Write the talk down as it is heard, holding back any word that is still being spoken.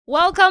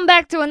Welcome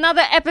back to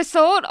another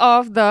episode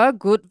of the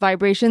Good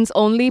Vibrations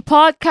Only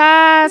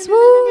podcast. Woo!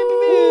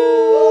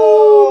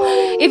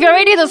 If you're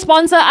ready to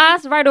sponsor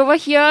us, right over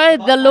here,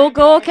 the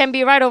logo can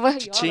be right over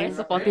here. You're very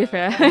supportive,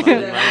 yeah.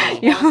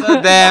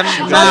 Sponsor them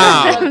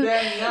now.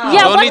 Yeah,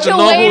 Don't what need to you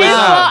know who waiting is for?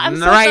 up. I'm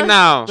so Right thirsty.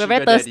 now. We're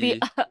very thirsty.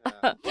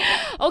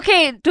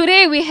 Okay,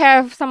 today we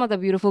have some of the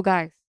beautiful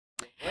guys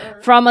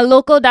from a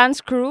local dance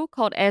crew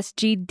called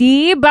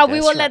SGD, but we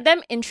will let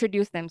them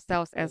introduce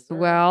themselves as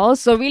well.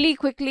 So really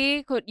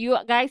quickly, could you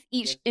guys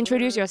each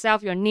introduce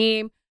yourself, your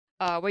name,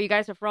 where you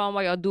guys are from,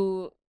 what you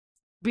do,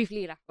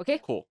 briefly lah, okay?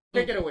 Cool.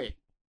 Take it away.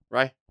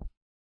 Right.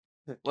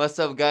 What's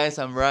up, guys?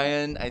 I'm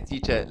Ryan. I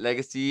teach at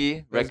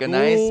Legacy, Let's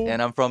Recognize, go.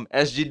 and I'm from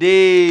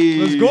SGD.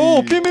 Let's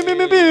go. Pew, pew, pew,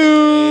 pew,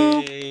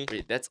 pew.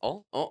 Wait, that's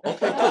all? Oh,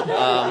 okay,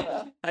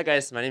 cool. Hi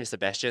guys, my name is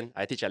Sebastian.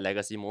 I teach at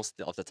Legacy most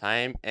of the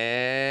time,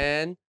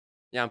 and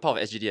yeah, I'm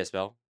part of SGD as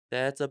well.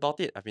 That's about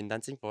it. I've been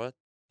dancing for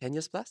 10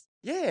 years plus.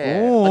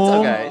 Yeah. What's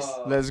up, guys?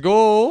 Let's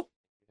go.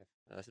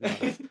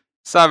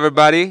 What's up,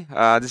 everybody?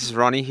 This is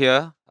Ronnie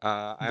here.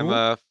 I'm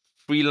a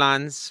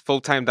freelance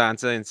full-time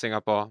dancer in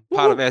Singapore,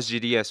 part of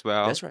SGD as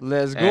well. That's right.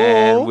 Let's go.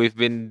 And we've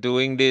been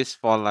doing this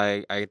for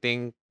I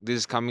think this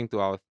is coming to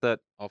our third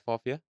or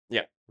fourth year.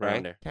 Yeah, Right.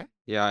 around there.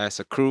 Yeah, as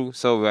a crew.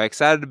 So we're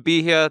excited to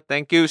be here.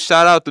 Thank you.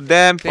 Shout out to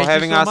them for Thank you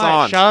having so us much.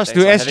 on. Shout outs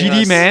to Thanks for having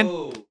SGD, us.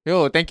 man.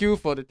 Yo, thank you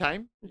for the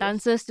time.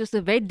 Dancers just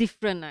very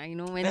different, you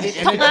know, when they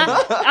talk.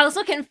 I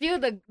also can feel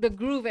the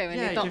groove when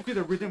they you talk. can feel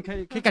the rhythm.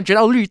 可以感觉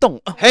到律动.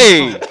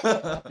 Hey,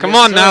 come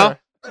on now.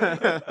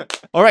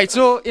 All right.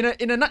 So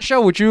in a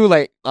nutshell, would you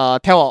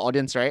tell our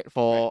audience, right,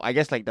 for I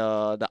guess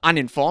the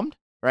uninformed,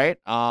 right?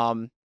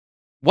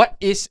 What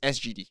is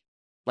SGD?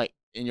 Like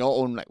in your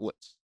own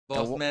words.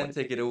 Boss what- man,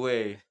 take it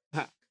away.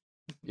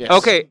 Yes.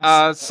 Okay,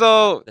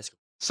 so Let's go.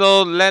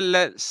 so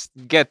let's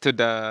get to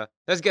the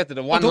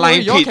Don't one worry,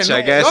 line y'all pitch, can I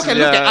look- guess. Y'all can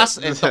look at Yeah. us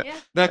and talk. Yeah.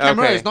 The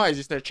camera Okay. is not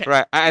existed. Check.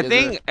 Right. I Yes,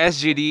 think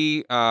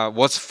SGD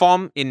was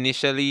formed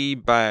initially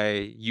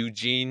by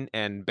Eugene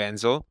and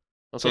Benzo.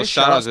 So Okay,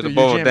 shout out outs to the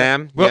both of Eugene.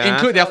 them. We'll yeah.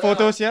 include their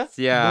photos here.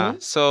 Yeah.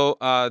 Mhm. So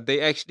they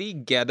actually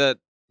gathered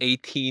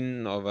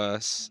 18 of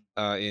us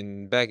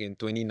back in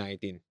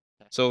 2019.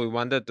 So we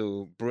wanted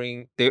to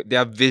bring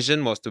their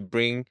vision was to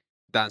bring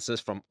dancers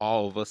from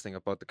all over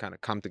Singapore to kind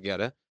of come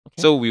together.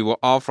 Okay. So we were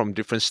all from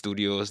different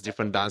studios,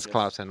 different dance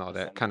clubs and all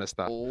that kind of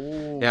stuff.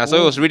 Oh, Yeah, so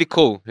it was really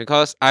cool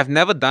because I've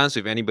never danced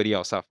with anybody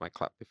outside of my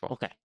club before.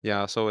 okay.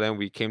 Yeah, so then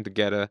we came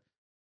together,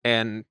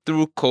 and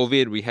through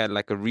COVID, we had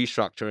a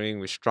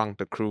restructuring. We shrunk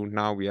the crew.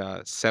 Now we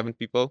are 7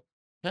 people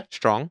Yeah.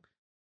 strong.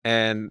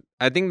 And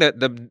I think that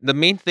the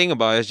main thing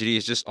about SGD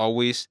is just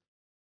always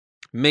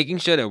making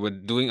sure that we're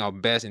doing our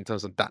best in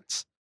terms of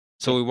dance.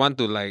 So we want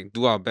to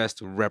do our best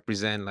to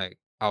represent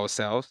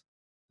ourselves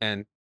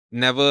and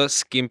never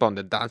skimp on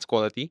the dance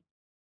quality.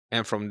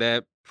 And from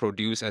there,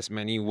 produce as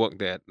many work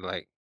that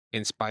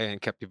inspire and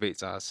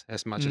captivates us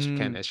as much as we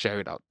can and share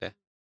it out there.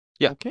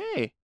 Yeah.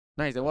 Okay.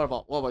 Nice. And what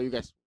about you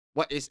guys?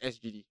 What is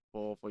SGD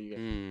for you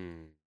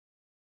guys?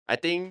 I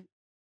think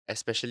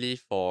especially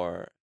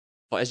for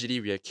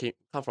SGD, we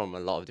come from a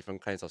lot of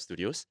different kinds of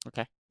studios.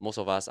 Okay. Most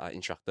of us are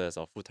instructors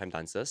or full-time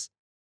dancers.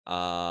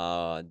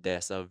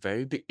 There's a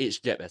very big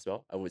age gap as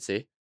well, I would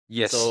say.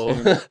 Yes. So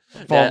From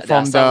there are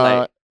some,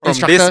 From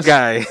instructors. this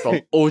guy.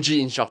 from OG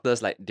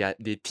instructors,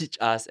 they teach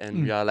us,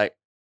 and we are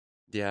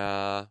we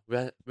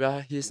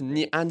are his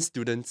Ngee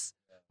students.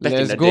 Back in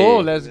Let's the go.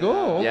 day. Let's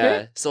go. Okay.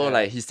 Yeah. So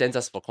he sends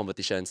us for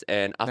competitions,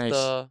 and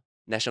after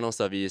national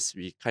service,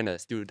 we kind of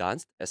still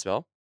danced as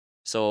well.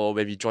 So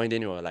when we joined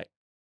in, we were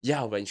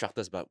we're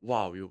instructors, but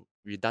wow,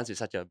 we dance with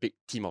such a big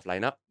team of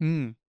lineup,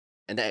 Mm.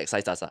 and that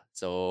excites us.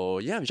 So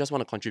yeah, we just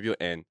want to contribute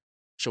and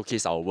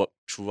showcase our work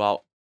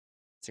throughout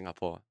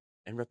Singapore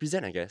and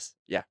represent, I guess.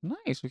 Yeah.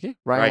 Nice. Okay.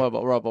 Ryan, Right.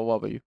 what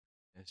about you?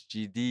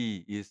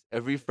 SGD is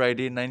every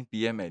Friday 9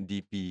 p.m. at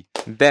DP.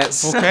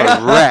 That's Okay.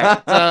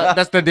 correct.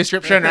 That's the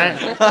description,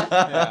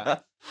 right?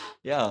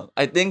 Yeah,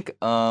 I think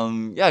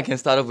I can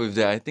start off with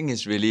that. I think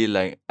it's really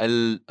I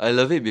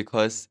love it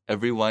because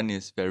everyone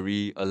is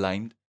very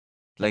aligned,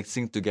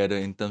 sing together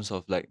in terms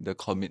of the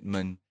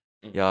commitment.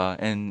 Yeah,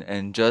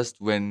 and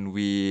just when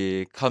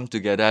we come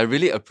together, I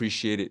really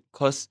appreciate it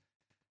because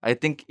I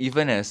think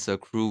even as a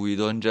crew, we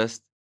don't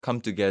just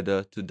come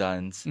together to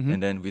dance Mhm.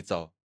 and then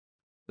without.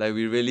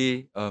 We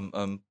really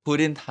put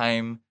in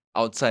time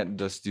outside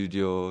the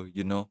studio,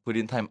 put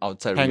in time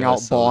outside Hang out,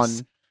 rehearsals.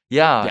 bond.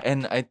 Yeah, Yeah.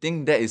 and I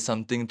think that is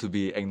something to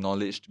be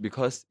acknowledged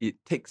because it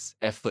takes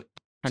effort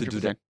to do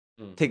that.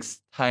 100%.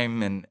 Takes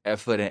time and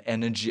effort and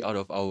energy out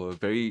of our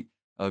very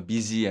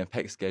busy and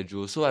packed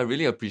schedule. So I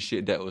really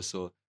appreciate that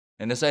also.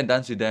 And that's why I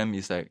dance with them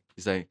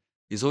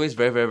it's always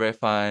very, very, very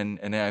fun.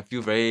 And then I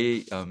feel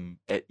very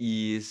at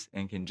ease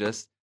and can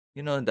just,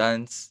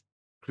 dance,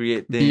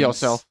 create things. Be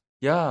yourself.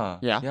 Yeah.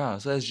 Yeah. Yeah.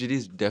 So SGD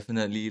is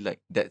definitely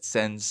that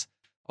sense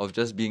of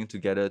just being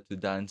together to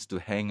dance, to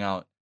hang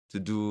out, to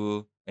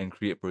do and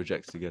create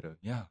projects together.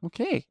 Yeah.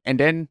 Okay. And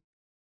then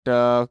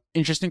the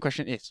interesting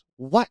question is,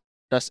 what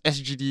does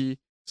SGD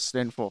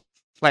stand for?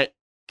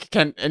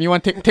 can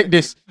anyone take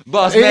this?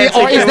 Boss Eh, man,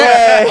 or take is it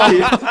there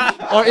away.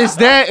 or is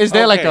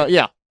there like a Okay.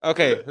 yeah?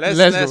 Okay, let's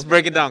Let's go.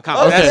 break it down.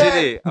 Come,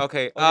 Okay. SGD.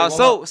 Okay.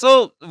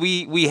 So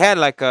we had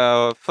like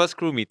a first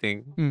crew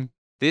meeting. Mm.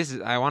 This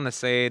is, I want to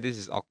say this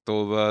is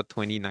October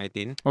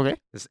 2019. Okay.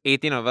 There's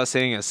 18 of us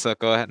sitting in a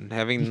circle and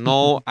having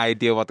no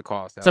idea what to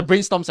call It's a ourselves.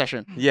 brainstorm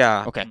session.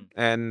 Yeah. Okay.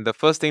 And the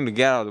first thing to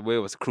get out of the way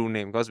was crew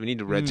name because we need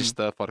to Mm.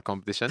 register for the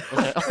competition.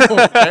 Okay.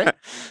 Okay.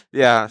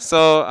 Yeah.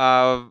 So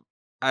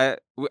I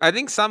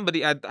think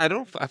somebody I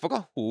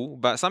forgot who,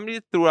 but somebody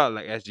threw out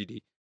like SGD.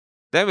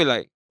 Then we're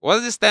like, what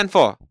does this stand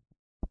for?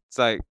 It's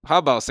like, how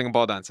about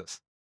Singapore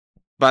dancers?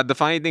 But the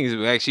funny thing is,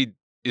 we actually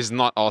is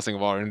not all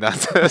Singaporean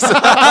dancers.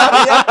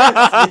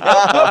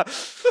 Yeah.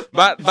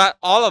 But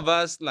all of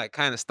us like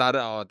kind of started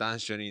our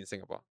dance journey in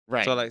Singapore.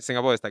 Right. So like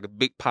Singapore is like a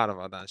big part of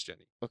our dance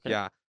journey. Okay.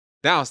 Yeah.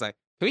 Then I was like,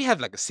 can we have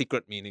like a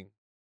secret meaning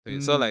to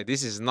it? So Mm. like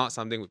this is not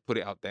something we put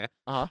it out there.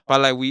 Uh-huh.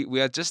 But like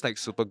we are just like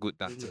super good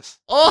dancers.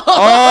 Oh!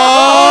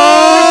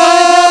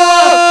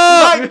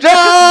 Mic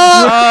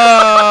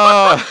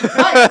drop!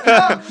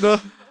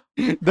 the,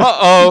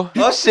 Uh-oh.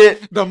 Oh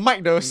shit. the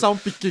mic, the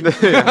sound picking.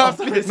 Yeah.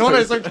 No,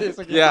 it's okay. It's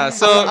okay. Yeah,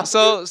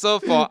 so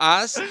for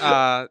us,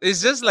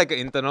 it's just like an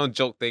internal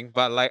joke thing.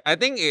 But like I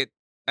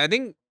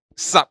think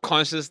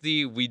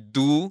subconsciously we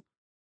do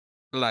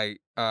like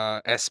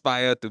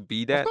aspire to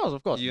be that.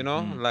 Of course. You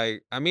know, Mhm.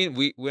 like I mean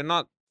we're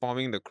not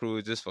forming the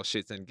crew just for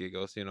shits and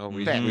giggles, you know.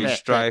 We Fair, we fair, fair.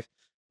 strive,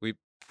 we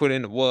put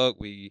in the work,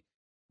 we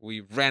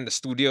ran the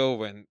studio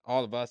when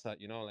all of us are,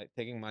 you know, like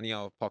taking money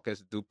out of pockets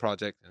to do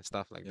projects and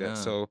stuff like Yeah. that.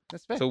 So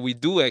That's fair. so we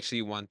do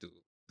actually want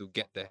to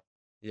get there.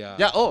 Yeah.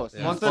 yeah. Oh, Yeah.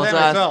 sponsor Sponsor them as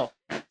us. well.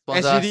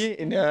 Sponsor us. SGD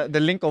in the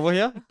link over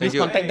here. Please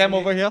you. contact them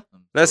over here.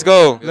 Let's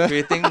go. We're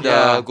creating the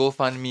Yeah.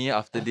 GoFundMe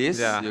after this.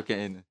 Yeah. You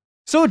can.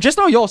 So just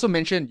now you also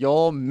mentioned you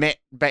all met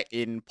back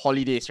in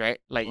poly days, right?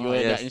 Like you Oh, were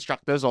yes. the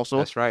instructors also.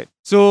 That's right.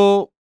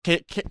 So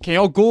can you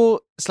all go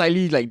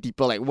slightly like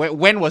deeper? Like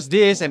when was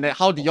this and then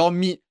how did y'all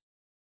meet?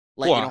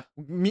 Like Wow.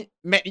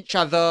 met each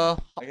other.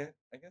 I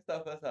can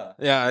start first.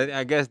 Yeah,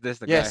 I guess that's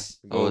the Yes.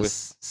 guy. to I go with.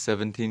 was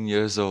 17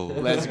 years old.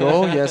 Let's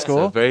go. Yes,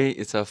 go.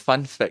 It's a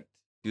fun fact.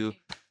 You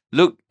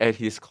look at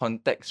his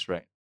context,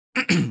 right?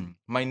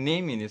 My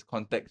name in his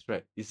context,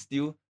 right, is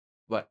still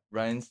what?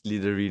 Ryan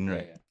Slytherin,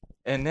 right?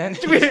 And then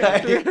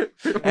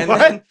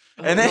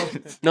and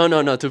then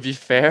No. To be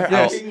fair,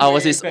 Yes. I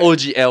was his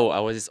OGL. I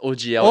was his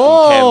OGL in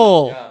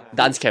Oh. camp.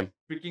 Dance camp.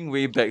 freaking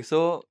way back.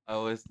 So I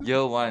was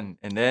year 1,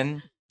 and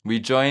then we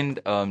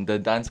joined the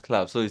dance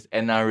club. So it's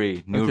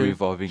NRA, New Okay.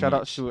 Revolving. Shout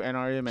out Age. to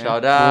NRA, man.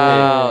 Shout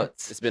out.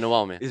 It's been a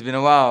while, man. It's been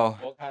a while.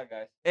 Work hard,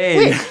 guys.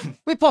 Hey.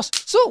 Wait, pause.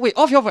 So wait,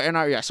 all of y'all for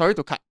NRA. Sorry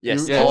to cut.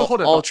 Yes, You- all, hold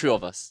the all thought. 3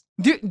 of us.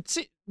 Do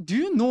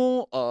you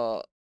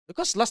know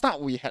because last time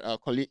we had a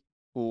colleague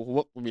who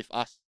worked with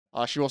us.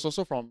 She was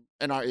also from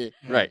NRA.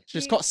 Right.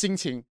 She's called Xing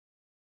Qing.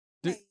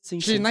 Sing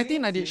She's Sing.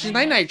 1990. She's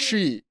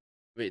 1993.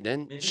 Wait,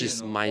 then Maybe she's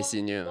you know. my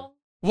senior.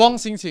 Wong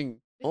Xing Qing.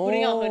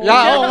 Putting out her Oh.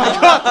 Yeah, oh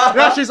my god.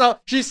 Yeah,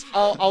 she's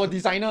our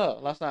designer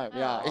last time.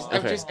 Yeah, it's Okay.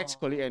 actually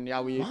ex-colleague and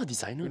yeah, we Wow,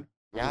 designer.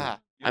 yeah.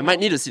 I might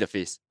need to see the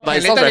face. But Okay,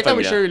 it sounds very later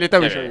we familiar. show you. Later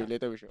we Yeah, show yeah, you.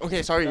 Later we show you.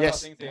 Okay, sorry.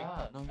 Yes.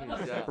 Yeah, no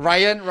worries, yeah.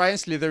 Ryan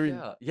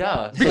Slytherin.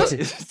 Yeah. Because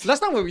It's-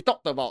 last time when we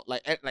talked about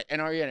like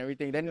NRA and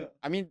everything, then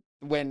I mean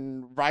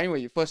when Ryan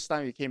when you first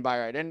time you came by,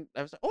 right? Then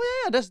I was like,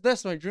 oh yeah,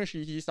 that's my junior.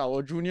 He's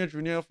our junior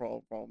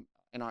from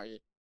NRA.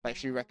 Like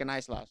she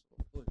recognized lah.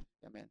 So,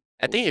 yeah, man.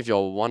 I think if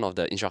you're one of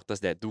the instructors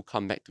that do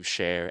come back to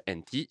share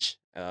and teach,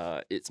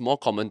 it's more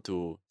common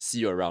to see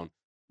you around.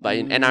 But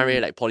in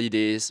NRA, like poly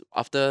days,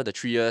 after the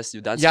 3 years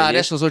you dance Yeah, finish,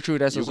 that's also true.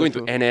 That's you also go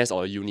into true. NS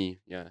or uni.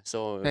 Yeah,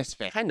 so That's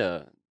fair.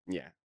 kinda,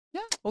 yeah. Yeah,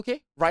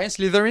 okay. Ryan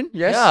Slytherin,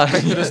 yes. Yeah.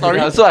 Back to the story.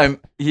 Yeah, so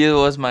he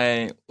was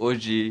my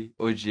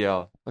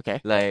OGL. Okay.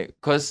 Like,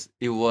 cause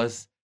it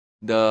was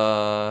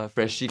the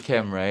freshie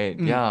camp, right?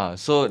 Mm. Yeah.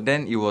 So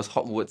then it was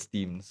Hogwarts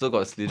team. So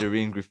got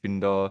Slytherin,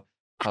 Gryffindor,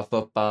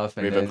 Hufflepuff,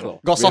 and then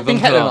Ravenclaw. Got sorting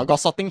hat or Ravenclaw. not? Got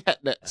sorting hat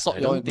that sort I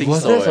your don't think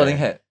Was so, there eh. sorting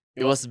hat?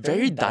 It was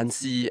very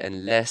dancey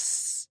and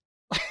less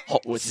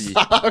Hogwartsy.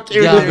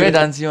 Okay, Yeah, okay, very okay.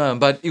 dancey one.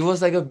 But it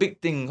was like a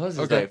big thing because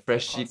it's Okay. like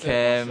freshie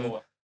camp.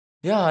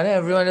 Yeah, then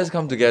everyone just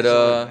come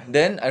together.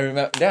 Then I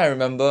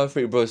remember,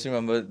 freak bro, you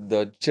remember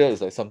the cheer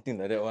is like something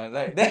like that one.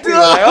 Like then we were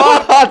like,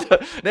 oh,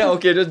 then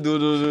okay, just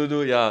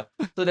do. Yeah.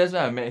 So that's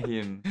when I met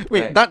him.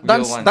 Wait, like,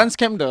 year one. dance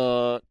camp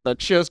the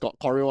cheers got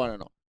choreo one or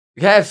not?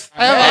 Have.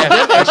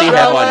 I think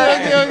have one.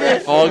 Okay.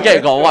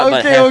 Forget got what, but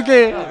Okay, have.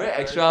 okay. Yeah, very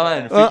extra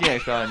one, freaking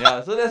extra one.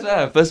 Yeah, so that's when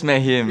I first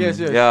met him. Yes.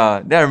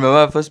 Yeah, then I remember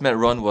I first met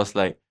Ron was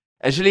like,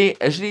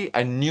 actually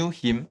I knew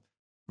him.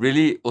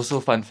 Really,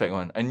 also fun fact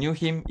one. I knew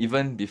him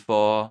even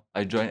before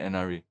I joined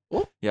NRA.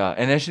 Oh? Yeah,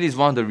 and actually it's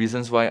one of the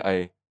reasons why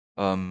I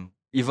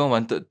even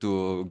wanted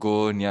to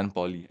go Nanyang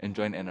Poly and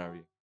join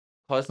NRA.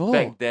 Cause Oh.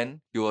 back then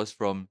he was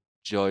from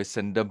Joyce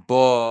and the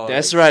Boys.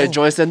 That's right,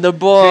 Joyce and the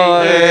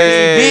Boys.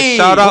 Hey,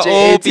 shout out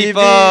old JATV.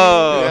 people.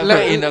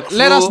 In a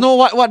Let us crew. know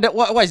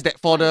what is that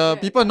for the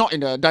people not in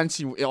the dance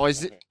scene, or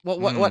is it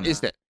what is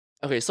that?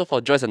 Okay, so for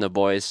Joyce and the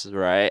Boys,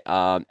 right?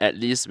 At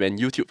least when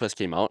YouTube first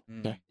came out,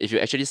 if you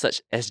actually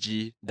search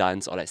SG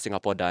dance or like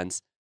Singapore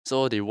dance,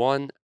 so they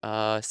won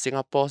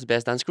Singapore's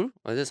best dance crew,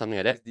 or is it something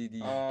like that?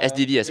 SDD.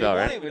 SGD as they well,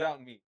 won right? it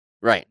without me.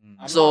 Right.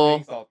 I'm So- not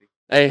being salty.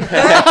 Hey.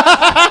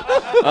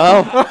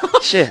 Oh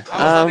shit.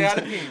 I was on the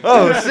other team.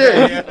 Oh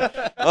shit!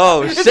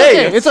 Oh It's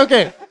okay. It's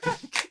okay.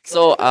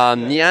 So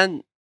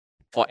Nian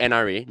for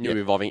NRA, New Yeah.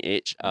 Revolving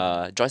Age,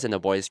 Joyce and the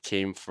Boys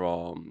came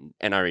from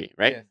NRA,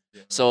 right? Yes,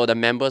 yes. So the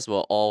members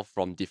were all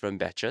from different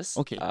batches.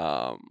 Okay.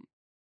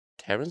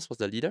 Terrence was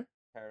the leader,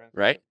 Parents.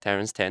 right?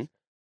 Terrence 10.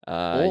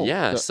 Oh,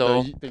 Yeah, the,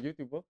 so the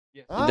YouTuber.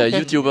 Yes. Ah, the okay.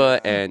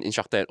 YouTuber and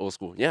instructor at old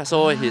school. Yeah,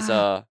 so he's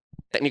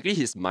technically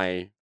he's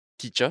my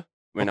teacher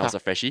when I was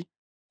Okay. a freshie.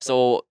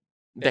 So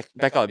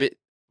back out a bit,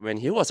 when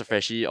he was a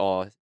freshie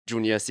or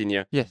junior,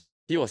 senior, Yes.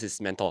 he was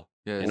his mentor.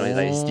 Yes. You know, he's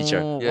like his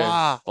teacher. Oh, Yes.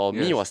 Wow. For me,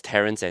 it Yes. was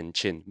Terrence and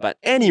Chin. But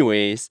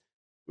anyways,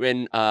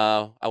 when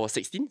I was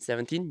 16,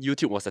 17,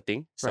 YouTube was a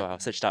thing. So Right. I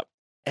searched up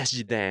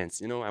SG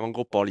dance. You know, I want to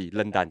go poly,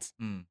 learn dance.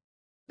 Mm.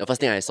 The first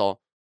thing I saw,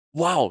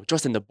 wow,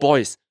 Joyce and the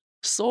Boys,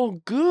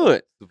 so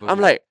good. Super I'm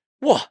good. like,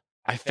 wow,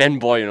 I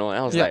fanboy, you know. And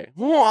I was Yeah. like,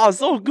 wow,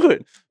 so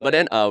good. But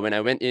then when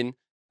I went in,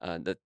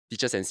 the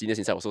teachers and seniors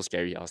inside were so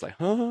scary. I was like,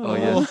 Oh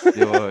yes.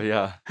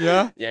 Yeah.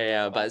 Yeah.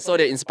 yeah. But so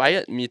they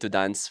inspired me to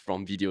dance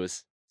from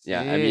videos.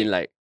 Yeah, I mean, Sick.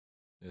 like,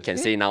 Yes. can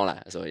say now lah.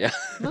 So yeah.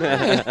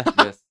 Nice.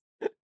 Yes.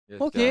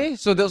 Yes, Okay,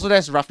 so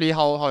that's roughly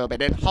how you're back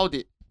then. How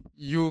did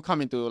you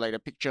come into like the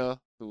picture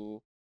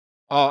to?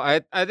 Oh,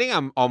 I think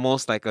I'm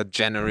almost like a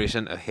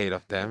generation ahead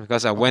of them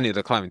because I went into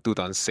the club in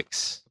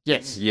 2006.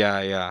 Yes.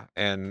 Yeah.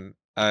 And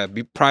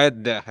prior to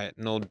that, I had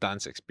no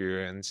dance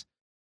experience.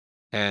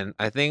 And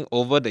I think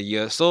over the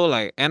years, so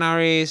like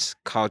NRA's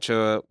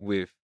culture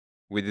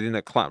within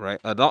the club, right?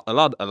 A lot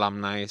of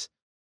alumni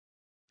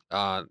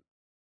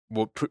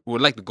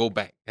would like to go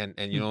back and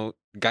you know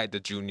guide the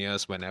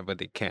juniors whenever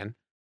they can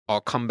or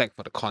come back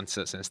for the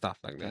concerts and stuff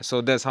like that.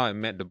 So that's how I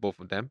met the both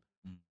of them.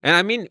 Mm. And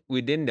I mean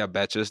within their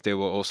batches they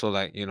were also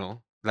like, you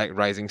know, like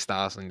rising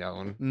stars on their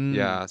own. Mm.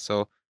 Yeah.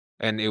 So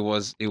and it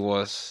was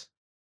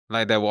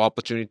like there were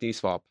opportunities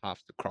for our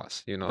paths to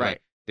cross, you know, Right.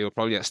 like they were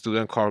probably like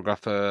student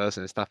choreographers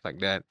and stuff like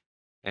that.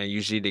 And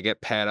usually they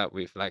get paired up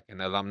with like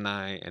an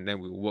alumni and then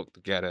we work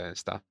together and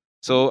stuff.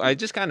 So I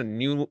just kind of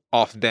knew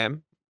of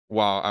them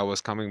while I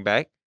was coming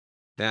back.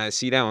 Then I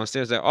see them on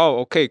stage, like, oh,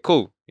 okay,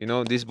 cool. You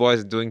know, these boys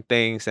are doing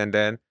things, and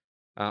then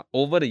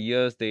over the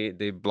years they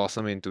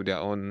blossom into their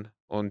own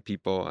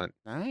people, and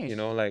Nice. you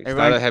know, like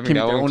Everyone started having came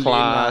their their own own lane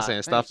class lah.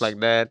 and stuff Nice. like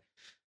that.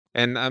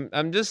 And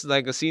I'm just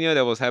like a senior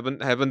that was happened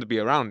to be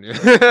around.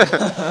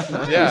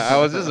 Yeah, I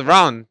was just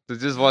around to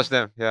just watch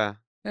them. Yeah.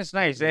 That's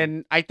nice.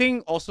 And I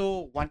think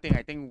also one thing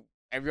I think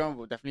everyone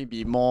will definitely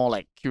be more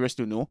like curious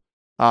to know,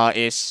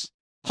 is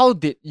how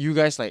did you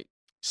guys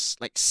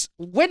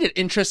where did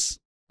interest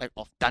like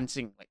of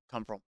dancing like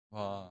come from?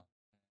 Wow.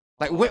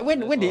 Like Wow, when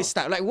that's did it wow.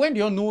 start? Like when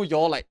do you know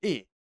you're like,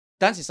 hey,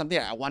 dance is something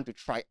that I want to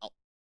try out.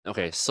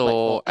 Okay, for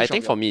so I each of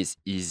think y'all. for me it's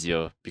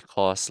easier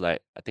because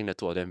like I think the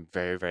two of them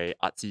very, very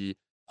artsy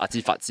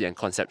fartsy and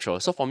conceptual.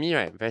 So for me,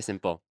 right, very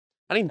simple.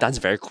 I think dance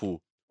very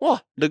cool. Wow,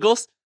 the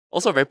girls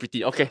also very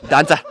pretty. Okay,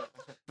 dance.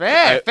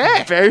 Fair,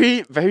 fair.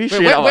 Very, very Wait,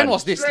 straight when, out when one.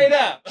 was this?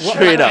 up.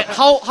 Straight up.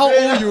 How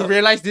old you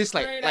realize this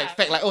like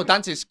fact like, oh,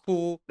 dance is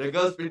cool. The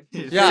girl's pretty.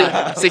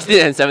 Yeah. 16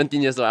 and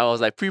 17 years old. I was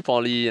like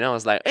pre-poly and I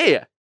was like,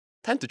 hey,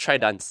 time to try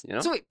dance, you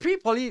know? So wait,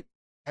 pre-poly,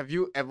 have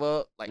you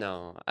ever like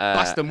No.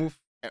 bust the move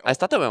at all? I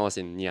started when I was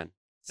in Nian.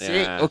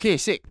 Sick. Yeah. Okay,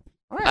 sick.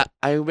 Alright.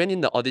 I went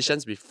in the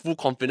auditions with full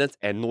confidence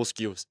and no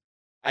skills.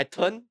 I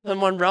turn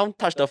one round,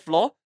 touch the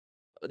floor.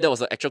 That was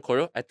an actual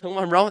choreo. I turn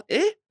one round,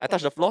 I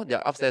touch the floor,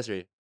 they're upstairs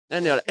already.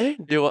 Then they're like,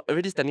 they were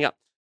already standing up.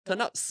 Turn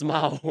up,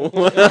 smile.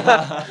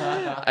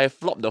 I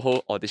flopped the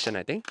whole audition,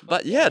 I think.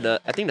 But yeah,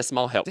 I think the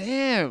smile helped.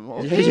 Damn. Yeah,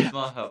 Okay. yeah.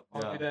 Small help.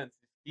 Yeah. Confidence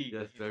is key.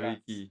 That's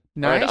very key.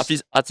 Alright, Nice.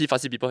 the artsy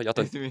fussy people, your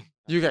turn. Nice to meet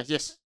You guys,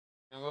 yes.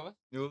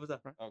 you.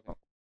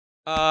 Okay.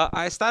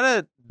 I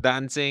started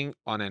dancing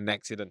on an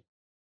accident.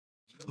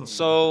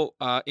 So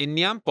in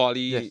Niam Poly,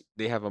 Yes.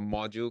 they have a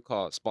module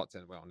called Sports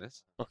and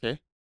Wellness. Okay.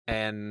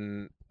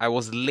 And I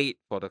was late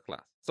for the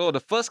class. So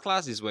the first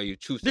class is where you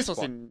choose This the was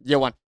sport. in year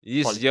one.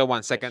 This Poly. is year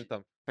one, second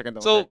term. Second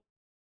term. So okay.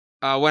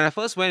 when I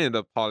first went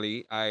into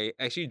Poly, I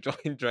actually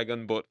joined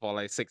Dragon Boat for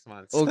like 6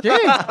 months. Okay,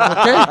 okay.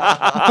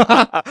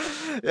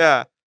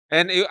 Yeah.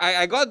 And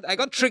I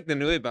got tricked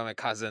into it by my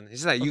cousin.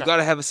 He's like, you Okay.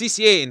 gotta have a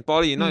CCA in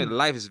Poly. You know, Mm. your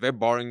life is very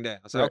boring there. I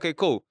was like, Right. okay,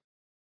 cool.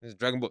 It's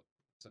Dragon Boat.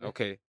 So,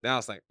 okay. Then I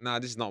was like, nah,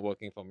 this is not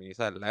working for me.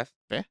 So I left.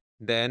 Fair.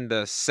 Then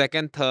the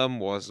second term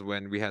was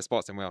when we had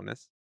sports and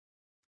wellness.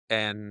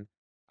 And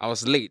I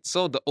was late.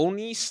 So the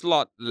only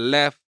slot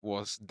left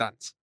was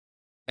dance.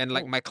 And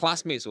like Oh. my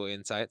classmates were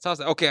inside. So I was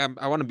like, okay,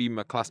 I want to be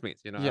my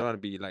classmates, you know, I Yeah. don't want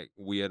to be like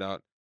weird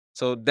out.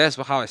 So that's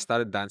how I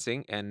started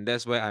dancing. And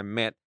that's where I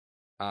met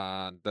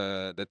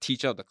the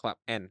teacher of the club,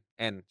 N.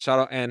 Shout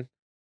out N.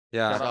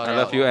 Yeah, Shout I out.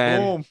 love you,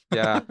 N. Boom.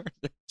 Yeah.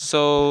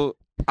 So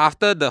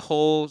after the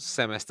whole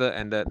semester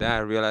ended, then I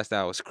realized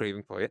that I was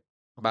craving for it.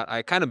 But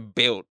I kind of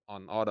bailed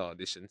on all the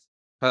auditions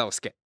because I was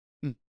scared.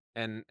 Mm.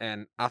 And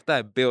after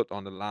I built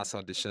on the last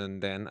audition,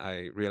 then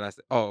I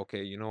realized, oh,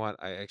 okay, you know what?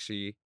 I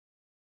actually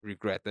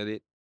regretted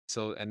it.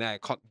 So, and then I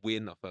caught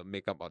wind of a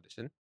makeup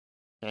audition.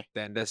 Okay.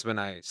 Then that's when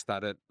I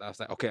was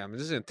like, okay, I'm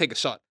just gonna take a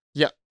shot.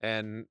 Yeah.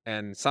 And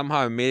somehow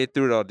I made it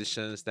through the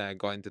auditions. Then I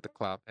got into the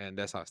club, and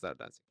that's how I started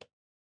dancing.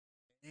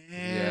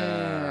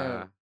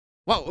 Yeah.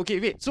 Wow. Okay.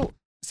 Wait. So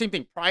same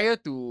thing. Prior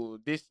to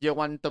this year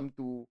 1, term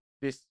 2,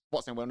 this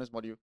sports and wellness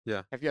module.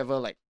 Yeah. Have you ever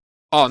like?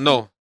 Oh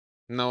no,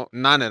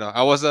 none at all.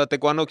 I was a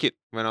taekwondo kid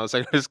when I was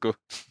secondary school.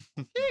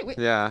 Hey, wait.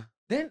 Yeah.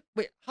 Then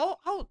wait.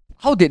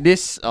 How did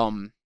this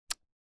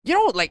you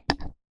know, like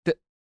the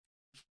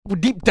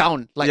deep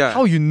down, like Yeah.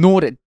 how you know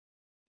that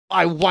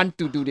I want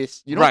to do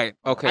this? You know. Right.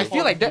 Okay. I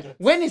feel like that.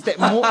 When is that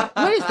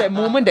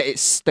moment that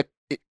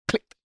it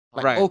clicked?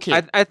 Like, right.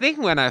 Okay. I think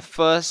when I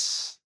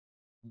first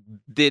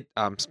did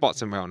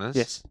sports and wellness,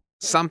 Yes.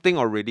 something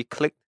already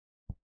clicked.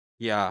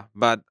 Yeah,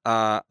 but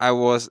I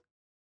was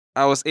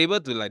able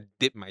to like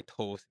dip my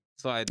toes,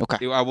 so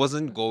I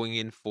wasn't going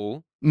in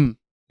full. Mm.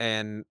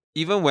 And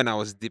even when I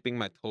was dipping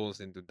my toes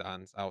into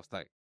dance, I was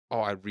like, oh,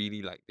 I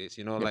really like this.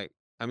 You know, Yeah. like,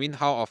 I mean,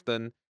 how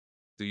often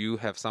do you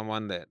have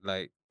someone that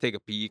like take a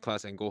PE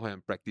class and go home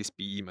and practice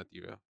PE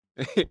material?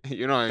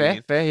 You know what I Fair.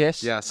 mean? Fair.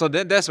 Yes. Yeah. So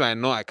that's when I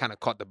know I kind of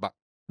caught the bug.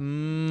 Yeah.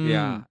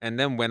 Mm. And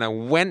then when I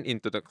went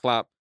into the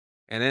club,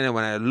 and then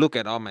when I look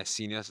at all my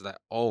seniors, like,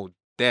 oh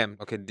damn,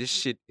 okay, this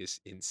shit is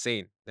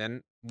insane.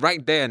 Then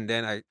right there and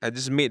then I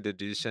just made the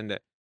decision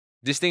that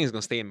this thing is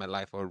gonna stay in my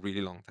life for a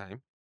really long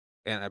time.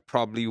 And I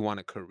probably want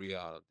a career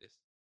out of this.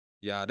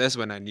 Yeah, that's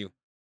when I knew.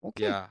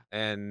 Okay. Yeah.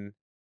 And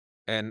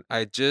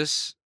I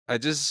just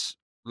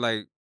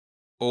like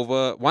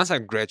once I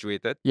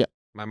graduated, Yeah.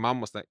 my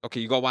mom was like, okay,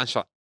 you got one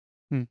shot.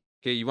 Hmm.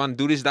 Okay, you want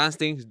to do these dance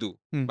things, do.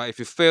 Hmm. But if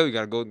you fail, you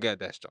gotta go get a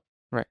desk job.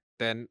 Right.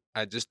 Then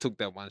I just took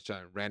that one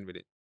shot and ran with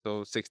it.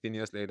 So 16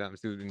 years later, I'm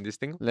still doing this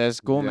thing. Let's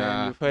go, man.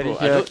 Yeah. You've heard Bro, it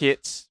I here, don't-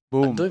 kids. I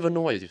Boom. don't even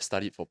know what you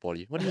studied for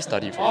poly. What do you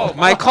study for? Oh,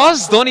 my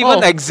course don't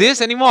even Oh.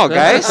 exist anymore,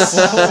 guys.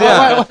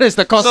 What is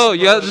the cost? So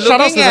you're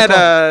Shout outs looking to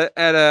the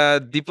at a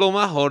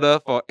diploma holder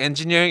for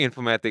engineering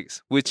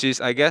informatics, which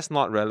is, I guess,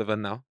 not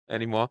relevant now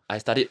anymore. I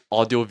studied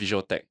audio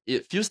visual tech.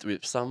 It fused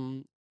with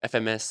some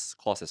FMS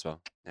course as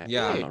well.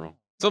 Yeah. if I'm not wrong.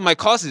 So my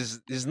course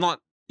is not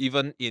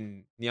even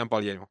in Ngee Ann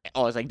Poly anymore.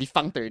 Oh, it's like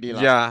defunct already,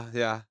 lah.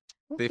 Yeah.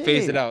 They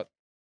phased it Okay. out.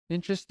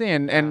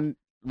 Interesting. And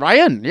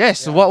Ryan,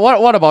 yes.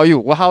 What about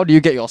you? How do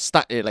you get your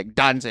start in like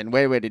dance, and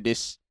where did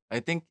this? I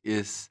think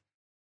is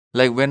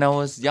like when I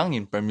was young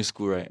in primary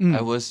school, right? Mm.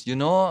 I was,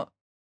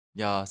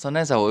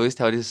 sometimes I will always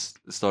tell this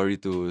story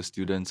to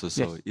students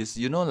also. Yes.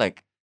 Is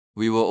like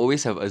we will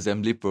always have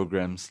assembly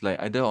programs,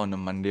 like either on a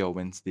Monday or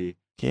Wednesday.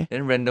 Okay.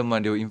 Then random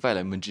one, they will invite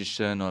like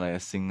magician or like a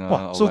singer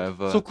Wow, or so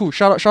whatever. so cool.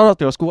 Shout out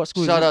to your school. What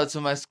school? Shout is out to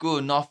my school,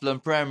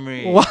 Northland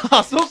Primary. it?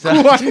 Wow, so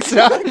cool.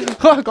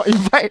 I got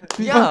invited.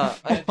 Yeah,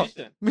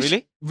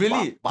 Really?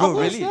 really, Wow,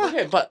 bro, really. yeah.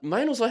 Okay, but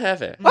mine also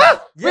have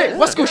Wait,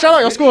 what school? Shout out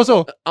your school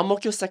also. Ang Mo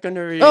Kio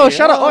Secondary. Oh,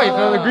 shout out!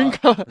 Oh, the green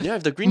color. Yeah,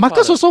 the green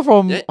Marcus colour. also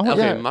from. Yeah, oh, okay,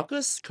 yeah.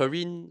 Marcus,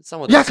 Kareen,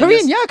 some of the Yeah,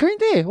 seniors. Kareen. Yeah, Kareen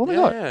Day. Oh my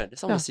god. Yeah,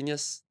 some Yeah. of the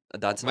seniors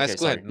dancing. My okay,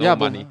 school sorry. had no Yeah,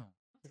 but- money.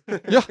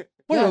 Yeah.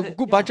 What Yeah, your that-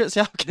 good budgets?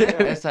 Yeah. Okay.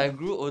 As I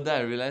grew older,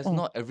 I realized Oh.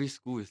 not every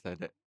school is like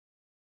that.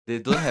 They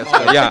don't have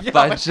Oh, the yeah.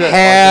 budget. or the-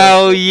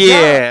 Hell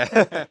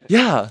yeah!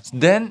 Yeah.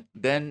 Then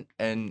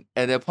and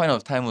at that point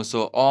of time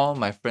also, all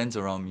my friends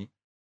around me,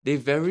 they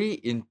very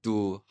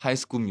into High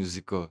School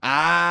Musical.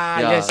 Ah,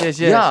 Yeah. yes.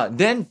 Yeah.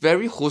 Then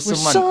very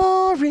wholesome one.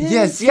 sorry.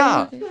 Yes,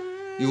 yeah.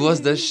 It was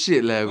the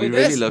shit, like we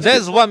really loved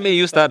That's it. what made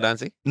you start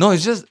dancing. No,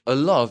 it's just a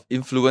lot of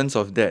influence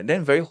of that.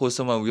 Then very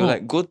wholesome one. We'll Oh.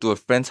 like go to a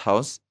friend's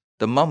house.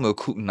 The mom will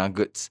cook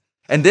nuggets,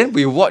 and then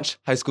we watch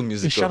High School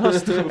Musical. Shout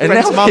out to and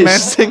friend's then mom, we man.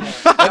 sing.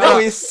 And then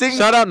we sing.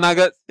 Shout out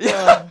Nuggets.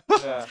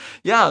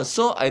 Yeah,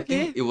 so I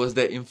think it was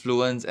that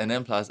influence, and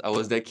then plus I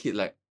was that kid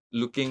like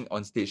looking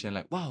on stage and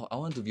like, wow, I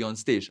want to be on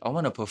stage. I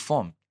want to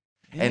perform.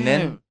 And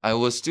then I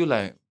was still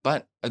like,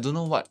 but I don't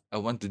know what I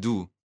want to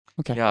do.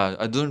 Okay. Yeah,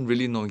 I don't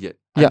really know yet.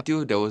 Yeah.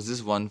 Until there was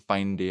this one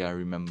fine day I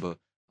remember.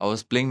 I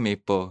was playing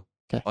Maple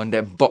Okay. on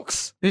that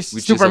box, This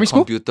which still is primary a school?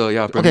 computer.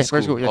 Yeah, primary Okay, school.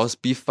 primary school, yes. I was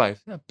P5.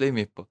 Yeah, play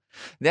Maple.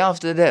 Then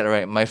after that,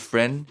 right, my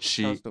friend,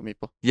 Shout out to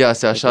Maple.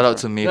 shout out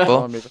to Oh,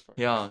 Maple. Maple.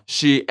 Yeah,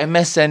 she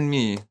MSN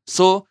me.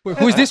 So Wait,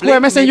 who is this? Who Play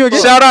MSN you Maple.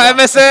 again? Shout out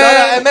MSN. Shout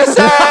out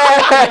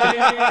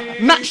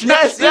MSN! Nudge,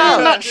 Yes, nudge, yeah.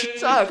 nudge.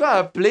 So I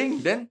got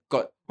playing, then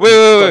got Wait.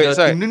 the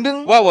Sorry. ding, ding,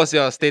 ding. What was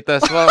your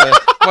status?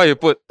 What you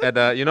put at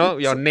the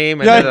your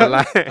name and Yeah, then the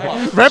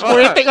line? Very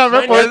poetic,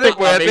 very Mine is poetic.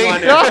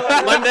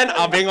 poetic. One then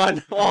Abing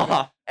one.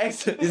 Wow.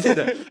 X, is it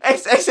the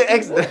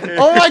X, then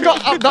Oh my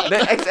god.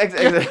 then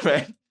X,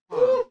 right?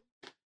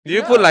 Did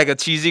you put like a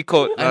cheesy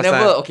quote I last never,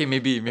 time? okay,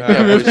 maybe I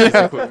put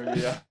cheesy quote, maybe,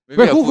 yeah. Maybe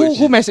Wait, I who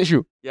put messaged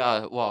you?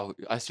 Yeah, wow,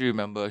 I still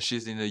remember.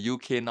 She's in the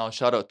UK now.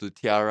 Shout out to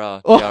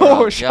Tiara. Oh,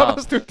 Tiara. shout yeah.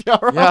 outs to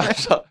Tiara. Yeah,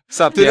 shout.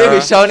 Sup, Today Tiara?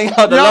 we're shouting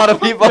out a Yeah. lot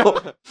of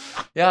people.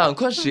 Yeah,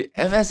 because she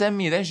MSN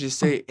me, then she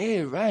say,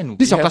 hey, Ryan.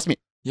 This is we your have- classmate.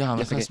 Yeah, my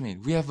Yes, okay. classmate.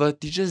 We have a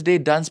Teacher's Day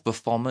dance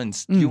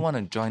performance. Do you Mm. want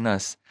to join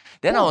us?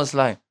 Then I was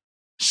like,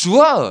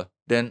 sure.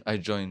 Then I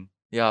joined.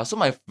 Yeah, so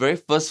my very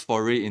first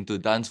foray into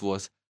dance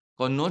was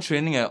got no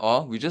training at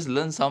all. We just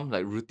learned some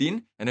like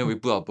routine and then we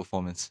put our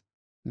performance.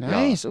 Yeah.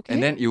 Nice. Okay.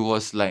 And then it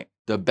was like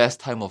the best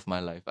time of my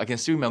life. I can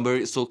still remember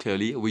it so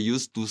clearly. We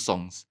used 2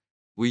 songs.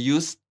 We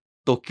used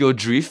Tokyo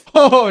Drift.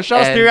 Oh,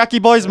 shout out and-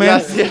 Teriyaki Boys, man.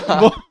 Yes, yeah.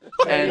 Bo-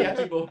 and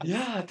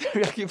yeah,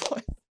 Teriyaki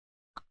Boy.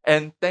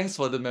 And thanks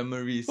for the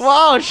memories.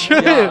 Wow,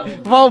 shit. Yeah.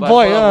 Wow, But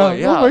boy. Fall Out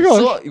Yeah. Oh my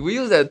gosh. So we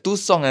used that 2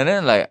 song and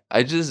then like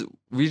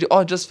we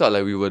all just felt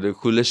like we were the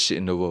coolest shit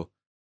in the world.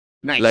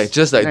 Nice. Like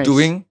just like Nice.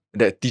 doing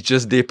that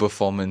Teachers' Day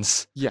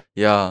performance. Yeah.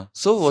 Yeah.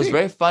 So it was Sick.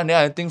 very fun. Then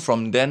I think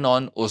from then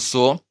on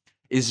also,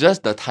 it's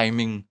just the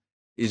timing.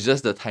 It's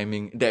just the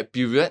timing. That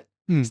period,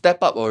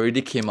 Step Up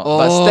already came out.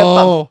 But Step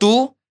Oh. Up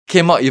 2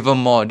 came out even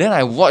more. Then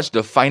I watched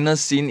the final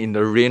scene in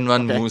the Rain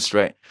Run Okay. Moose,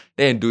 right?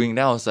 Then doing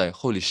that, I was like,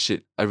 holy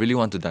shit, I really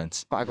want to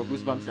dance. I got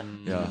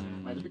goosebumps. Yeah.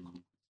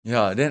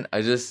 Yeah. Then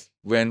I just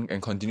went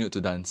and continued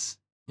to dance.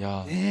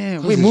 Yeah. Damn.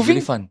 'Cause Wait, it's moving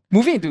really fun.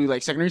 moving into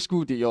like secondary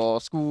school, did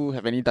your school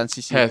have any dance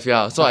CCA? Have,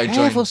 yeah. So I Have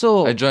joined.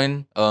 also. I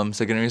joined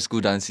secondary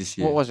school dance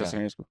CCA. What was your Yeah.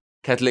 secondary school?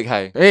 Catholic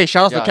High. Hey,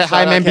 shout out Yeah, to Cat shout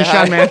High, out man, Cat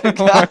Bishan, man. High.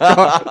 Oh my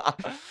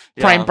god.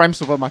 Yeah. Prime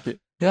supermarket.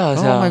 Yeah,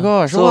 Oh yeah. my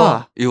gosh, So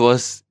wow. it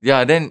was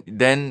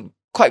then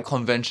quite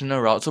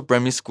conventional route. So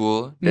primary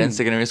school, then Mm.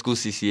 secondary school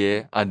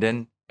CCA, and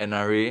then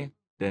NRA,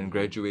 then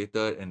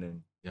graduated, and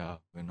then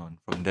went on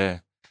from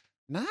there.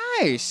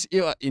 Nice.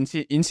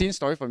 Insane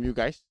story from you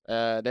guys.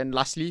 Then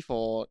lastly,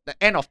 for the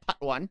end of part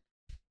 1,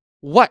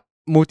 what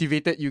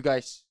motivated you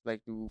guys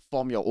like to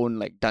form your own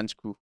like dance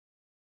crew?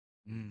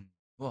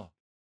 Wow.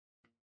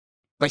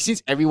 Like since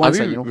Are everyone's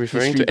we like, you know,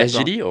 referring history to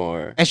background. SGD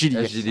or? SGD.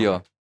 yes.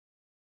 SGD,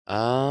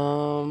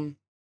 oh.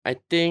 I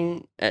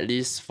think at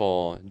least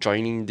for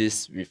joining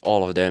this with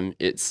all of them,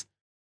 it's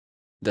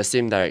the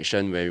same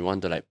direction where we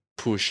want to like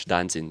push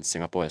dance in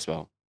Singapore as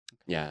well.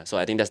 Yeah, so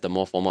I think that's the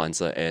more formal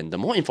answer, and the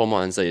more informal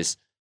answer is,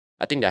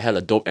 I think they're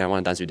hella dope and I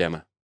want to dance with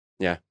them.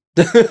 Yeah.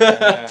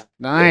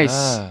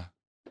 Nice. Yeah.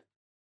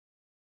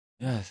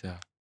 Yes, yeah.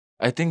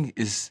 I think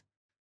it's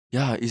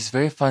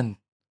very fun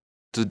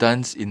to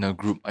dance in a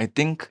group. I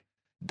think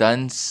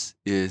dance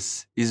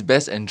is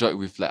best enjoyed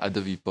with like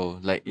other people,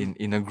 like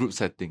in a group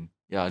setting.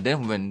 Yeah.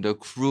 Then when the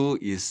crew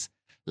is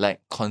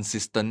like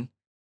consistent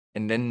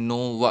and then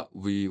know what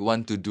we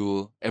want to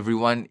do,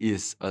 everyone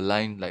is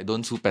aligned, like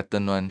don't too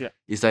pattern one. Yeah.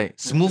 It's like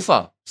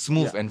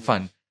smooth and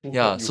fun.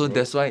 Yeah, so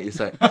that's why it's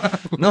like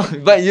no,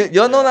 but you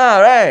know lah,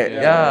 right?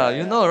 Yeah,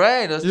 you know,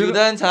 right? The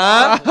students,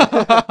 huh?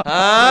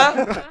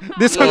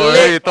 This one,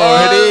 Late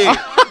already.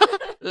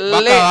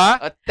 late Bakal, ah?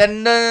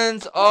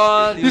 attendance,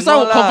 all. this one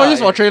will confirm use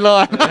for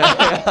trailer.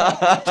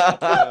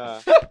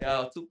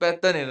 Yeah, two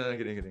pattern. No,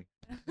 kidding.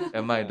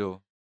 Am I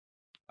though?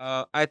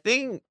 I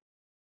think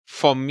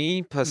for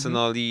me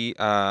personally,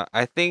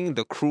 I think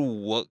the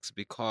crew works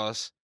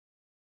because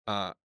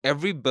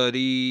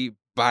everybody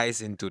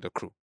buys into the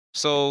crew.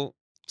 So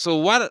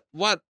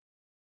what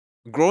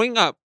growing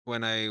up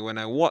when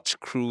I watch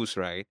crews,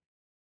 right?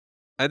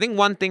 I think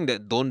one thing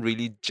that don't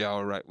really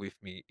gel right with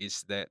me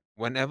is that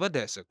whenever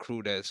there's a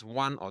crew, there's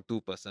 1 or 2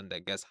 person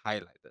that gets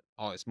highlighted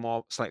or it's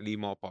slightly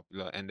more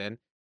popular, and then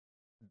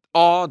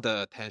all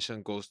the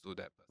attention goes to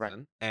that Right.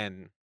 person.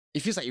 And It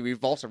feels like it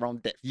revolves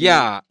around that.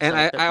 yeah, and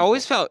Sorry, that I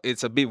always people. felt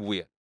it's a bit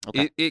weird.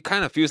 Okay. It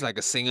kind of feels like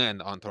a singer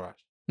and the entourage.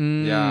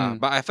 Yeah, Mm.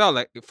 but I felt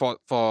like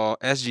for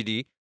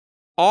SGD,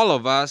 all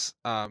of us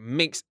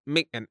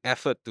make an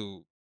effort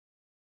to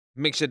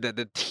make sure that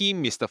the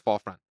team is the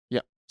forefront.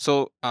 Yep.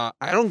 So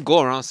I don't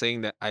go around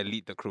saying that I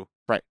lead the crew.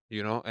 Right.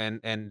 You know,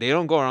 and they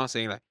don't go around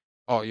saying like,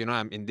 oh, you know,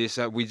 I'm in this.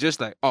 We just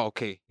like, oh,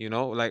 okay, you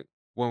know, like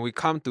when we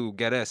come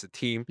together as a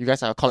team, You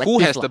guys are a collective. who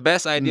has lah. the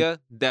best idea,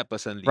 that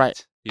person leads.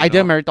 Right. you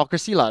Idea know?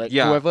 meritocracy lah. Like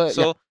Yeah. whoever.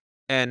 So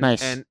and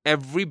Nice. and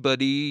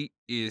everybody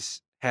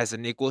has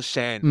an equal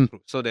share in the Mm.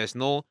 group. So there's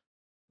no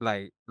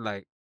like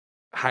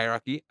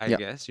hierarchy, I Yep.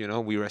 guess. You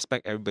know, we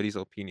respect everybody's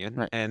opinion,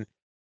 Right. and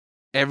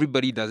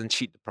everybody doesn't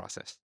cheat the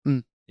process.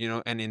 Mm. You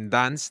know, and in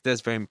dance,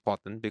 that's very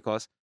important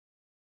because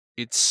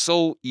it's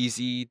so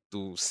easy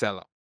to sell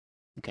out.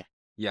 Okay.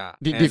 Yeah.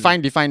 De- and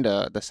define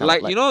the sell.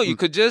 like, you know, you mm.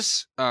 could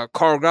just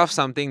choreograph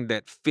something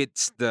that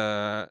fits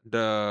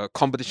the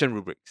competition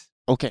rubrics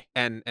Okay.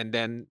 and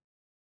then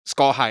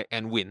score high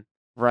and win.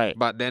 Right.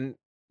 But then,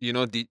 you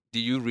know, did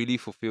you really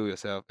fulfill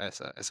yourself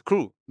as a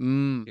crew?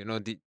 Mm. You know,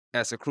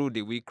 as a crew,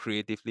 did we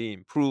creatively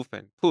improve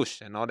and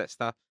push and all that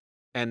stuff?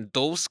 And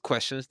those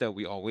questions that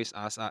we always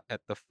ask are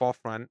at the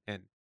forefront,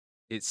 and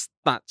it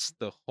starts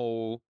the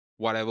whole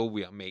whatever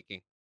we are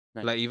making.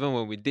 Right. Like even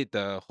when we did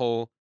the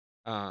whole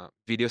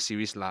video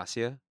series last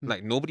year,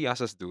 like nobody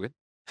asked us to do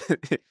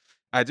it.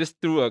 I just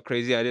threw a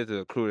crazy idea to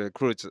the crew. The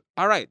crew just,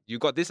 all right, you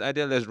got this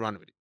idea, let's run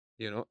with it.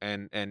 You know,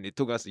 and it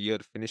took us a year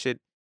to finish it.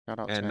 Shout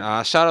out, And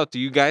man. shout out to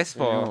you guys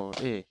for Yo,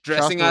 hey,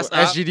 dressing shout us out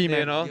to up. SGD, man.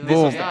 You know, Yeah. this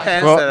was Boom. the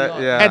pants Bro,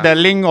 that yeah. Add the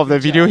link of the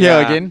video here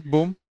Yeah. again.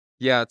 Boom.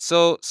 Yeah,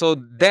 so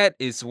that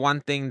is one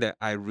thing that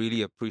I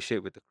really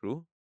appreciate with the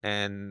crew,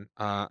 and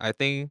I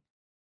think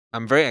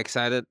I'm very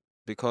excited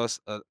because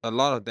a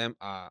lot of them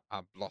are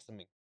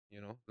blossoming. You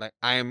know, like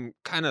I am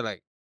kind of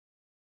like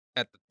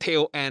at the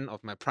tail end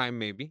of my prime,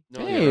 maybe.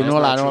 Hey, that's no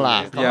not lah, no true,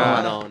 lah. man. Come Yeah.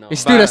 on. No, no.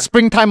 It's still the But-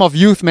 springtime of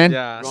youth, man.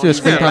 Yeah, Still the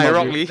springtime like of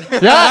Rock youth. Lee.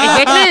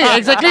 Yeah,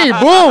 exactly.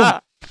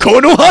 Boom.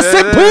 Konoha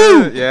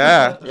Senpu.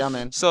 Yeah. Yeah,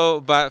 man.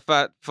 So, but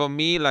for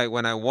me, like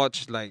when I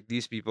watch like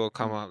these people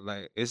come up,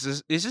 like it's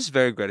just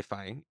very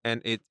gratifying,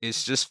 and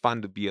it's just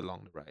fun to be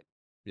along the ride.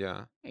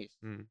 Yeah. Nice.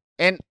 Mm.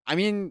 And I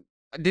mean,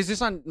 this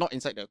is not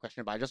inside the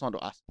question, but I just want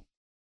to ask: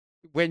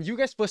 when you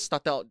guys first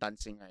started out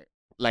dancing, right?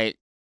 Like,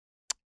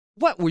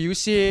 what would you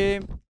say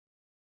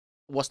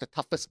was the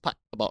toughest part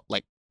about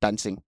like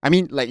dancing? I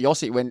mean, like you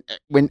say, when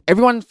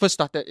everyone first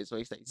started, it's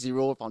always like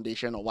zero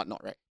foundation or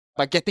whatnot, right?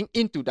 But getting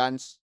into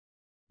dance,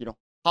 you know,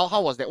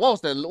 how was that?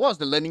 What was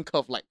the learning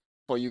curve like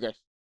for you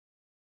guys?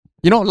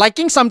 You know,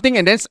 liking something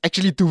and then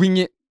actually doing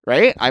it,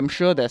 right? I'm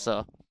sure there's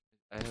a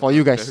I have For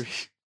you a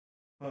guys.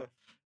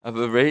 I have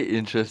a very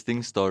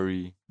interesting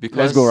story because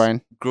Let's go,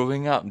 Ryan.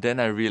 growing up, then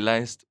I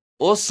realized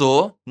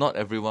also not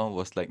everyone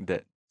was like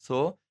that.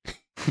 So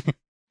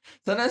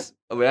sometimes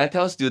when I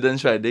tell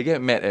students, right, they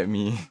get mad at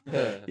me.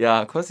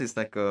 Yeah, cause it's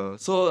like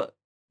so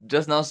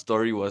just now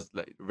story was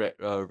like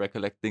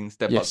recollecting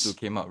Step Yes. Up 2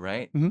 came out,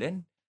 right? Mhm.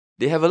 Then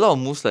they have a lot of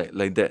moves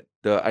like that.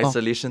 The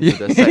isolation Yeah.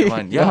 to the side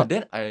one. Yeah.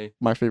 Yeah. Then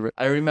My favorite.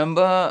 I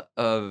remember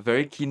a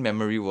very keen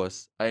memory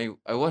was I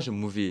watched a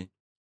movie.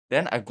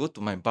 Then I go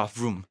to my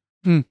bathroom.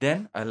 Hmm.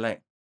 Then I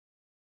like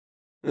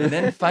and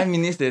then 5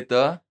 minutes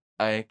later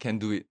I can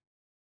do it.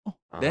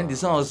 Then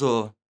this one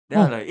also. Then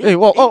Oh, I'm like, hey,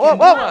 whoa, can whoa, do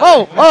whoa,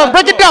 ah. whoa,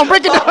 break it down,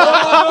 break it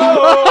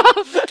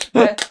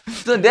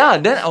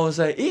down. Then I was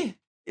like,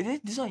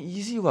 this one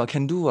easy what,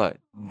 can do what.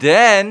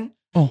 Then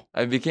Oh.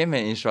 I became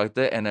an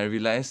instructor and I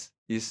realized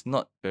it's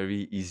not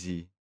very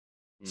easy.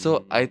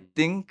 So I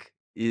think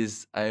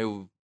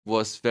I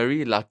was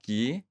very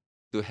lucky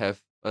to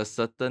have a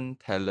certain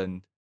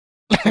talent.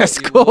 Let's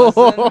It go.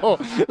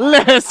 wasn't-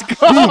 Let's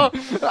go.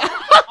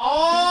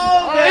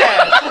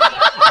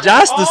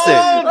 Just to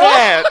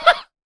say.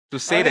 To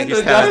say I that need he's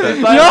to talented.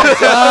 justify Yeah.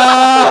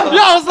 myself.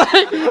 Yeah, I was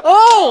like,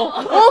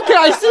 oh, okay,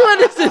 I see where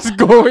this is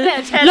going.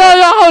 That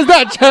Yeah, how's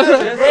that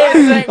challenge?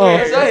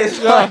 That's why it's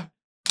fun.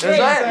 That's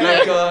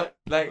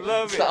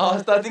why I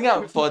was starting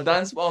out for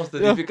dance. What was the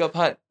Yeah. difficult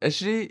part?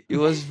 Actually, it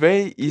was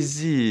very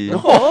easy.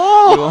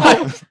 Oh,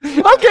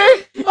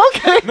 okay.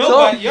 No, So,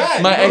 but yeah,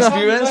 my you don't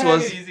experience have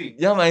was it easy.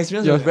 my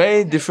experience Yeah. was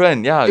very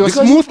different. Yeah, It was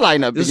because smooth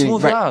line at it was beginning,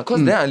 smooth, right? yeah. Cause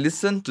Mm. then I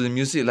listened to the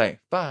music like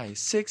 5,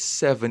 6,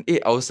 7,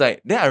 8. I was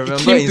like, then I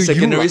remember came in to you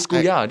secondary lah, school,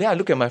 right? yeah. Then I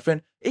look at my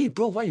friend, hey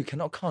bro, why you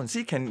cannot count?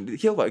 See, can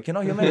hear what? You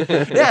cannot hear me.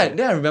 then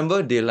I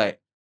remember they like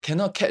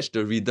cannot catch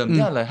the rhythm.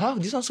 Then I'm like, how?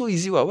 This one's so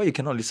easy. Why you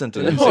cannot listen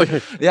to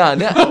it? Yeah.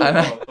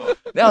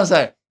 Then I was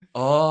like,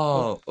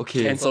 oh,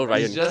 okay. Cancel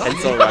Ryan. It's just-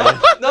 Cancel Ryan.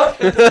 no,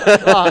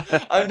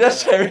 I'm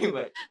just sharing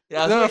my.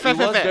 Yeah, No, so fair, it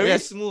fair, was fair, very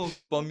yes. smooth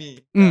for me.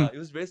 Mm. Yeah, it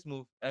was very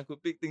smooth. And I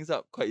could pick things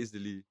up quite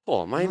easily.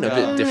 Oh, mine a Yeah.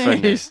 bit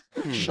different. Nice.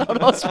 Hmm.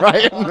 Shout out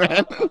Ryan,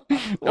 man.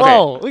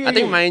 Wow. I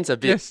think mine's a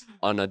bit Yes.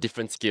 on a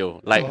different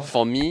scale. Like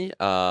for me,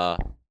 I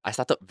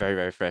started very,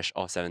 very fresh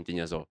or 17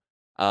 years old.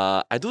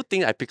 I do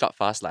think I pick up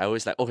fast. Like I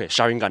always like, okay,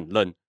 Sharingan,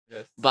 learn.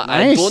 Yes. But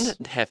Nice. I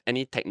don't have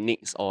any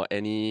techniques or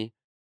any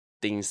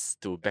things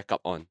to back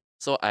up on.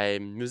 So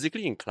I'm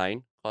musically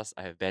inclined because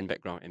I have band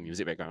background and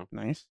music background.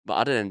 Nice. But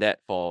other than that,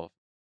 for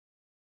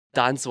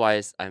dance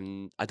wise, I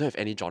don't have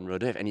any genre,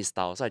 don't have any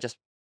style. So I just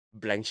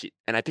blank sheet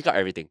and I pick up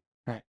everything.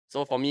 Right.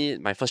 So for me,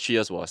 my first 3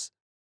 years was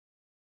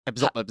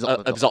Absorb.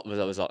 absorb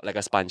like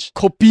a sponge.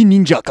 Copy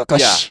Ninja Kakashi.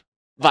 Yeah.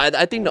 But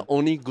I think the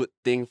only good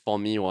thing for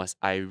me was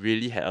I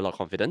really had a lot of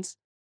confidence.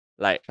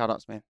 Like Shout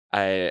outs, man.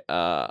 I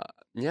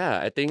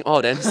think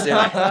then say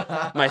like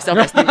my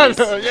self-esteem is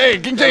Hey,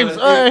 King James.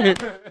 Hey.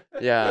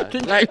 yeah.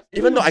 King Like James.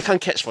 even though I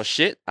can't catch for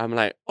shit, I'm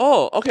like,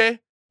 oh, okay.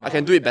 I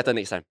can do it better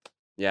next time.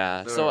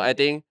 Yeah. So I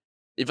think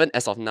even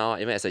as of now,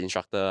 even as an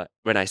instructor,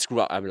 when I screw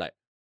up, I'm like,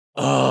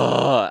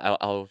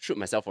 I'll shoot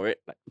myself for it.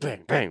 Like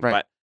bang, bang. Right.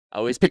 But I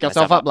always Pick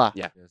yourself myself up lah.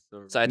 Yeah. Yes,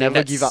 sir. So I think Never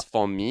that's give up.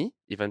 for me,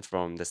 even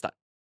from the start.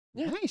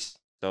 Yeah. Nice.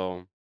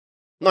 So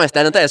not as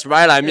talented as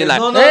Ryan. I mean like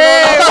no,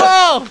 Hey,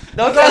 whoa!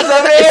 Don't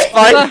cancel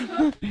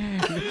me!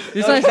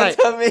 This one is Don't like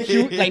cancel me!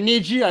 cute, like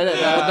Neji like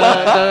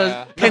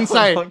that. The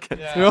Kensai. Don't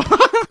cancel. You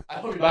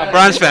know?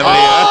 Branch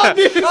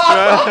family.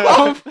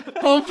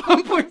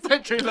 Confirm points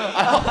that trailer.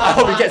 I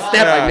hope we get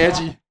stabbed by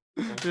Neji.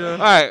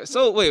 Alright,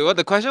 so wait, what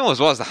the question was,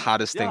 what was the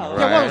hardest thing, Yeah, right?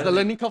 Yeah, what was the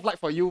learning curve like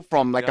for you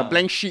from like a Yeah.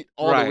 blank sheet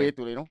all Right. the way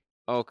to, you know?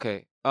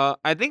 Okay.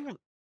 I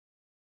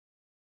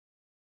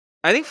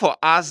think for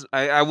us,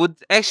 I would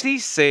actually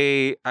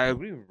say I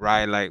agree with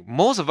Ryan. Like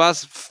most of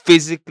us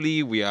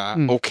physically we are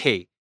Mm.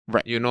 okay.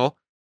 Right. You know?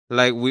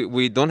 Like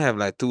we don't have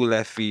like 2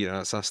 left feet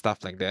or some stuff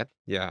like that.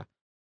 Yeah.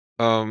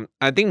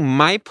 I think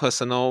my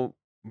personal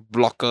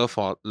blocker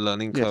for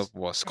learning Yes. curve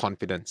was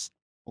confidence.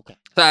 Okay.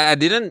 So I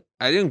didn't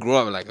grow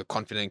up like a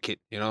confident kid,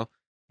 you know.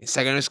 In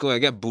secondary school I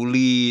get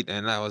bullied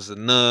and I was a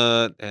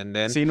nerd and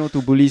then Say no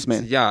to bullies,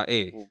 man. yeah,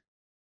 eh.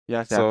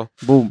 Yeah, So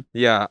boom.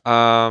 yeah.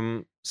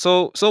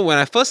 So when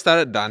I first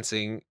started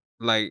dancing,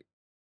 like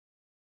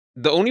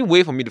the only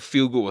way for me to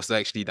feel good was to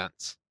actually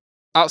dance.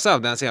 Outside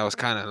of dancing, I was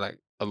kind of like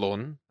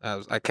alone.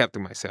 I kept to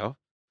myself,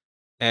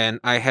 and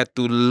I had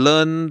to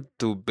learn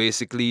to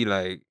basically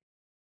like,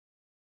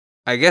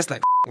 I guess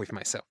like with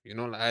myself. You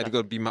know, like I had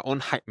to be my own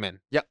hype man.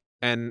 Yep.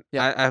 And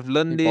Yep. I've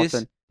learned this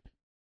Important.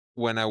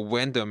 when I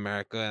went to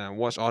America and I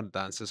watched all the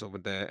dancers over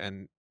there,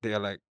 and they are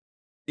like,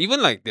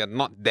 even like they're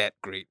not that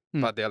great,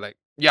 but they're like,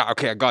 yeah,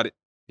 okay, I got it.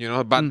 You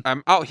know, but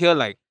I'm out here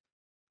like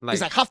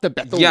It's like half the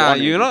battle. yeah,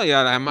 won you know, already.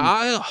 yeah, I'm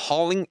out here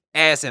hauling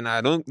ass and I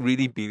don't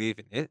really believe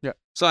in it. Yeah.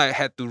 So I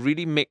had to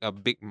really make a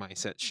big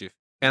mindset shift.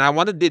 And I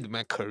wanted it in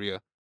my career.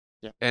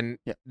 Yeah. And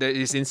Yeah. that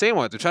is insane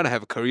to try to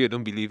have a career you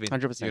don't believe in.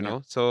 100%, You yeah.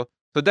 know? So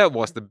that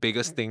was the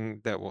biggest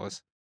thing that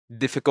was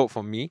difficult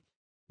for me.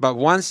 But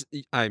once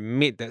I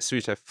made that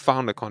switch, I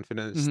found the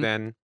confidence,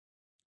 Mhm.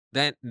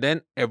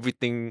 then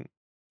everything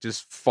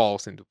just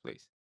falls into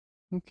place.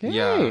 Okay.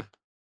 Yeah.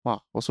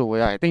 Wow. Also,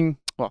 yeah, I think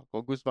wow,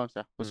 got goosebumps.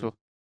 Yeah. Also,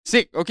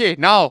 sick. Okay,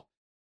 now,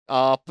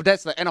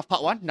 that's the end of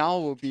part 1. Now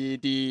will be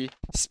the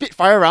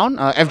Spitfire round.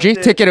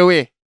 FJ, take it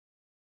away.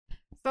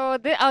 So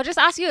I'll just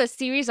ask you a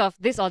series of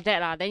this or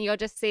that then you'll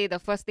just say the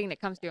first thing that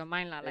comes to your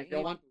mind like If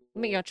you want to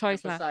make your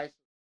choice emphasize.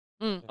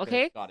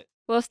 Okay. Got it.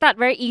 We'll start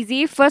very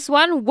easy. First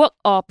one, work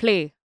or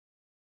play.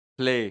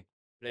 Play.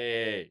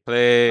 Play.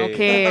 Play.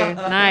 Okay,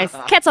 nice.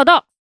 Cats or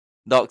dogs?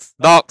 Dogs.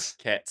 Dogs.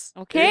 Cats.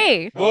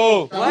 Okay.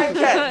 Whoa. Why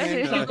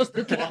cats?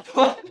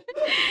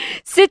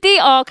 City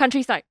or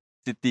countryside?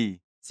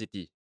 City.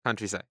 City.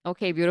 Countryside.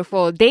 Okay,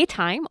 beautiful.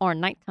 Daytime or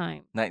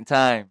nighttime?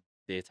 Nighttime.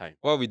 Daytime.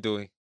 What are we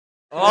doing?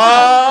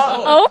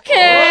 Oh!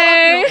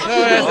 Okay.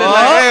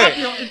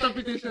 Hey.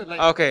 Interpretation. Like,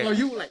 Okay. for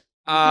you, like,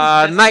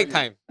 Nighttime.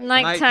 Nighttime. Okay,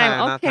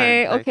 nighttime,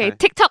 okay. nighttime.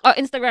 TikTok or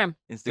Instagram?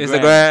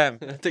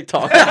 Instagram.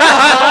 TikTok.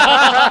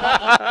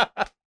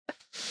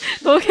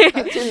 Okay.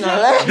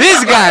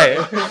 This guy.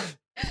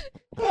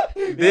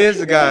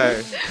 This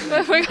guy.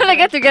 We're gonna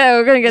get together.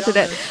 We're gonna get to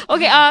that.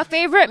 Okay,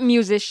 favorite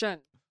musician?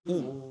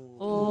 Oh.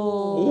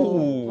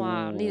 Ooh.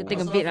 Wow, need to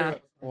think a bit.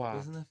 Wow.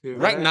 Isn't that favorite?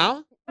 Right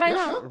now? Right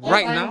now.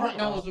 Right now? Right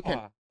now also can.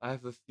 Wow. I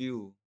have a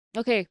few.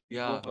 Okay.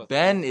 Yeah.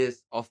 Band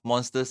is of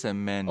Monsters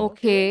and Men.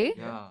 Okay.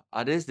 Yeah.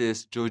 Others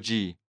is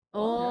Joji.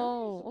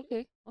 Oh,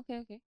 okay.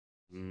 Okay.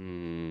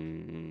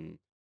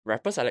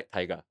 Rappers I like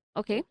Tyga.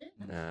 Okay.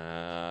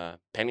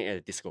 Panic at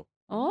the Disco.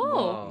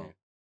 Oh.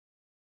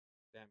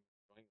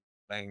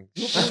 Bang.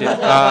 Shit.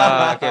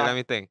 Okay, let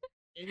me think.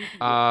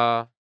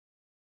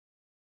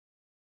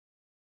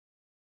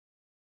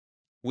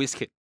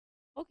 Wizkid.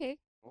 Okay.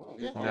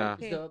 Yeah.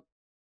 Okay.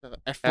 The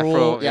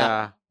Afro. yeah.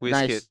 Yeah. Wizkid.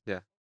 Nice. Yeah.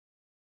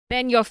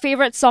 Then your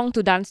favorite song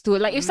to dance to?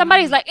 Like if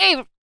somebody's like,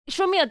 "Hey,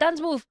 show me a dance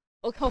move."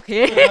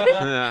 Okay.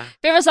 Yeah.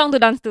 Favorite song to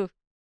dance to?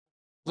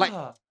 Like-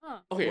 Huh.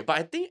 Okay, but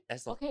I think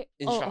as of Okay.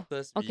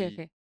 instructors, Okay. we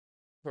Okay.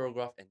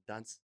 choreograph and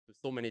dance to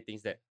so many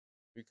things that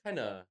we kind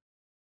of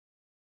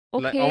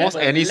Like Okay. almost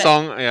But any let-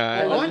 song. The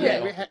Yeah. one Yeah.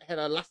 that we had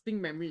a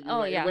lasting memory. You Oh,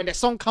 like, yeah. When that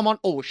song come on,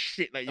 oh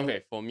shit! Like you.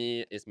 okay. For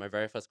me, it's my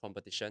very first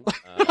competition.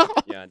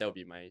 Yeah, that would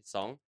be my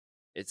song.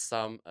 It's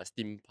some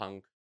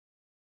steampunk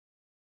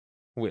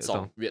Weird song.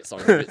 song. Weird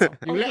song. Weird song.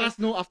 You let us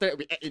know after that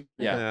we add in.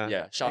 Yeah,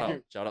 Yeah. Shout Okay.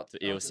 out, shout out to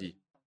AOC.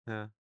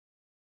 Yeah.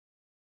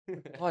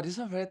 Wow, this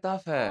one very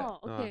tough, eh? Oh,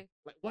 okay.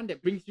 Like one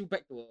that brings you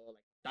back to a like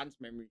dance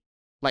memory.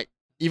 Like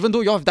even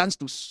though you have danced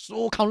to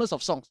so countless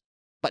of songs,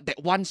 but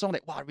that one song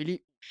that wow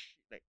really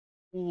like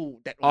ooh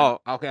that one.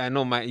 Oh, okay. I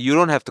know. You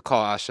don't have to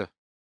call Usher.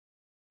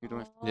 You don't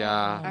have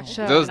Yeah.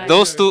 Usher, Those nice.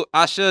 those two,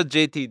 Usher,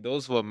 JT,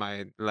 those were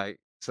my like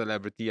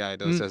celebrity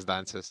idols Mm. as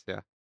dancers.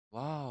 Yeah.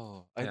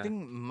 Wow. I Yeah.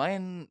 think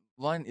mine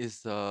one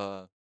is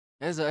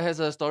has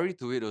a story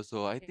to it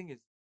also. I think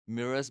it's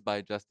Mirrors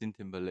by Justin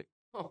Timberlake.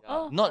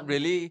 Oh. Not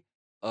really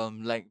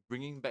like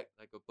bringing back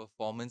like a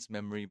performance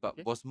memory, but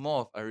Okay. was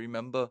more of I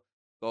remember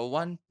got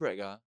one preg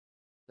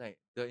like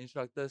the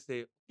instructor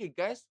say, okay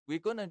guys, we're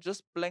gonna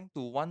just plank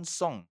to one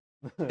song.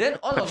 Then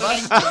all of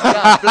us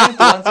plank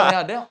to one song.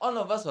 Yeah, then all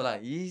of us were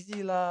like,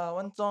 easy lah,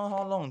 one song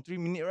how long? 3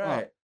 minutes,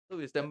 right? So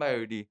we stand by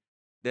already.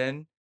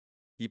 Then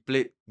he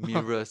played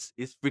Mirrors.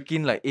 It's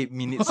freaking like 8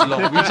 minutes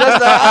long. We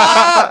just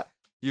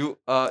you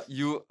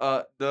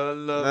the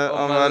love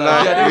of my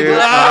life. Yeah, you then we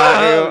just,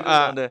 are, you we just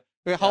on there.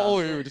 Wait, how Yeah. old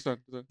are you with this one?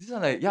 This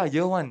one like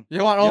year one.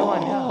 Year one. Year Oh,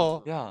 one, yeah.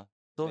 oh. Yeah.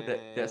 So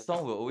Man. that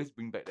song will always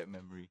bring back that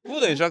memory. Who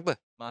the instructor?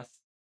 Mas.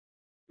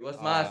 It was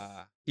Mas.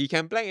 He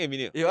can plank a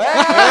minute.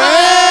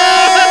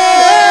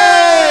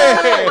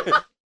 Hey!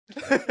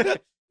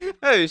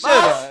 Hey,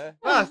 shit.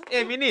 Last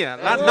 8 minutes.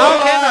 Now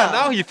can lah.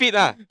 Now he fit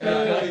lah.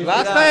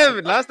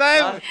 Last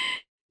time,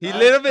 he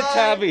little bit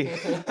chubby.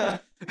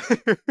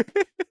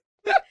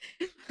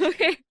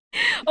 Okay.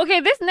 Okay,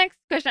 this next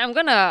question, I'm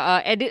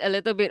gonna edit a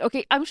little bit.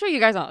 Okay, I'm sure you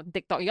guys are on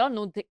TikTok. Y'all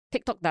know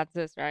TikTok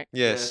dances, right?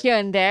 Yes. Here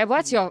and there.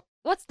 What's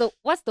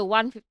the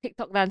one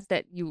TikTok dance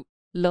that you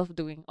love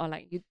doing or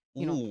like you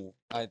know? Ooh,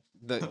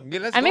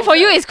 let's I mean, go for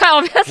you, there. it's quite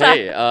obvious. lah.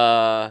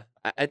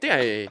 Hey, I think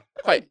I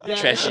quite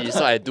trashy,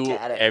 so I do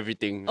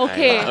everything.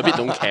 Okay. I a bit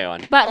don't care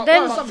one. But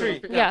then, top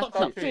three. yeah, Top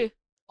top three. three.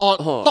 Or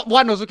Oh. top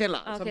one also can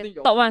lah. Okay, Something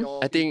top one.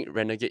 I think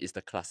Renegade is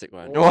the classic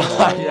one. Wow,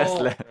 yes,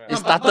 leh. It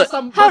started. What's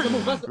the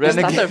move? It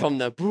Renegade. started from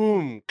the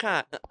boom,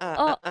 ka,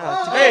 Oh.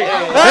 Hey!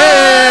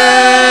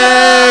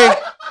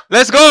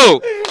 Let's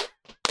go!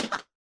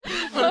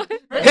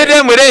 Hit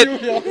them with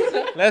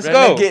it! Let's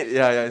go! Renegade,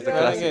 yeah, it's a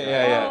classic. Renegade,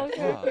 yeah. Oh,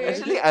 okay, Wow, okay.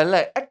 actually,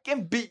 I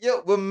can beat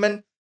your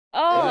woman.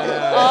 Oh,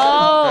 Yeah.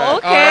 oh,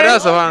 okay. Oh,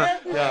 that's the one.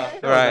 Yeah,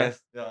 Right.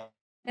 Yeah.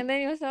 And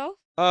then yourself?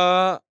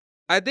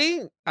 I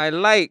think I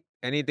like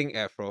anything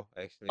Afro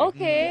actually.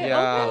 Okay.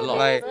 Yeah, okay,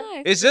 like that's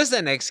nice. it's just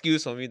an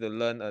excuse for me to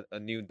learn a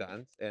new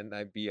dance, and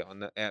I be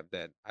on an app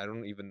that I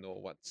don't even know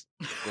what's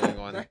going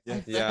on.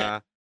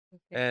 Yeah,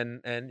 Okay.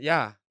 and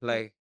yeah,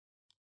 like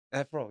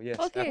Afro, yes,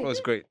 Okay. Afro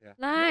is great. Yeah.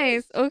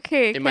 Nice.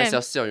 Okay. In can.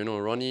 myself, you know,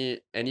 Ronnie,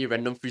 any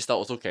random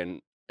freestyle also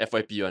can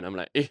FYP one. I'm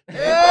like, eh.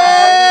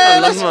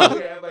 Let's Alamak.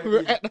 go.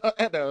 We'll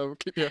add the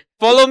clip here.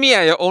 Follow me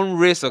at your own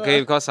risk, okay?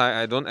 Because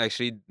I don't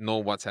actually know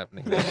what's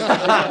happening.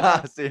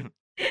 Same.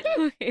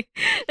 Okay.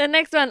 The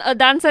next one, a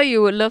dancer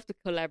you would love to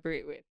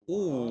collaborate with.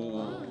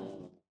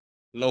 Ooh,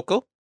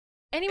 local.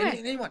 Anyway.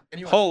 Anyone.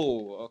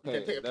 Oh, Okay,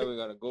 okay. take a Then we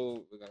gotta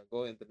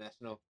go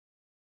international.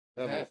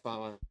 That'll be a fun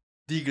one.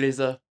 D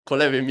Glazer.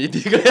 Collab with me, D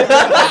Glazer.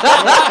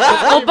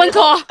 Open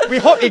call. We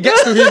hope it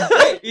gets to him.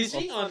 Wait, is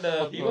he on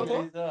the Viva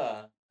tour?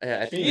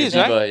 Yeah, I think He it's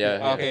is, right? Viva,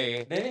 yeah.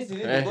 Okay. That means you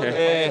need to go to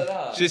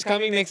Yeah, she's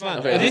coming next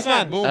month. Okay. This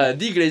month. Boom.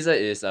 D Glazer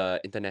is an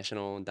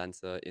international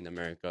dancer in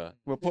America.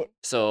 We'll put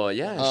So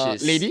yeah,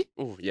 she's lady?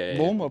 Oh yeah, yeah.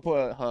 boom. We'll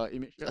put her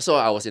image. There. So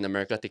I was in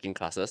America taking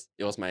classes.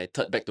 It was my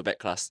third back-to-back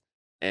class,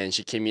 and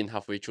she came in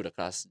halfway through the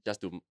class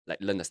just to like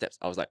learn the steps.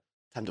 I was like,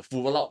 time to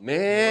fool out,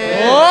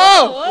 man.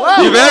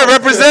 Whoa! You better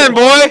represent,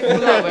 boy.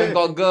 Full out when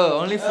got girl.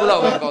 Only full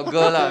out when got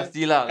girl lah.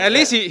 See lah. At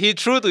least he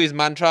true to his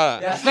mantra.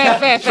 Yeah.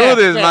 Fair. True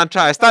to his fair.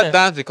 mantra. I start Fair.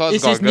 dance because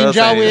It's got his girls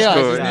ninja and way, it's ah.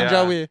 It's good. his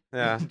ninja way.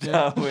 Yeah.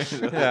 Yeah,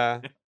 wait. Yeah.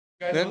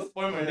 Guys, Then- don't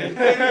spoil my name.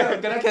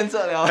 Kena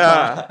cancel liao.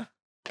 Yeah.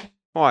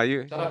 Oh, are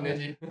you? Shut up,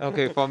 Neji.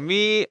 Okay, for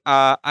me,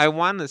 I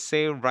want to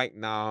say right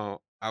now,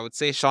 I would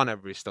say Sean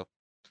Evaristo.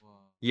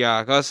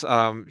 Yeah, because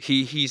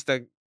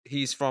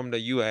he's from the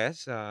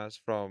US,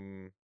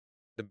 from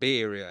the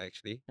Bay Area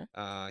actually.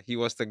 He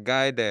was the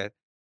guy that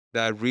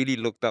I really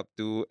looked up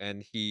to,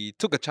 and he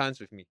took a chance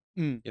with me.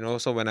 Mm. You know,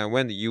 so when I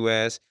went to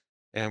US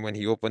and when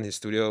he opened his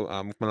studio,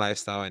 Movement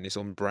Lifestyle and his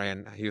own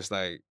brand, he was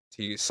like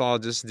he saw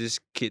just this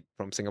kid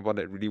from Singapore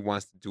that really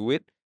wants to do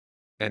it,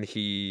 and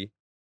he's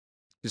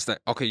like,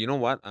 okay, you know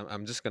what?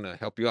 I'm just gonna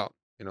help you out.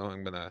 You know,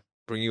 I'm gonna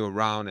bring you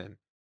around and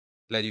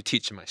let you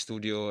teach in my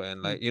studio,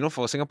 and like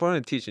for Singaporean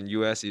to teach in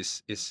US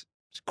is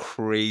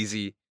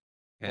crazy,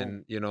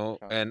 and sure.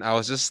 and I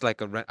was just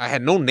like I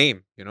had no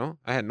name,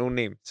 I had no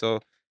name, so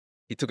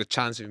he took a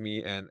chance with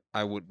me, and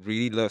I would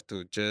really love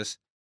to just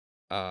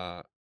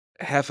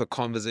have a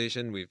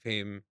conversation with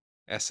him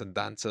as a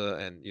dancer,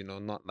 and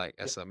not like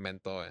as a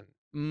mentor,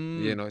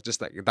 and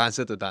just like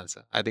dancer to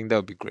dancer. I think that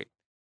would be great.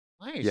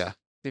 Nice. Yeah.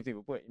 If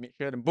people put image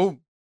here, then boom.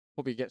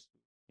 Hope he gets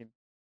him.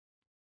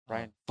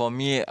 Brian. For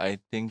me, I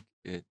think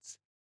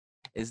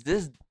she's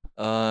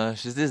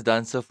this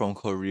dancer from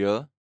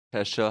Korea,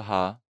 Tasha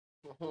Ha.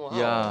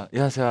 Yeah,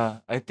 yes, yeah.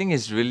 I think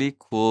it's really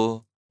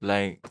cool,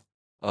 like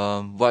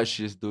what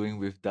she's doing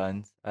with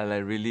dance. I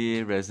like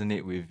really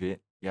resonate with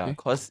it. Yeah, Okay.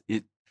 cause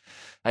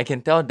I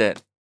can tell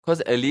that,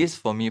 cause at least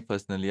for me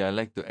personally, I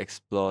like to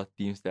explore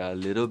themes that are a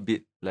little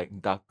bit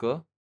like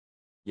darker.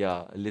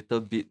 Yeah, a little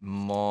bit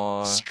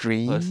more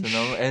Strange.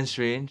 personal and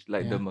strange,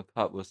 like the Yeah.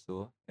 macabre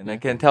also. And I Yeah.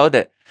 can tell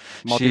that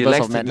she Multiverse likes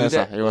of to do Madness.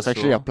 that. It was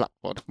actually a also. plug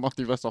for the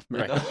Multiverse of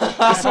Right.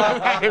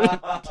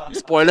 Madness.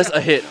 Spoilers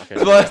ahead. Okay.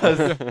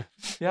 Spoilers.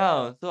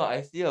 Yeah, so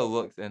I see her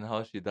works and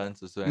how she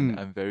dances also, and Mm.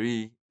 I'm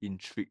very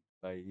intrigued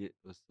by it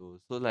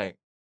also. So like,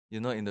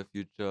 in the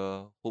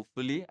future,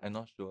 hopefully, I'm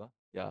not sure.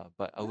 Yeah,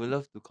 but I would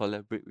love to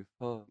collaborate with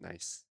her.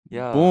 Nice.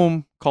 Yeah.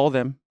 Boom. Call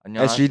them.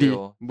 SGD.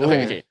 안녕하세요. Boom.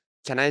 Okay.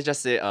 Can I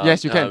just say?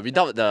 Yes, you can.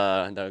 Without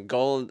the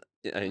gold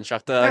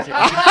instructor,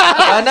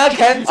 Anna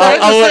cancel.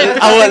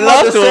 I would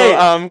love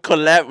to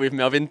collab with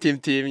Melvin Team.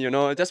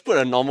 Just put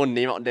a normal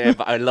name out there,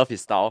 but I love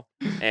his style,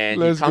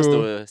 and Let's he comes go.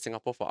 to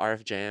Singapore for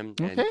RF Jam.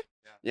 And Okay.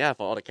 yeah,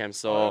 for all the camps.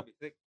 So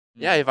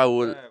yeah, if I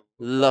would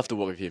love to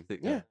work with him. Sick,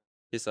 Yeah, yeah.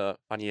 he's a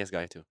funny ass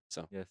guy too.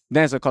 So Yes.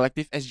 Then as a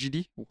collective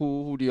SGD,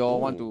 who do y'all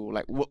want to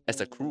like work?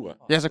 as a crew,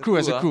 Yeah, as a crew,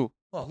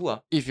 Wow, who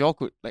are? If y'all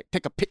could like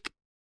take a pick.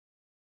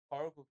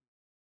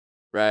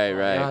 right,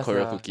 Yes,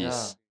 Koryo yeah,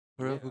 Cookies.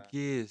 yeah. Koryo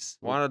Cookies.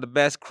 One of the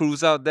best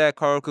crews out there,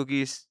 Coral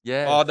Cookies.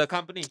 Yes. Or the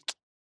company.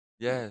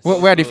 Yes.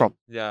 Where are they from?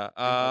 Yeah.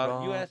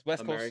 Around US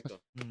West Coast. America.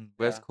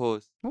 West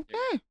Coast.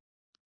 Okay.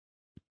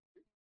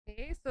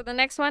 Okay, so the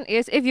next one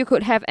is, if you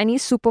could have any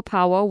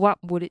superpower, what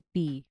would it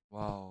be?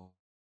 Wow.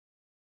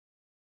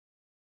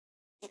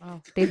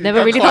 Wow, they've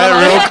never really thought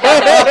about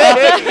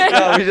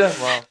Yeah, we just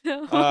wow.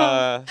 it.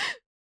 Uh,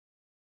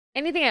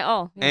 Anything at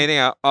all. Yeah. anything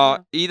else? Yeah.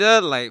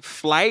 Either like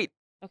flight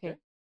Okay.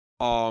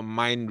 or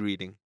mind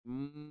reading.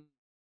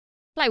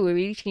 Flight will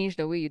really change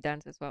the way you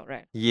dance as well,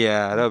 right?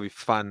 Yeah, that'll be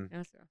fun.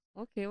 Yes, sir.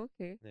 Okay.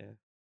 Yeah.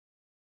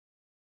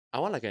 I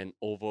want like an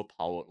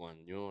overpowered one,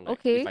 you know, like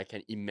Okay. if I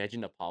can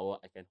imagine the power,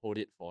 I can hold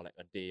it for like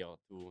a day or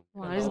two.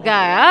 Wow, this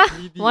guy,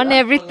 want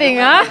everything,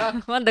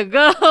 want the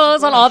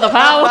girls, want all the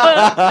power.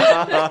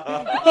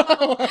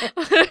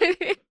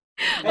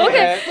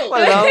 Okay.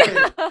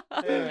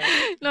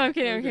 No, I'm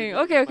kidding. I'm kidding.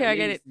 Okay, okay, I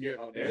get it.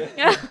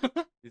 Yeah.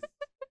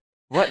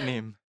 What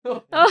name?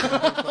 Shut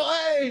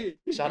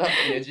up,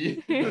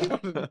 Neji.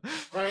 Ryan,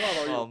 what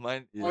about you? Oh,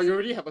 mine is. Oh, you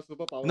already have a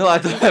superpower. No, I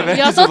don't have any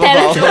You're so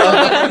superpower.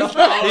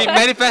 talented. He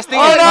manifesting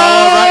Oh, his no!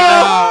 power right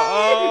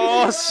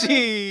now. Oh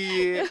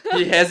shit.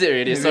 He has it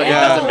already, so it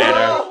Yeah. doesn't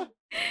matter.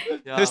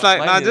 Yeah, It's like,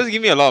 mine nah, is- just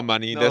give me a lot of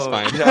money. That's No,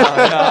 fine.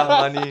 Yeah,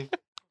 money.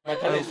 My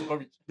talent is super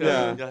rich.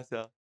 Yeah.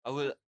 Yeah.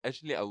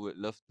 I would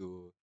love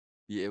to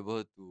be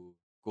able to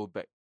go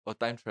back or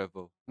time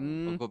travel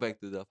or go back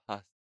to the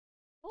past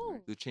Oh.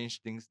 to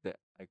change things that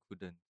I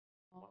couldn't.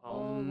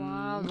 Oh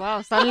wow,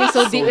 wow! Suddenly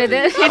so deep with deep.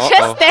 it. You Uh-oh.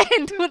 just stare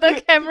into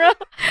the camera.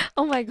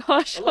 Oh my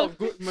gosh. A lot of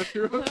good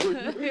material to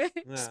use.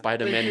 Yeah.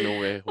 Spider-Man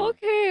nowhere home.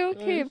 Okay,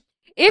 okay.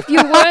 If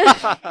you weren't,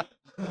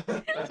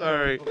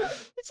 Sorry. Sorry.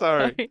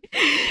 sorry.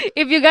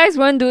 If you guys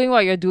weren't doing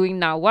what you're doing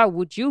now, what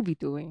would you be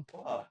doing?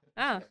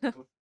 Ah,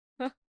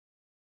 What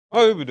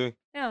will you be doing?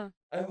 yeah.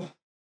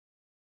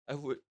 I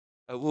would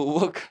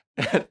work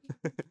at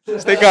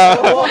Stick up.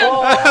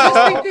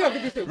 Just thinking of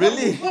it this way,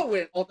 Really? What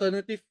would an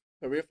alternative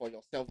career for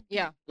yourself be?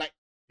 Yeah. Like,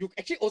 you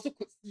actually also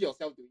could see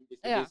yourself doing this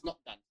if Yeah. it's not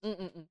done.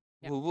 Mm-mm-mm.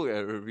 Yeah. who work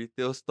at a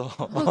retail store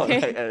or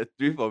Okay. like at a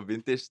thrift or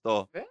vintage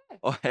store Yeah.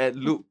 or at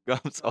loop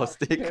gums or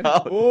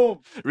stakeout. Boom.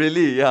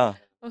 Really, yeah.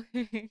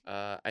 Okay.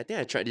 I think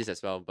I tried this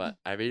as well, but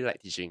I really like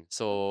teaching.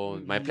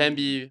 So my plan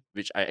B,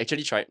 which I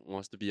actually tried,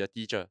 was to be a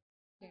teacher.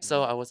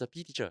 So I was a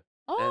PE teacher,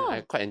 and I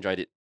Oh, quite enjoyed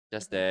it.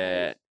 Just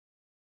that,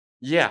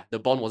 yeah, the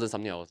bond wasn't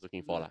something I was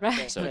looking for, lah.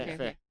 right. So Okay.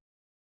 Fair.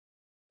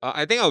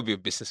 I think I would be a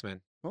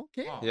businessman.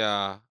 Okay.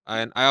 Yeah,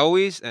 and I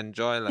always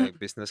enjoy like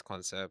business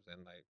concepts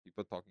and like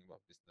people talking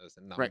about business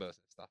and numbers Right.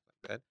 and stuff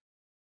like that.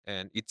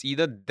 And it's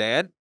either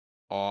that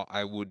or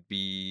I would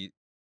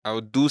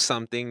do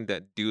something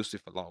that deals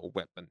with a lot of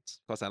weapons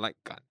because I like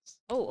guns.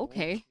 Oh,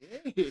 okay.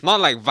 Not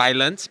like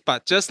violence,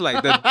 but just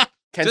like the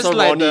cancel just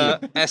like Ronnie.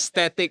 the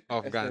aesthetic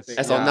of guns. Aesthetic.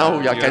 As of now,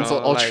 we are you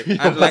cancelled know, all like, three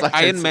and of like us are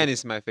Iron cancelled. Man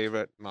is my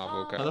favorite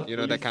Marvel character. You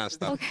know that kind of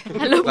stuff. Okay.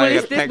 Hello, Like what a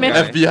is this tech man?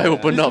 guy. FBI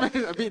opened up.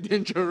 a bit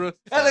dangerous.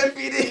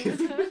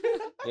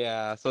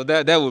 Yeah, so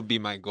that would be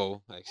my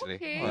goal actually.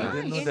 Okay. Oh, I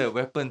didn't know that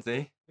weapons,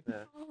 eh?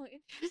 Oh,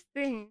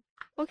 interesting.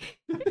 Okay.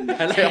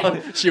 I like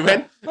how she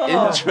went,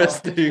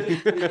 interesting.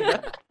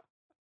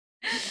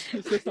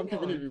 You say something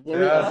you need to be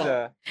worried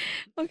about.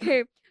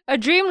 Okay. A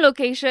dream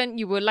location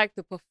you would like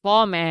to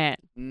perform at.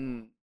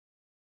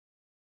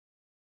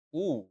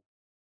 Ooh.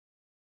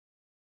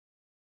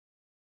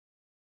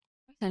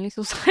 Suddenly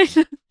so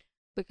silent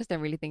because they're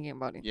really thinking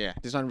about it. Yeah,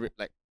 this one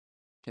like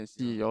can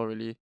see you're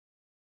really.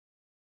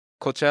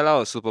 Coachella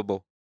or Super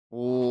Bowl?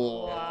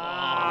 Oh,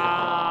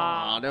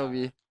 Wow. that would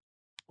be.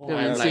 Or Yeah,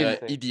 like insane. an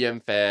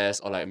EDM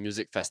fest or like a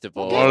music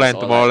festival. Tomorrowland,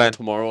 or Tomorrowland. Like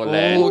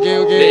Tomorrowland. Oh,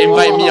 okay. They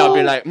invite me, I'll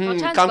be like, Got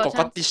chance, come got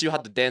chance. teach you how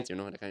to dance, you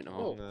know, that kind of.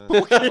 Oh.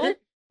 Okay.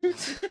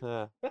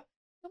 Yeah.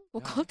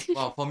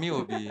 Wow, for me it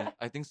would be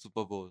I think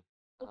Super Bowl.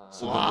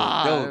 Super Bowl.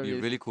 Wow, That would that be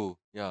is- really cool.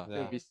 Yeah. Yeah.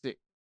 That would be sick.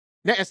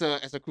 Then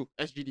as a crew,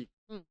 SGD,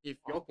 Mm. if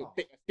y'all could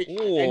take a stage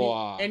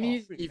Wow. at any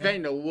event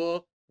in the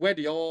world, where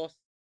do y'all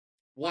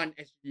want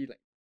SGD like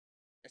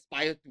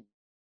aspire to?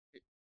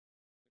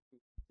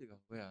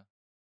 Where?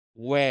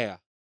 Where?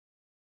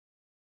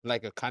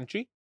 Like a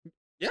country?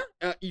 Yeah,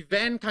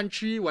 event,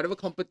 country, whatever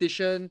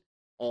competition,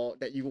 or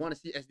that you want to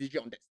see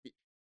SDG on that stage.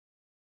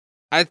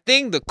 I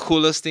think the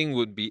coolest thing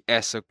would be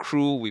as a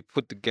crew we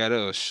put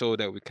together a show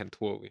that we can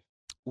tour with.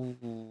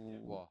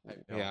 Wow,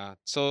 Yeah.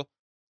 So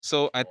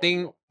I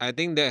think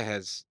that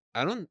has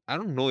I don't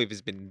know if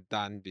it's been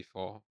done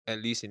before, at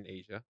least in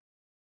Asia.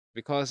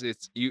 Because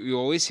it's you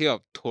always hear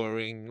of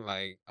touring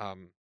like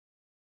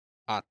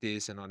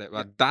artists and all that.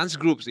 But dance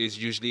groups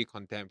is usually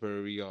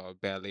contemporary or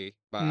ballet.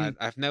 But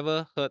I've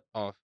never heard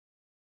of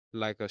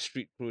like a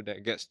street crew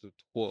that gets to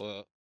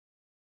tour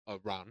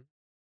around.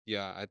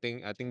 Yeah, I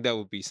think that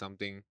would be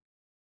something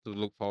to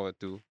look forward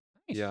to.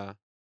 Nice. Yeah.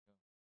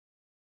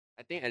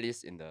 I think at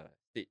least in the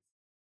States,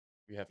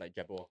 we have like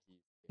Jabberwocky,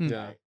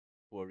 Yeah. like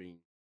touring,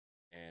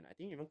 and I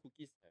think even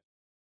Cookies have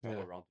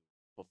travel Yeah. around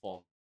to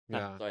perform.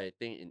 Yeah. So I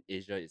think in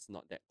Asia it's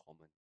not that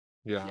common.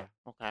 Yeah.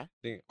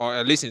 Okay. Or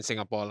at least in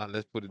Singapore,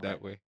 let's put it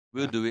that way.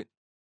 We'll do it.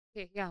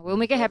 Okay, yeah, we'll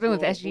make it happen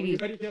with So, SGD. you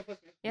heard it here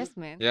first, man. Yes,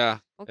 man. Yeah.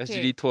 Okay.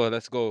 SGD tour,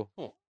 let's go.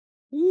 Oh.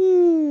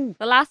 Woo!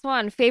 The last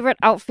one, favorite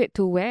outfit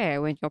to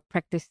wear when you're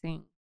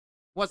practicing.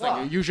 What's like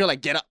your usual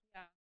like get up?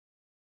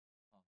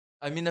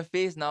 I'm in a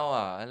phase now.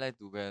 I like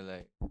to wear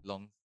like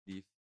long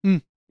sleeve.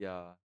 Mm.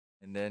 Yeah.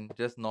 And then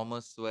just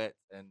normal sweats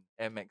and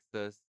Air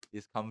Maxes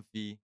is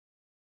comfy.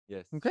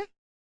 Yes. Okay.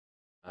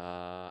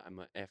 I'm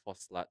an Air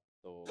Force slut,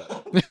 so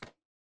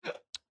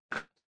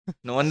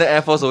No wonder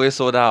Air Force always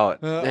sold out.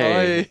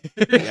 Hey.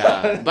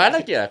 yeah. But I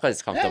like it because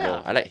it's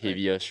comfortable. I like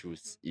heavier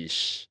shoes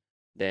ish.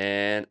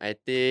 Then I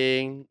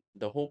think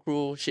the whole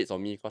crew shits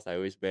on me because I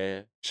always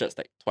wear shirts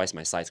like twice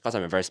my size because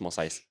I'm a very small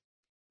size.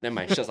 Then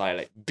my shirts are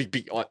like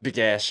big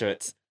ass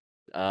shirts.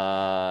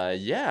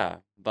 Yeah,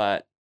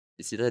 but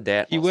it's either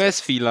that He or wears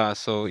slacks. fila,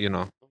 so you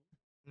know.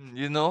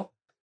 You know?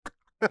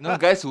 No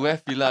guys who wear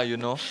fila, you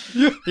know?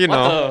 You What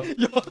know.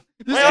 the?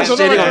 This Why guy you don't know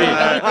shading what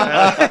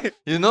on to me?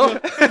 do. You know?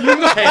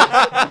 Hey,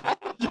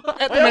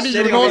 Add too Why many you you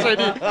shading knows on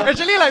me? already.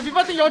 Actually, like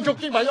people think you're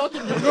joking, but you're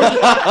think you know.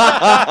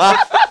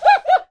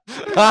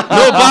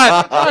 No,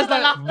 but That's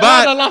like,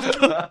 But- the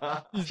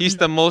laughter. he's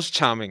the most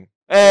charming.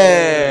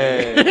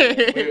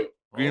 Hey!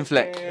 Green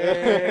flag.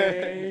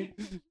 Okay.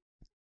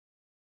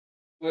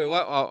 Wait,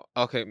 what? Oh,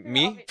 okay,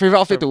 me? Favorite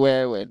outfit to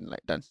wear when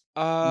like dance?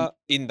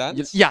 In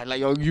dance? Yeah, like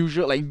your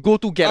usual like go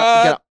to get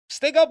up.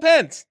 Stakeout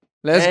pants.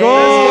 Let's Hey,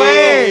 go.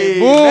 hey,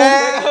 Boom.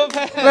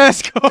 man.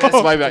 Let's go. That's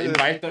why we are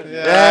invited.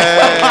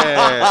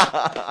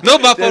 Yeah. No,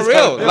 but for That's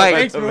real, how- like,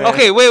 thanks, bro.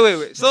 okay,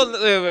 wait. So,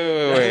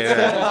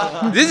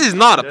 wait. This is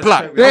not a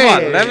plug. Come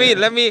Hey. on,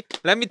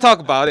 let me talk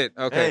about it.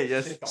 Okay. Hey,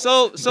 yes.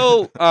 So,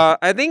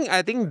 I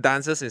think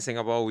dancers in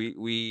Singapore,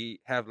 we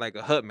have like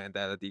a herd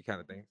mentality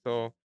kind of thing.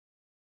 So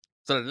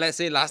let's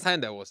say last time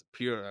there was a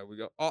period, right, we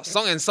got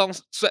song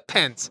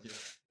sweatpants.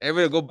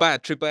 Everybody go buy a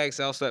triple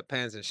XL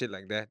sweatpants and shit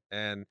like that.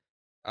 And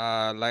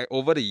like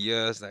over the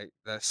years, like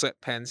the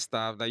sweatpants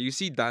stuff, like you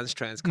see dance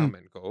trends come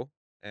and go.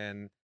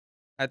 And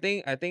I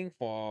think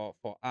for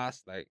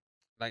us, like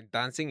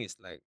dancing is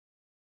like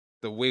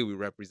the way we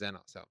represent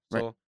ourselves.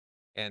 Right. So,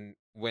 and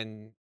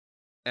when,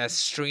 as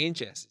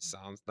strange as it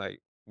sounds,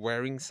 like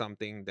wearing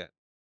something that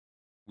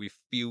we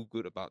feel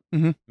good about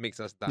Mhm. makes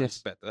us dance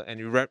Yes. better, and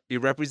it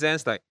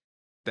represents like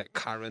that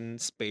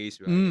current space.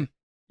 Right? Mm.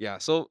 Yeah.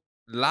 So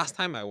last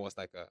time I was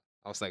like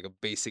a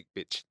basic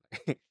bitch.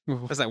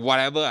 It's like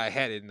whatever I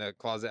had in the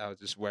closet, I would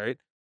just wear it.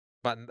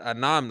 But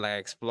now I'm like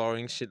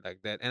exploring shit like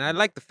that, and I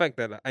like the fact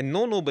that I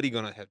know nobody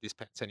gonna have these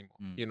pants anymore.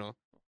 Mm. You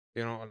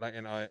know, like,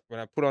 and when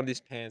I put on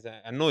these pants,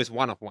 I know it's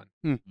one of one.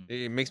 Mm.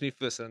 It makes me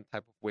feel a certain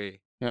type of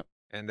way. Yep.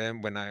 And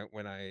then when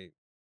I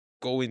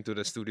go into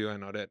the studio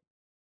and all that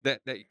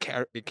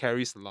it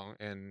carries along,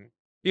 and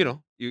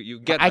you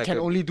get I like can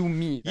only do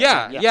me. That's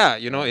yeah,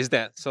 it, yeah, is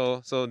that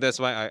so that's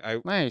why I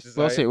Nice.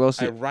 Well said. Well I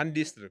said. run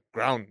this to the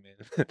ground,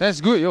 man.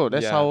 That's good, yo.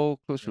 That's Yeah. how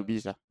clothes should be,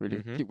 sir. Really.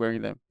 Mhm. Keep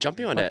wearing them.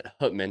 Jumping on that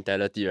herd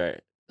mentality,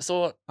 right?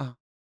 So,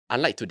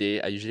 unlike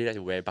today, I usually like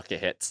to wear bucket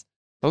hats.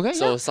 Okay.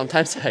 So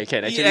sometimes I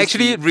can He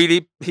actually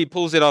see- he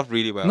pulls it off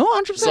really well. No,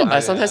 100%. So Yeah.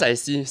 sometimes I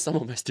see some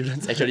of my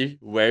students actually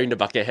wearing the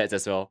bucket hats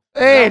as well.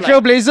 Hey, I'm like,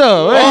 trailblazer.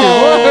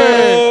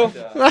 Oh,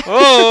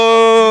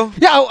 oh.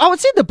 Yeah, I would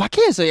say the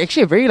bucket is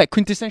actually a very like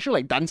quintessential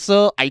like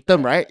dancer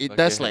item, right? It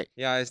does Okay. like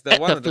Yeah, it's Add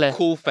one the of the flair.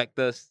 cool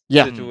factors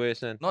Yeah.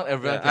 situation. Not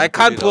everyone Yeah, can I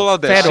can't it pull off.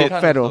 out that Fair shit.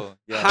 though, fair though. Also,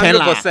 Yeah. Can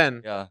lah.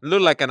 100%. Yeah.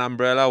 Look like an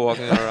umbrella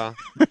walking around.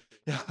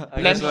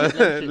 I Lamp guess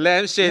shade.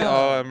 Lampshade Yeah.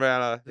 or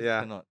umbrella. Yeah.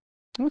 cannot.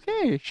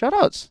 okay,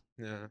 shoutouts.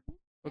 Yeah.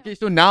 Okay,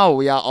 so now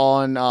we are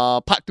on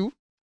part 2.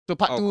 So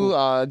part Oh, 2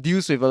 cool.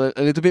 deals with a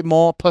little bit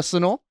more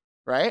personal,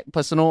 right?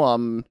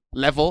 Personal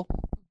level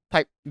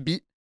type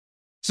beat.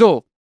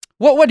 So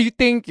what do you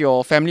think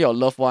your family or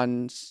loved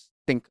ones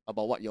think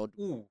about what you're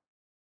doing? Ooh.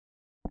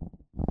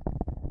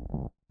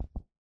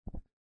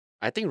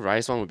 I think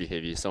rice one would be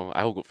heavy, so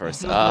I will go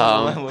first.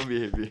 Mine won't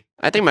be heavy.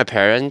 I think my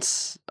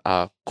parents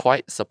are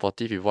quite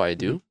supportive with what I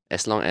do, Mm-hmm.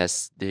 as long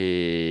as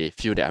they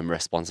feel that I'm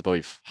responsible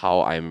with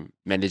how I'm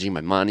managing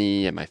my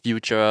money and my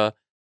future.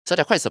 So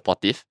they're quite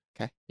supportive.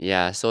 Okay.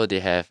 Yeah, so they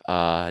have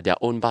their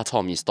own bak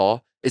chor mee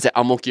store. It's at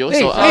Ang Mo Kio. Hey,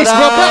 so hey,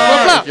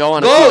 if y'all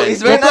want to Go,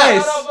 it's very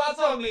nice.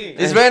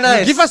 It's very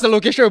nice. Give us the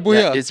location of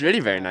yeah, here. it's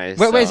really very nice.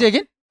 Where is it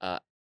again?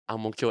 Ang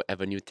Mo Kio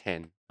Avenue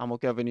 10. Ang Mo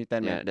Kio Avenue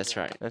 10, Yeah, man. that's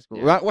right. That's cool.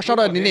 Yeah. What shout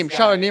out the name?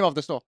 Shout out the name of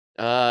the store.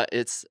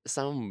 It's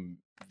some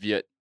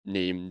weird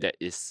name that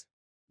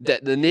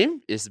the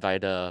name is by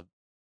the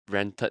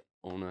rented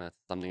owner,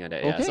 something like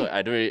that. Yeah, so Okay.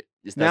 I don't really.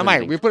 It Never doesn't mind.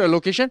 link- We put a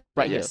location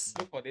right yes.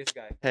 Look for this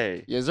guy. Hey,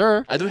 here. Yes,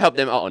 sir. I do help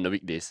them out on the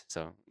weekdays.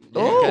 So You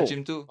Oh. can catch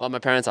him too. well, my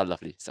parents are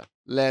lovely. So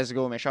Let's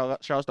go, man. Shout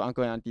outs to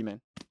uncle and auntie,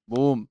 man.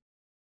 Boom.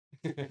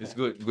 It's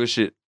good. Good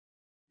shit.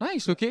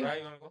 Nice, okay. Right,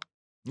 you wanna go?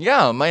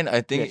 Yeah, mine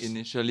I think Yes.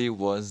 initially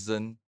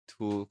wasn't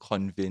too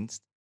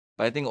convinced.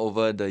 But I think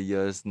over the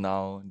years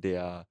now they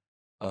are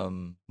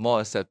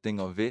more accepting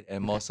of it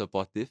and more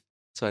supportive.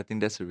 So I think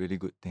that's a really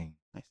good thing.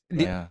 Nice.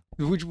 Yeah.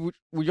 Would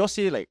y'all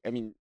say like, I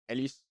mean, at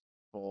least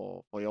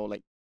for y'all,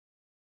 like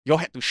y'all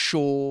had to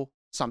show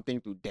something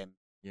to them,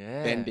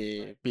 Yeah. then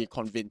they be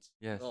convinced.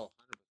 Yes. Oh,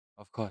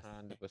 Of course.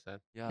 100%.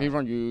 Yeah. Maybe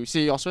Ron, you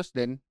say yours first,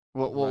 then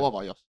what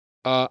about yours?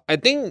 I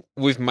think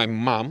with my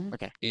mom,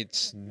 Okay.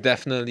 it's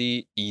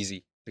definitely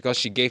easy because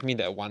she gave me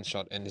that one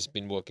shot and it's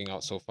been working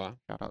out so far.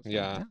 Shout out.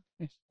 Yeah.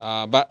 Yes.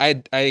 But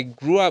I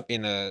grew up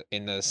in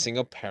a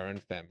single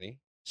parent family,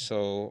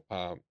 so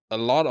a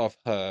lot of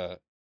her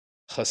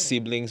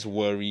siblings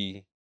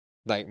worry,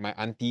 like my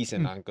aunties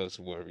and uncles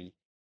worry,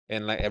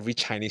 and like every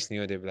Chinese New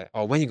Year they'll be like,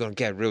 "Oh, when you gonna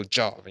get a real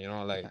job? You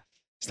know, like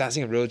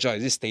starting a real job,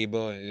 is it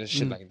stable and just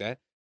shit like that."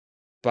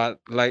 But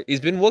like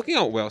it's been working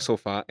out well so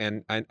far,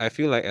 and I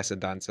feel like as a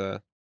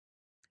dancer,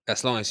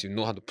 as long as you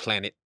know how to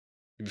plan it,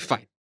 you'll be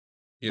fine.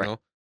 You Right. know,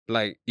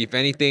 like if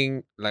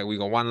anything, like we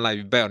got one life,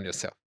 you bet on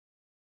yourself.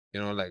 You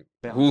know, like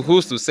Bet on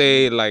who's to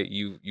say like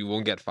you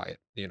won't get fired?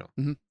 You know.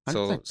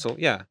 Mm-hmm. So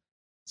yeah.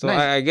 So Nice.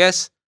 I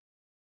guess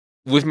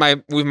with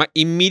my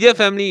immediate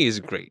family is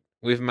great.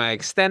 With my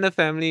extended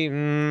family,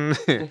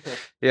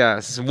 yeah,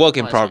 it's work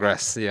in Not as much.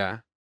 progress. Yeah.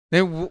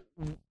 Then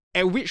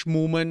at which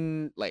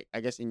moment, like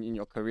I guess in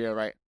your career,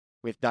 right,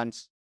 with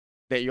dance,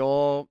 that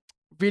you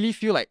really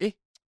feel like,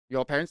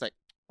 your parents like,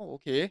 oh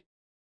okay,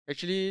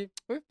 actually,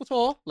 不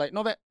错 like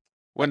not bad.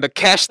 When the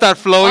cash start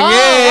flowing Ah,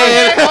 in.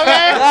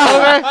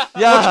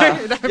 Yeah.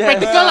 Okay. Yes.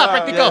 Practical lah, Yeah.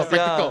 practical, Yes,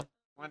 practical.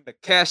 yeah. When the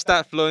cash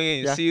start flowing in,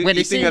 you Yeah. see you When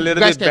they eating see a you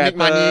little guys bit can make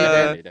money, better,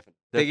 then- Definitely.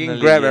 taking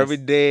Definitely, Grab yes. every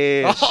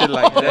day, Oh, shit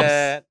like yes.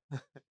 that.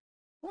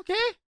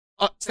 Okay.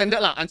 Standard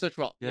lah, answer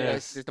throughout.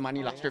 Yes. It's the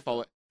money lah,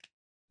 straightforward.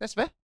 That's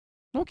fair.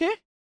 Okay.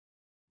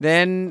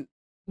 Then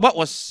what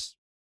was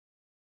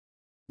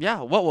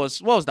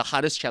the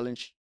hardest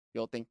challenge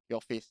you think you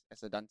face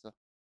as a dancer?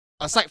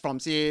 Aside from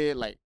say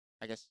like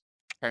I guess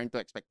parental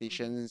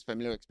expectations,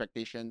 familial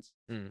expectations.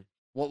 Mm.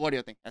 What do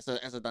you think as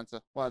a dancer?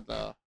 What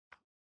are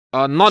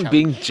the Not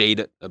being challenge.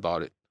 jaded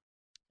about it.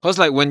 Cause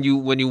like when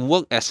you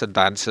work as a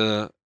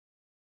dancer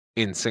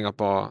in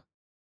Singapore,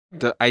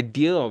 the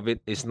idea of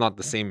it is not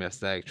the same as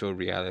the actual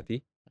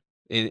reality.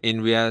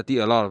 In reality,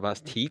 a lot of us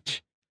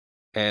teach,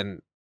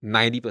 and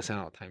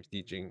 90% of the time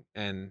teaching,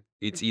 and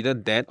it's either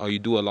that or you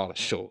do a lot of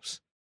shows.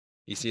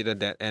 It's either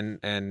that,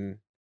 and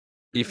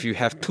if you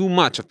have too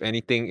much of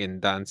anything in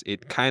dance,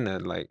 it kind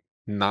of like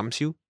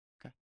numbs you,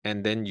 Okay.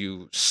 and then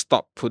you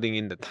stop putting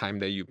in the time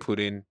that you put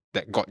in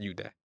that got you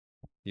there.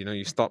 You know,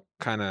 you stop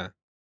kind of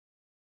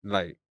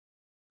like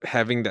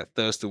having that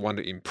thirst to want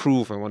to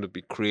improve and want to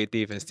be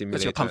creative and because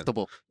stimulated. you're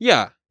comfortable?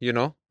 Yeah, you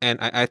know, and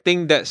I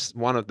think that's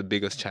one of the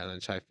biggest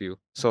challenge I feel.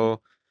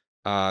 So,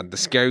 the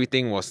scary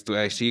thing was to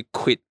actually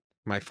quit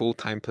my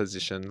full-time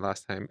position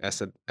last time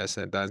as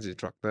a dance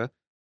instructor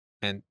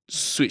and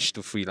switch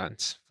to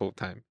freelance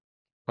full-time.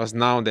 Because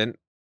now then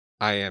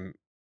I am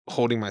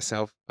holding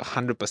myself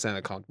 100%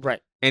 accountable.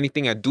 Right.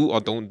 Anything I do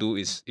or don't do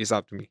is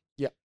up to me.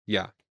 Yeah.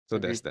 Yeah. So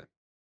Agree. that's that.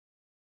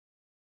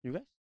 You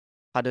guys?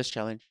 Hardest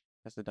challenge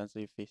as a dancer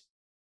you face?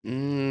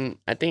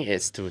 I think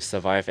it's to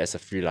survive as a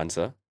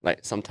freelancer. Like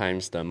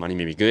sometimes the money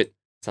may be good,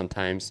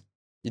 sometimes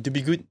it to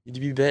be good, it to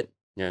be bad.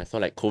 Yeah, so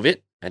like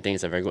COVID, I think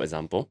it's a very good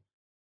example.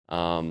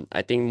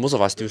 I think most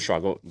of us still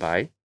struggled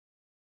by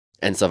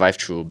and survive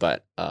through,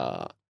 but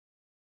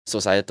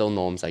societal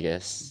norms, I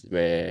guess,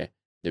 where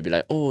they'll be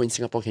like, oh, in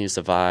Singapore, can you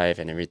survive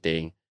and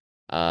everything?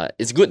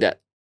 It's good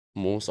that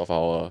most of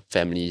our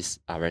families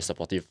are very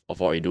supportive of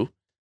what we do.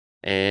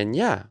 And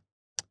yeah,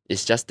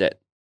 it's just that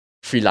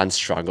freelance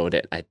struggle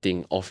that I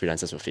think all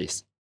freelancers will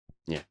face.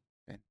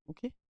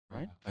 Okay.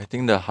 Right. I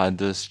think the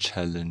hardest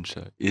challenge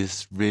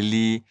is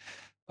really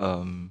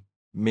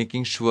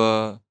making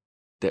sure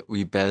that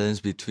we balance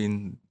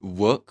between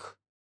work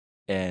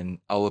and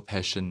our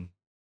passion.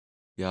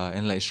 Yeah,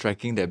 and like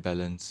striking that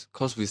balance.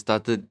 Cause we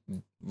start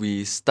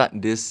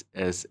this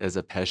as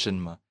a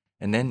passion, ma,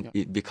 and then Yep.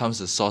 it becomes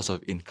a source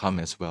of income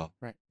as well.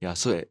 Right. Yeah,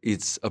 so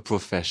it's a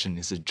profession,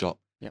 it's a job.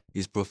 Yep.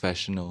 It's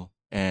professional,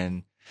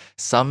 and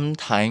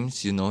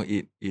sometimes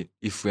it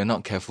if we're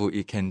not careful,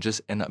 it can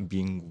just end up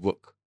being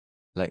work,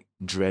 like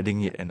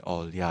dreading it and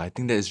all. Yeah, I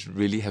think that is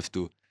really have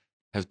to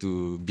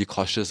be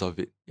cautious of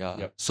it. Yeah.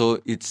 Yep.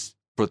 So it's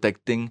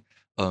protecting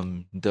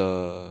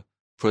the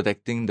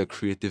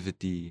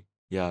creativity.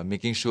 Yeah,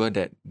 making sure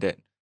that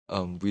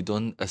we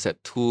don't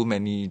accept too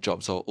many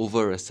jobs or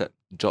over accept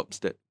jobs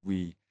that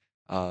we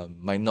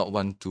might not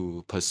want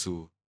to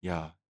pursue.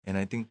 Yeah. And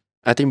I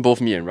think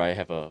both me and Rai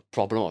have a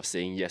problem of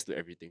saying yes to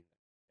everything.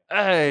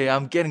 hey,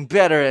 I'm getting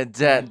better at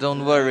that,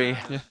 don't worry.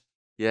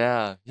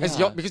 Yeah.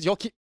 Yeah. Because you all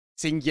keep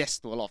saying yes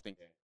to a lot of things.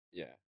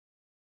 Yeah.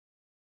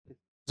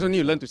 So you need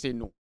to learn to say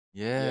no.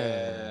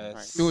 Yeah.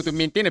 Right. To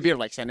maintain a bit of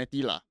like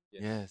sanity lah.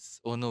 Yes.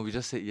 Oh no, we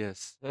just said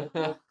yes.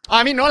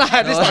 I mean no lah.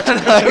 No, This not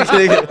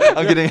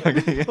I'm kidding.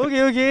 I'm kidding.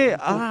 Okay.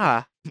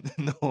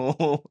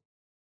 No.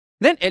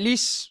 Then at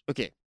least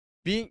okay.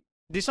 Being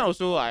this one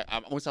also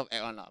I'm also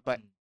add on lah.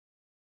 But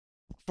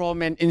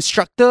from an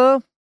instructor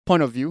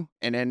point of view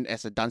and then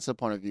as a dancer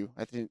point of view,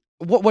 I think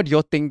what do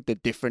you think the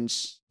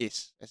difference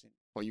is as in,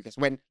 for you guys?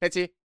 When let's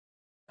say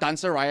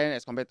dancer Ryan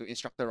as compared to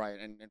instructor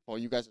Ryan and for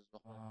you guys as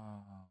well.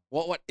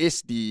 What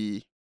is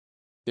the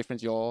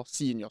difference you all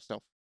see in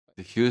yourself?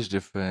 The huge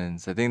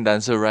difference. I think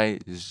dancer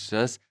right is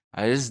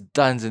I just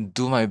dance and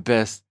do my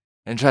best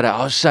and try to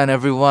outshine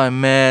everyone,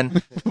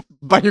 man.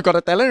 But you got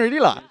a talent already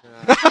lah.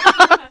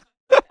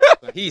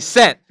 He's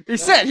set.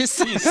 He's set.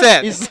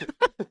 He's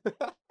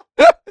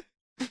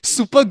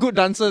super good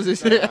dancers. He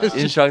said.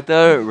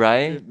 Instructor,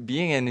 right?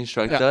 Being an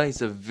instructor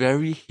is a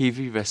very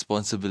heavy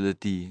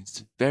responsibility.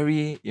 It's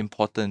very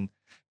important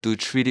to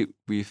treat it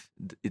with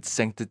its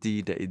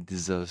sanctity that it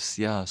deserves.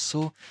 Yeah,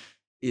 so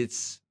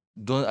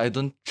I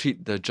don't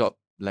treat the job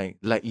like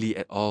lightly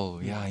at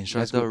all. Yeah,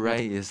 instructor, good.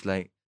 right, is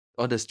like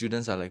all the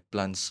students are like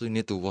plants, so you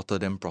need to water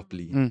them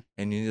properly. Mm.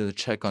 And you need to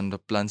check on the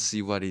plant,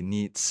 see what it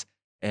needs.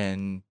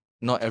 And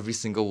not every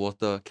single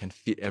water can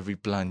feed every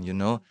plant, you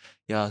know?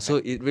 Yeah, so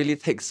it really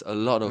takes a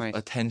lot of Nice.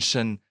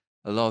 attention,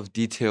 a lot of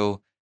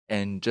detail,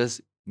 and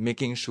just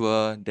making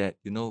sure that,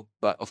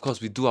 but of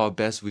course we do our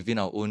best within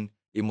our own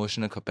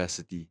emotional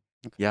capacity.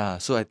 Yeah,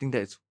 so I think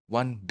that's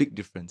one big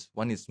difference.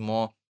 One is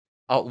more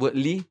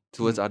outwardly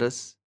towards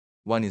others,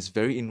 one is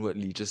very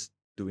inwardly just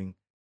doing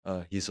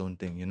his own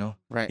thing, you know?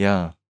 Right.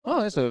 Yeah.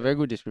 Oh, that's a very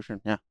good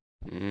description. Yeah.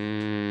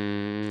 Mm,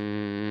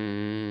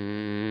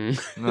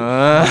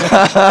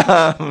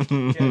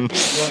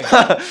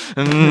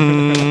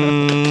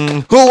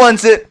 Who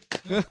wants it?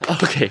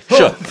 okay,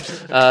 sure.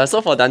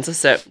 So for dancer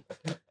set,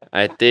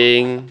 I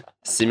think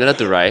similar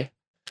to Rai,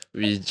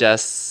 we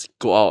just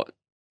go out,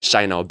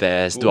 shine our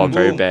best, do our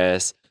very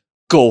best,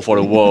 go for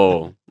the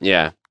world.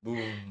 Yeah.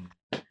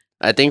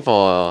 I think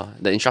for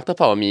the instructor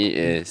part of me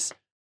is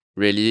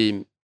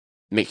really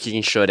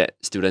making sure that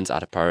students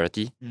are the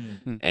priority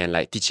and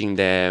like teaching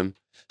them.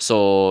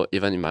 So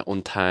even in my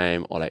own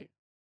time or like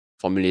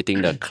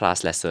formulating the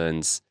class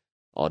lessons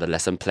or the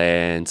lesson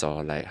plans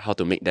or like how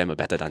to make them a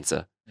better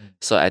dancer.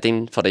 So I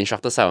think for the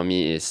instructor side of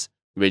me is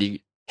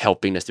really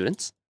helping the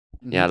students.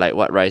 Yeah, like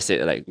what Rai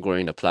said, like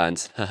growing the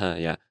plants.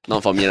 Yeah,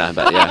 not for me lah,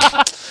 but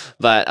yeah.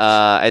 But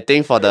I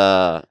think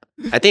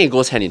it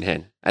goes hand in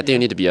hand. I think you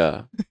need to be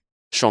a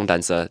strong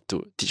dancer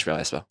to teach well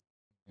as well.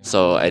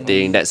 So I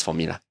think that's for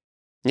me lah.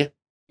 Yeah.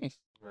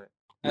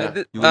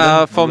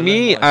 For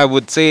me, I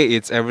would say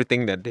it's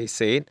everything that they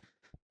said.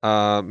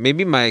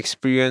 Maybe my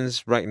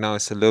experience right now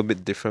is a little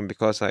bit different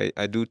because I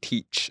do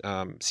teach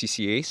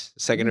CCAs,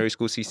 secondary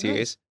school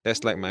CCAs.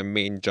 That's like my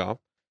main job.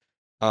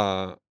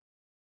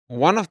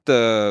 One of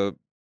the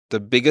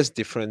biggest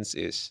difference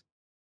is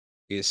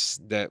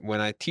that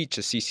when I teach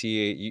a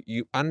CCA,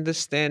 you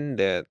understand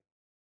that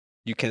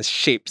you can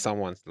shape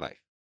someone's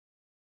life,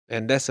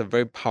 and that's a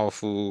very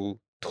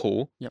powerful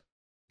tool. Yep.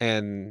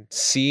 And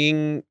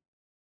seeing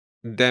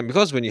them,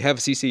 because when you have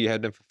CCA, you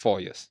have them for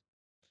 4 years,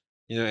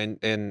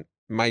 and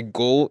my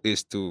goal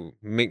is to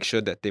make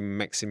sure that they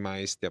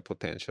maximize their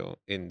potential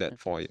in that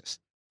 4 years.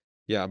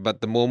 Yeah,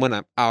 but the moment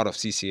I'm out of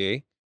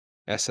CCA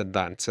as a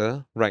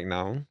dancer right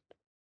now,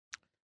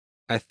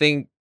 I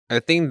think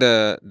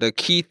the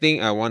key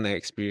thing I want to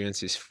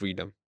experience is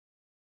freedom.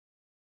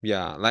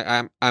 Yeah, like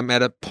I'm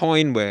at a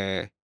point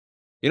where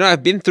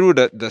I've been through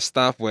the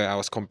stuff where I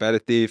was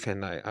competitive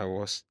and I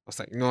was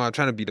like, I'm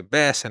trying to be the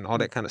best and all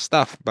that kind of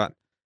stuff. But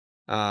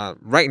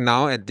right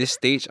now at this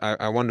stage,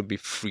 I want to be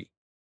free.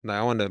 Like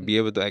I want to be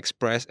able to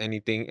express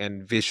anything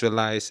and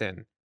visualize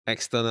and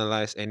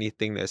externalize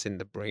anything that's in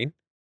the brain.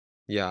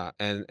 Yeah,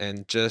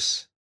 and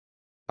just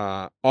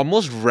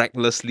almost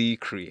recklessly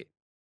create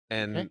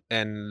and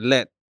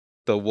let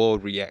the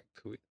world react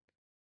to it.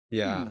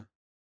 Yeah.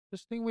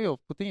 Interesting way of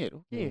putting it.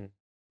 Okay. Mm.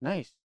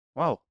 Nice.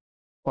 Wow.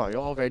 Wow,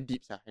 you're all very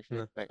deep, actually.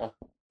 Yeah. Like,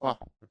 wow.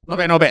 Not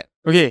bad, not bad.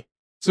 Okay.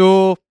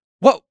 So,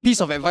 what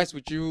piece of advice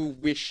would you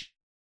wish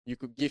you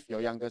could give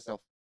your younger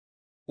self?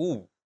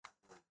 Ooh.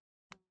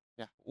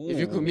 Yeah. If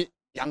you could meet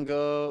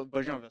younger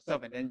version of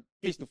yourself and then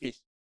face to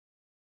face,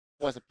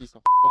 what's a piece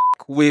of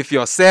With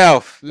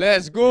yourself.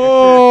 Let's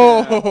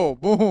go!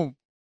 Boom.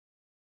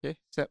 Okay,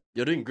 Seb.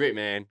 You're doing great,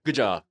 man. Good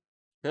job.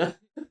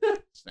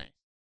 It's nice.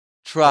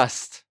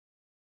 Trust.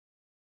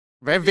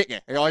 Very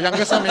vague, Your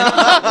younger self may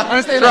not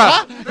understand.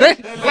 Right?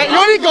 Like, you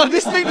only got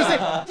this thing to say.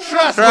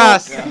 Trust.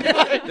 Trust.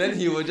 Then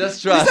he will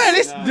just trust. At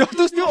least you're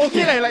two still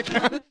okay, like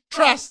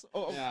trust.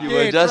 Oh, He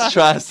will just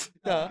trust.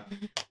 Yeah.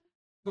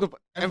 No, but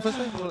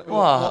emphasize.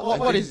 Wow,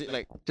 What is it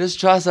like? Just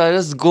trust,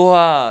 just go.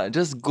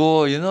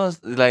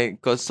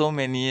 Like got so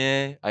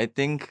many. I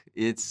think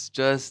it's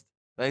just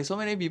like so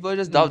many people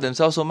just doubt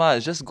themselves so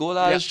much. Just go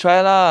lah, Yeah. just try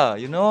lah.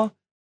 You know.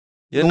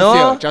 No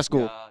fear, just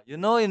go.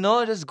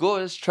 Yeah, just go,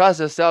 just trust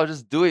yourself,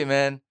 just do it,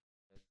 man.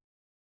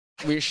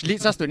 Which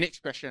leads us to the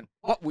next question.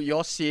 What would you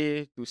all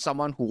say to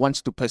someone who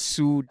wants to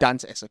pursue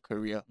dance as a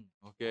career?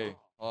 Okay.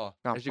 Oh,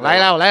 Come, actually lai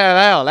got a lot.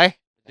 lao, lai.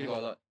 Actually got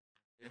a lot.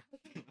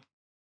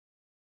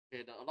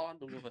 Okay, the other one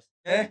don't go first.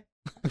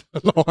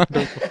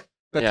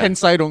 The Yeah.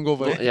 Tensai don't go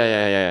first.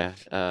 Yeah.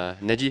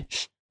 Neji.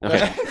 Shh.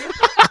 Okay.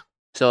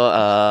 So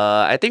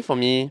I think for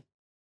me,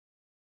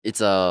 it's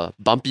a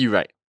bumpy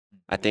ride.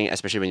 I think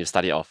especially when you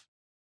start it off.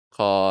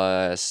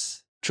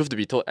 Cause truth to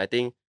be told, I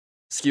think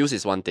skills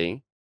is one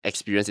thing,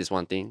 experience is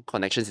one thing,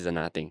 connections is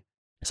another thing.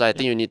 So I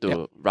think you need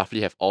to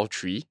roughly have all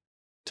three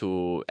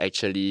to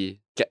actually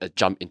get a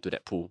jump into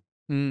that pool.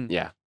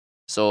 Yeah.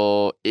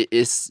 So it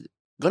is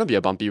gonna be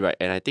a bumpy ride,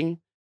 and I think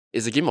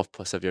it's a game of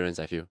perseverance,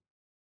 I feel.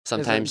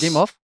 Sometimes game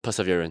of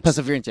perseverance.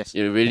 perseverance, yes.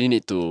 You really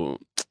need to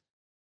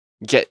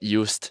get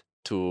used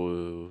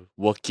to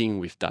working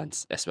with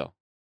dance as well.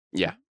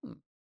 Yeah.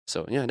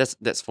 So yeah,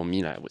 that's for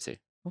me, I would say.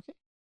 Okay.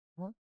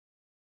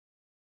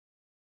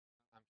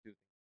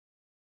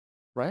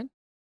 Right?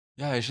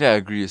 Yeah, actually I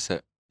agree with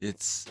that.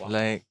 It's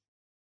like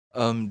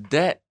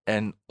that,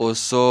 and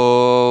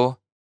also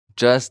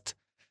just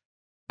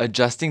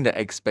adjusting the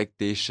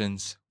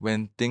expectations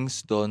when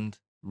things don't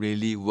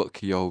really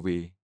work your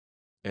way.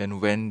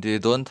 And when they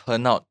don't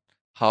turn out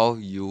how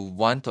you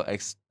want to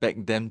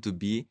expect them to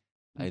be,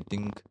 I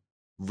think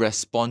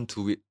respond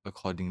to it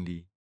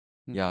accordingly.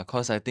 Mm. Yeah,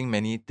 cause I think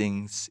many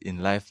things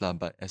in life lah,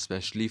 but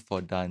especially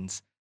for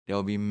dance, there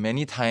will be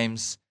many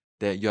times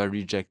that you are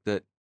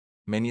rejected,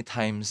 many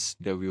times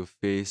that you'll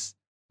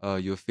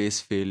face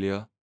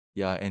failure.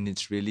 Yeah, and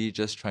it's really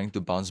just trying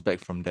to bounce back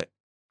from that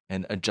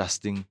and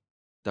adjusting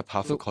the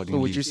path So accordingly.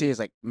 would you say it's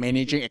like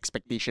managing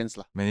expectations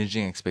lah?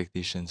 Managing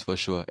expectations for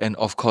sure. And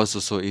of course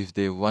also if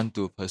they want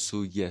to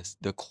pursue, yes,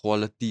 the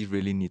quality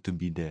really need to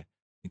be there.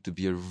 Need to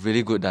be a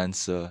really good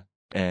dancer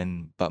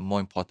but more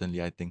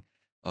importantly I think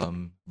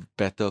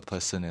better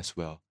person as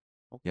well.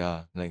 Okay.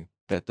 Yeah, like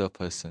better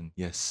person.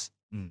 Yes.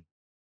 Mm.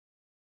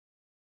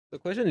 The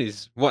question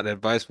is, what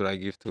advice would I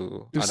give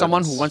to To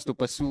someone who adults? wants to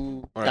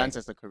pursue Alright. dance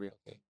as a career.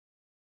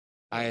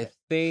 I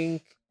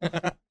think,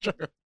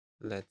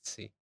 let's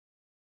see.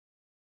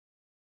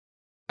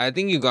 I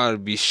think you gotta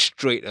be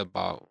straight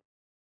about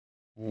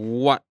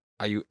what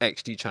are you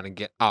actually trying to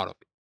get out of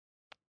it,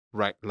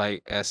 right?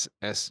 Like as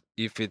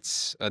if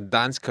it's a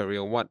dance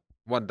career, what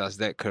does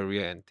that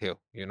career entail?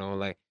 You know,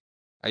 like,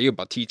 are you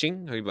about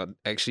teaching? Are you about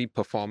actually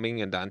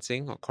performing and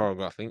dancing or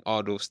choreographing?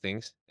 All those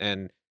things,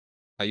 and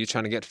are you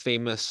trying to get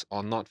famous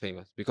or not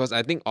famous? Because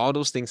I think all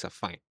those things are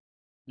fine.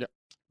 Yeah.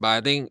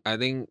 But I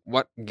think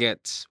what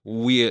gets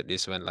weird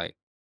is when like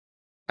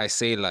I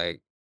say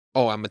like,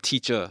 oh, I'm a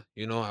teacher,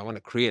 you know, I want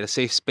to create a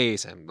safe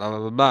space and blah blah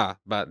blah blah.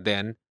 But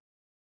then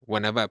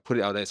whenever I put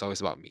it out there, it's always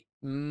about me,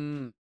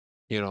 Mm.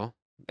 you know.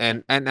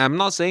 And I'm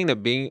not saying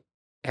that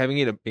having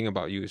it being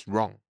about you is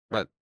wrong,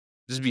 but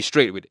just be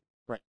straight with it.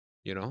 Right.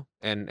 You know?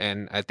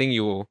 And I think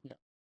Yeah.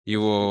 you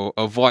will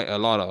avoid a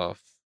lot of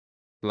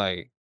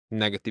like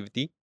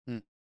negativity.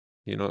 Mm.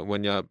 You know,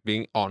 when you're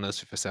being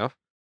honest with yourself.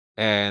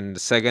 And the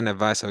second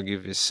advice I'll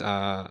give is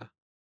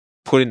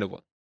put in the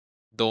work.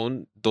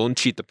 Don't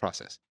cheat the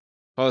process.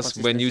 Because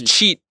when you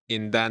Consistency. cheat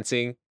in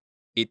dancing,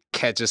 it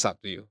catches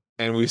up to you.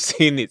 And we've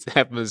seen it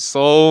happen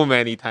so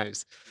many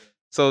times.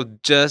 So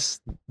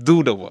just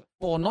do the work.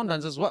 For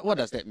non-dancers, what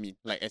does that mean?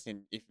 Like, as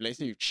in, if let's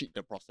say you cheat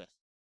the process.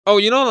 Oh,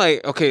 you know,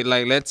 like, okay,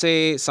 like let's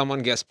say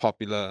someone gets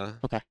popular.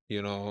 Okay.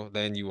 You know,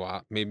 then you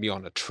are maybe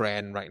on a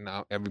trend right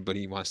now.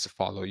 Everybody wants to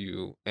follow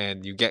you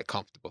and you get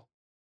comfortable.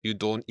 You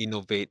don't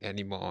innovate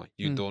anymore.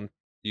 You Mm.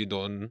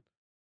 don't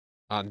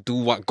do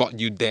what got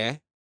you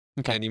there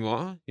Okay.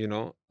 anymore, you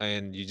know,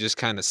 and you just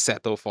kind of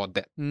settle for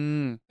that.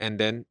 Mm. And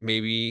then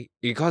maybe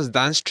because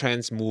dance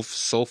trends move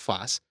so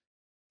fast,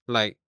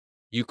 like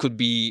you could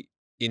be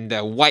in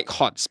that white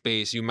hot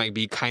space, you might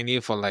be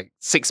Kanye for like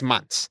 6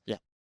 months. Yeah.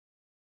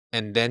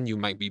 And then you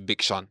might be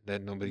Big Sean.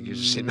 Then nobody gives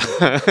a shit.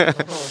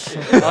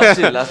 Oh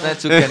shit, last night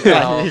took an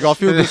Yeah, he got a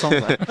few good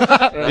songs.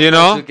 Right? you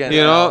know, Took an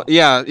you know, L.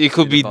 yeah, it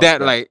could Need be to bounce that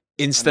back. like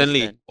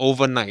instantly, Understand.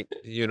 overnight,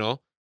 you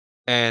know,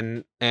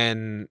 and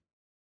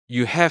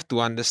you have to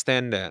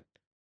understand that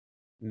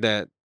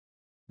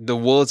the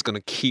world's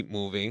gonna keep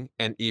moving,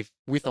 and if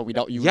With or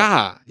without you.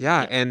 yeah,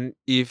 Yeah. and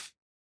if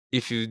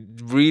you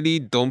really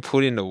don't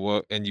put in the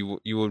work, and you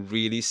will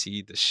really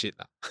see the shit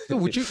lah. So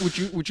would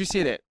you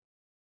say that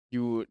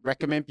you would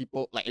recommend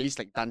people, like at least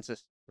like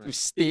dancers, to Right.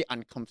 stay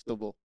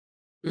uncomfortable?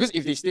 Because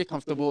if they stay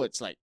comfortable,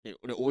 it's like they'll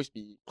always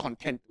be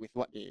content with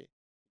what they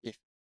give.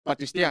 But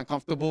to stay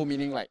uncomfortable,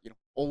 meaning like,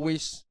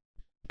 always.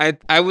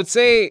 I would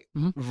say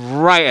Mhm.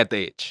 right at the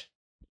age,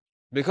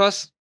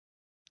 because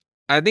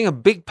I think a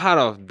big part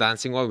of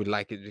dancing why we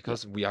like it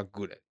because we are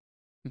good at it.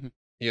 Mhm.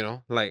 You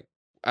know, like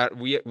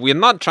we're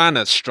not trying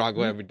to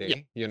struggle Mhm. every day.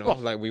 Yeah, You know, course.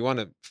 like we want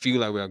to feel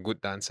like we are good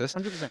dancers.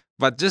 100%.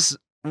 But just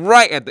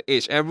right at the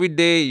edge, every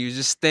day you're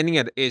just standing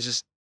at the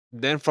edge.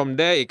 Then from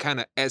there, it kind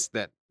of adds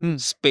that Mm.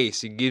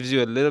 space. It gives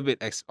you a little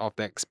bit of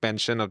the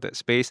expansion of that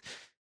space.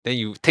 Then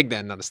you take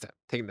that another step.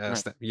 Take that Nice.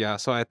 step. Yeah.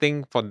 So I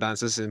think for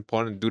dancers, it's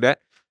important to do that.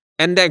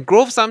 And that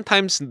growth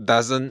sometimes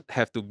doesn't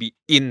have to be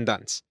in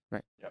dance.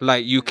 Right.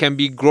 Like you can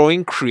be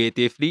growing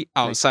creatively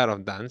outside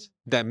of dance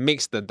that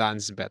makes the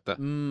dance better.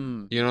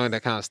 Mm. You know,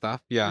 that kind of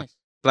stuff. Yeah. Nice.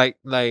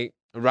 Like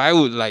I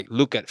would like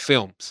look at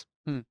films.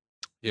 Hmm.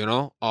 You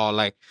know, or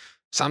like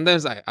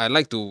sometimes I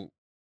like to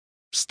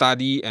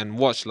study and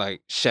watch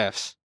like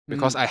chefs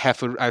because I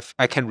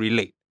can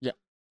relate. Yeah.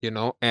 You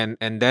know, and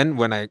then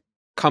when I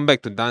come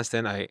back to dance,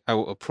 then I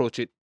will approach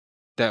it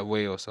that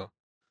way also.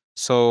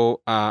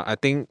 So I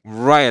think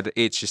right at the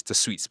age is the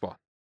sweet spot.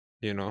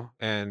 You know,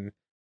 and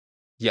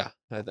yeah,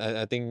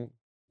 I think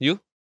you.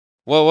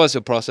 What was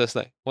your process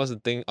like? What's the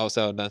thing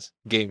outside of dance?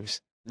 Games.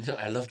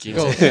 I love games.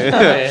 Go.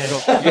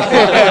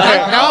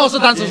 Yeah. Now also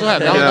dance also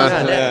have. Now Yeah. dance Yeah,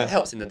 also that have.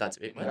 helps in the dance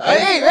bit.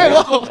 Hey,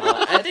 whoa.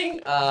 I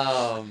think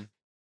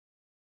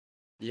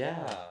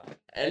yeah,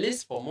 at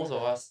least for most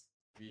of us,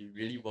 we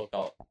really work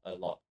out a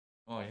lot.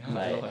 Oh yeah.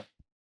 Like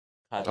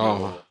cardio,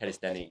 Oh.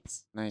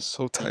 calisthenics, Nice.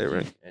 So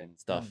tiring. and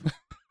stuff. Mm.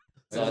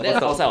 So Yeah.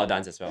 that's outside of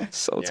dance as well.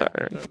 So Yeah.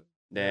 tiring.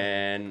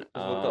 Then Just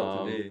worked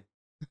out today.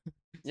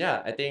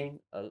 yeah, I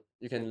think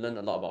you can learn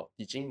a lot about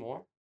teaching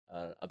more,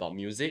 about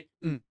music,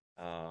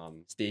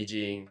 Mm.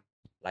 staging,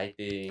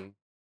 lighting,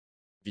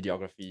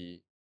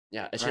 videography.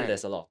 Yeah, actually, Right.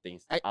 there's a lot of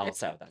things I-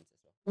 outside of dance as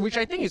well. Which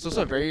I think is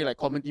also a very like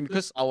common theme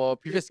because our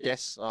previous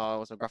guest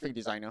was a graphic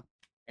designer.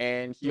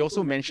 and he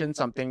also mentioned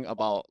something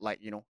about like,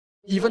 you know,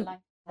 even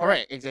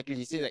correct, exactly.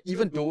 He said that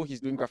even though he's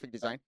doing graphic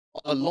design,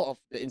 a lot of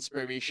the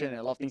inspiration and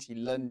a lot of things he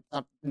learned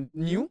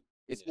new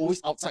is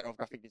always outside of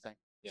graphic design.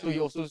 So he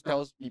also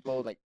tells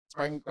people like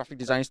aspiring graphic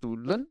designers to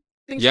learn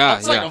things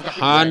outside of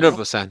graphic design. You know?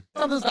 100%.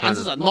 Sometimes the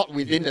answers are not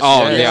within the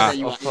Oh, sphere yeah, that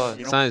you of are in, course.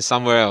 you know? Sun is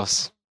somewhere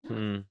else.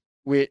 Mm.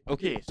 Wait,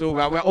 okay, so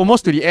we're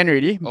almost to the end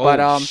already. Oh, But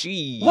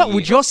what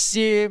would shit. you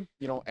say,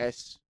 you know,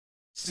 as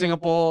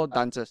Singapore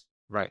dancers?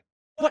 Right.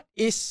 What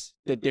is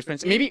the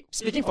difference? Maybe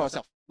speaking for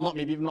yourself,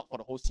 maybe not for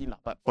the whole scene,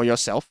 but for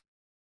yourself.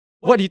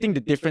 What do you think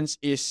the difference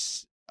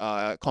is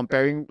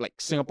comparing like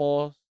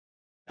Singapore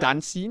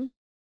dance scene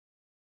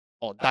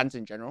or dance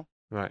in general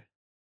Right.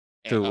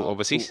 and, To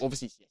overseas? To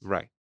overseas, yes.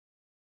 Right.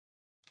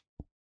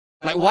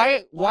 Like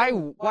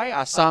why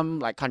are some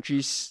like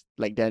countries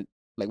like that,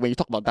 like when you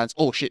talk about dance,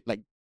 oh shit,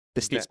 like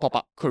the States pop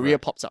up, Korea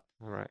Right. pops up.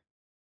 All right.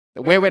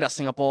 Where does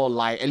Singapore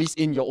lie, at least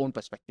in your own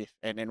perspective,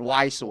 and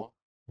why so?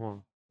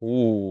 Wow.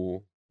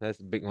 Ooh, that's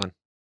a big one.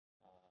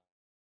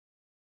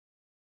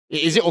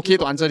 Is it okay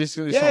to answer this?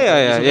 Yeah. It's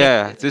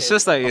okay? It's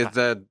just like Okay.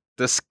 it's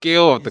the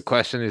scale of the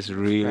question is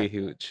really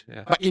huge.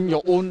 Yeah. But in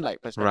your own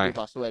like perspective,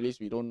 Right. so at least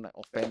we don't like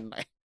offend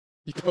like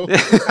people. You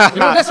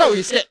know, that's what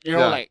we said. You know,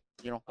 Yeah. like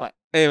you know, but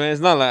Hey man,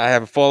 it's not like I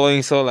have a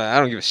following, so like I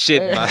don't give a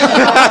shit. Hey. Man.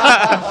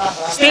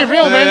 Stay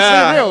real, man.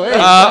 Yeah. Stay real.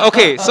 Hey.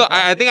 Okay, so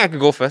I think I can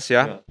go first.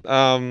 Yeah.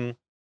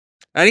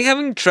 I think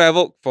having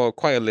traveled for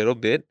quite a little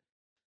bit,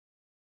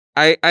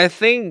 I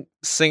think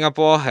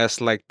Singapore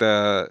has like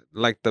the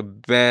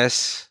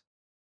best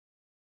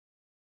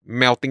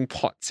melting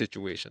pot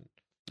situation.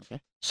 Okay.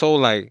 So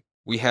like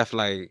we have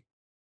like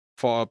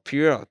for a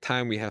period of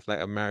time we have like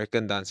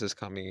American dancers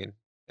coming in,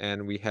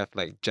 and we have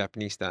like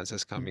Japanese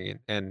dancers coming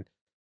in,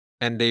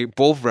 and they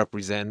both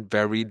represent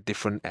very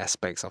different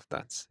aspects of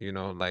dance. You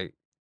know, like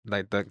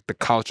the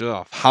culture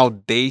of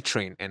how they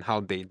train and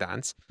how they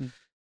dance,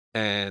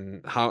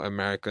 and how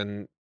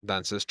American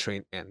dancers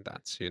train and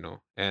dance. You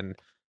know, and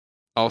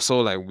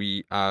also like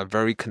we are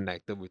very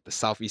connected with the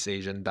Southeast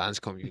Asian dance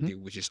community,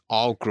 which is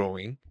all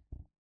growing,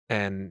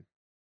 and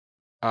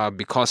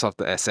because of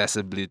the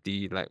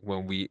accessibility, like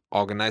when we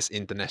organize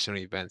international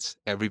events,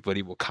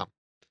 everybody will come.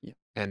 Yeah.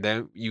 And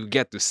then you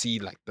get to see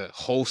like the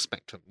whole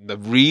spectrum, the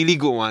really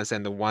good ones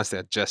and the ones that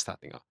are just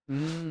starting out.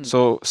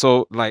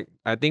 So like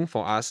I think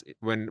for us,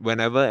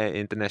 whenever an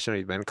international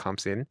event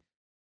comes in,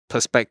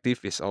 perspective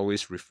is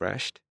always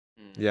refreshed.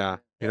 Yeah.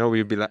 You know,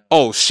 we'll be like,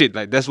 oh shit,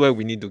 like that's where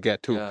we need to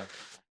get to. Yeah.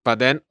 But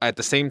then at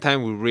the same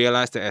time, we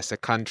realize that as a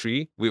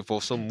country, we've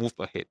also moved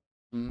ahead.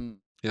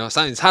 You know,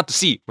 sometimes it's hard to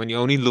see when you're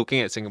only looking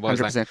at Singapore.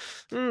 It's like,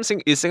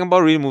 100%. is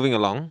Singapore really moving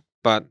along?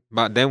 But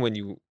then when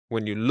you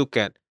look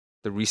at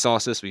the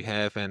resources we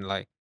have and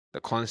like the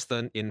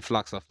constant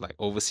influx of like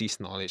overseas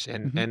knowledge,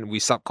 and we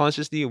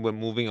subconsciously we're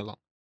moving along.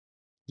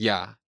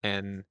 Yeah,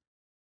 and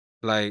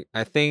like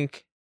I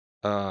think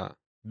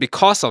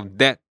because of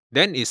that,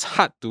 then it's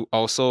hard to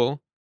also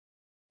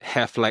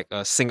have like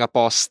a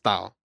Singapore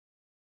style.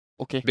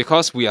 Okay.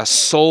 Because we are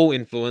so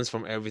influenced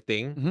from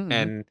everything, Mhm,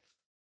 and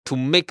to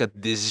make a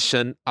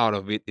decision out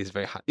of it is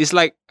very hard. It's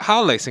like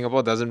how like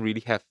Singapore doesn't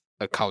really have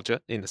a culture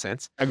in a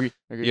sense. Agree.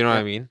 You know what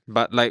I mean?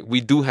 But like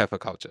we do have a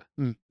culture.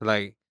 Mm.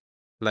 Like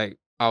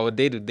our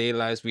day-to-day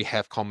lives, we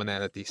have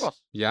commonalities. Of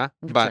course. Yeah.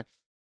 100%.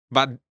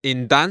 But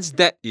in dance,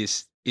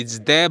 it's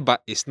there,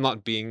 but it's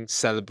not being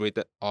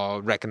celebrated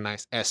or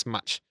recognized as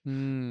much.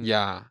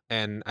 Yeah.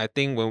 And I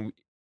think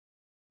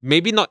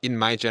maybe not in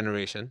my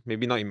generation,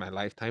 maybe not in my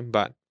lifetime,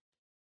 but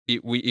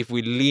if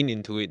we lean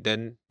into it,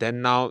 then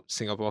now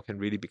Singapore can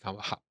really become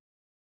a hub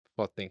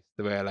for things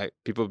where like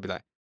people will be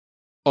like,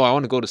 oh, I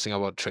want to go to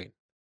Singapore to train.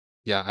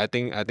 Yeah, I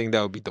think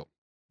that would be dope,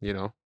 you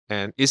know.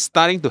 And it's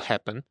starting to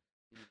happen.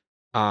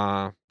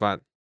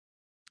 But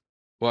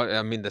well,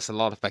 I mean, there's a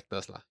lot of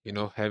factors, lah. You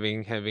know,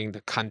 having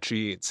the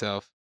country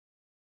itself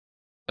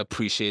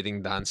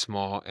appreciating dance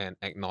more and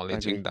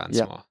acknowledging Agree. dance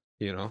Yeah. more.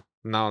 You know,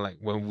 now like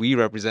when we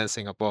represent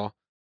Singapore,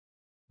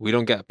 we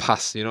don't get a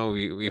pass. You know,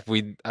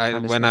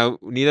 when I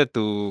needed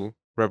to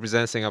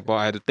represent Singapore,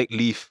 I had to take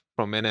leave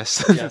from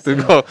NS to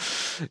go.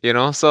 You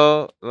know,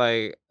 so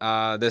like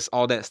there's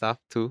all that stuff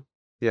too.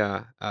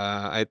 Yeah.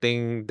 I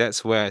think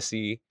that's where I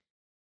see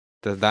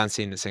the dance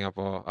scene in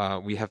Singapore.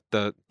 We have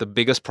the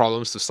biggest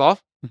problems to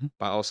solve,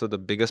 but also the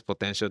biggest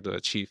potential to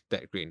achieve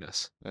that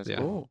greatness. Let's Yeah.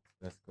 go.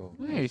 Let's go.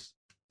 Nice.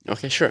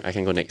 Okay, sure. I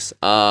can go next.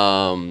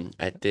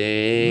 I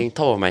think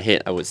top of my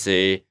head, I would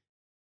say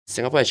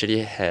Singapore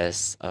actually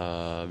has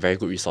very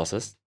good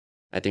resources.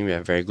 I think we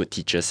have very good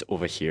teachers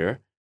over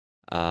here.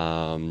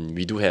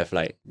 We do have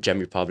like Gem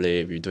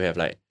Republic. We do have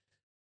like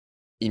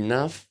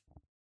enough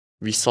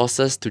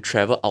resources to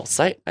travel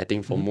outside. I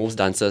think for most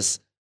dancers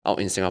out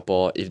in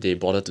Singapore, if they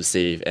bother to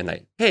save and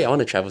like, hey, I want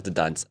to travel to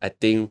dance, I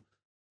think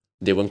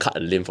they won't cut a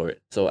limb for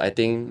it. So I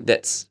think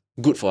that's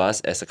good for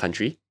us as a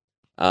country.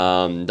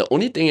 The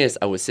only thing is,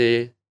 I would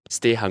say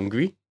stay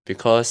hungry,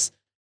 because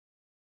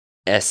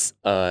as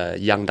a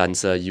young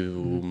dancer, you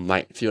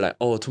might feel like,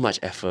 oh, too much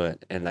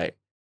effort, and like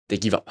they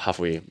give up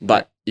halfway.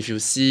 But if you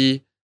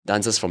see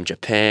dancers from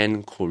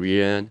Japan,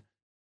 Korean,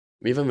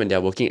 even when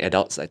they're working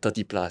adults, like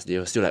 30 plus, they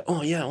were still like,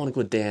 oh yeah, I want to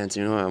go dance,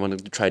 you know, I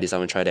want to try this, I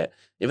want to try that.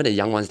 Even the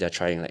young ones, they're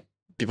trying, like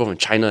people from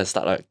China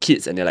start like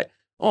kids and they're like,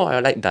 oh, I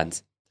like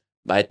dance.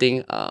 But I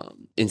think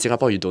in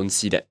Singapore, you don't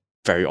see that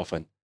very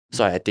often.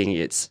 So I think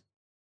it's,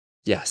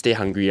 yeah, stay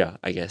hungry,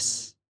 I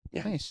guess.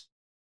 Yeah. Nice.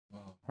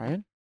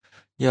 Ryan?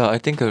 Yeah, I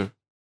think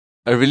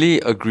I really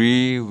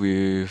agree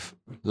with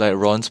like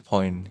Ron's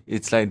point.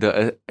 It's like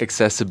the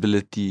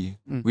accessibility,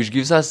 which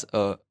gives us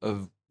a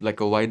like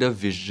a wider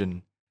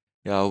vision,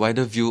 a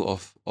wider view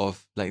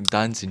of like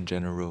dance in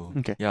general.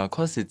 Okay. Yeah,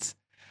 cause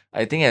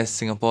I think as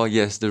Singapore,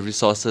 yes, the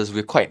resources,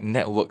 we're quite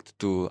networked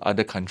to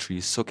other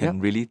countries, so can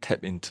really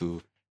tap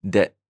into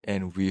that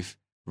and with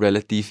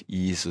relative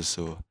ease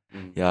also.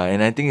 Yeah,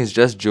 and I think it's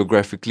just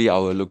geographically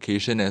our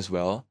location as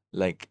well.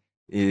 Like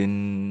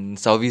in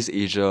Southeast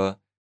Asia,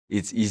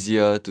 it's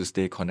easier to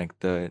stay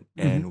connected,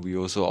 and we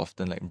also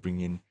often like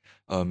bring in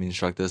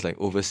instructors like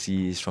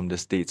overseas from the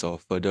States or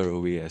further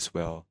away as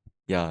well.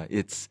 Yeah,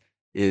 it's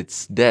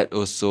that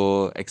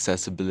also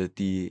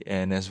accessibility,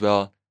 and as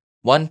well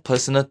one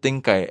personal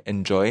thing I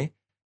enjoy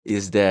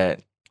is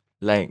that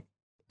like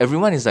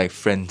everyone is like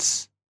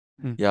friends.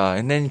 Yeah,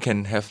 and then you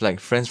can have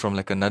like friends from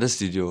like another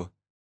studio.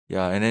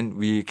 Yeah, and then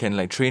we can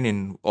like train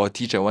in or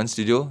teach at one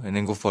studio and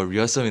then go for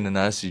rehearsal in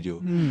another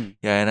studio.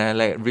 Yeah, and I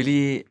like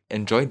really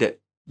enjoy that.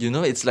 You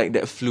know, it's like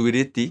that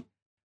fluidity.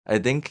 I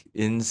think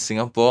in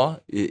Singapore,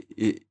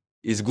 it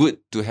is good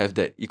to have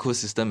that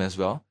ecosystem as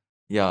well.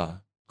 Yeah,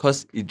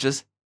 because it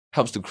just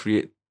helps to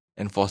create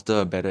and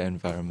foster a better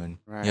environment.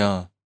 Right.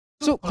 Yeah.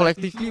 So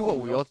collectively, what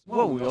we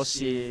all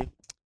say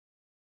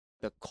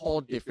the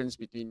core difference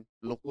between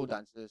local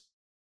dancers,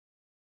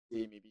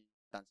 say maybe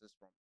dancers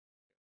from,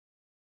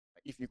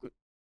 like, if you could,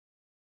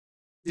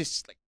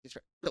 this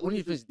right, the only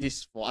difference is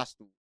this for us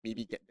to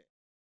maybe get there.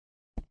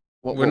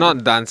 We're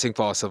not dancing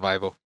for our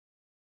survival.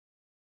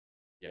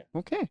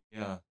 Okay.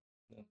 Yeah.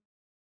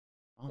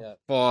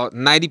 For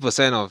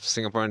 90% of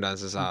Singaporean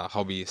dancers are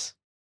hobbies.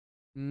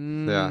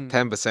 Yeah,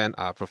 10%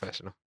 are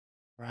professional.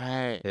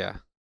 Right. Yeah.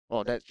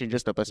 Oh, that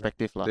changes the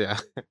perspective, lah. Yeah.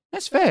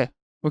 That's fair.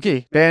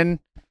 Okay, then,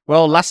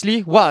 well,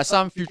 lastly, what are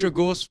some future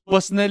goals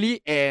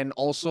personally and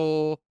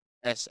also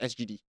as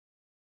SGD?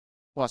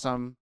 What are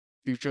some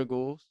future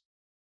goals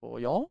for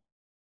y'all?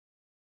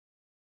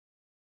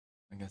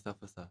 I can start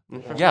first.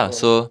 Yeah,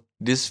 so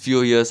these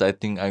few years, I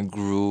think I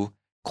grew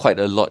quite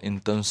a lot in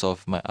terms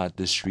of my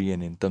artistry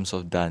and in terms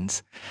of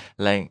dance.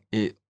 Like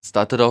it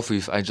started off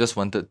with I just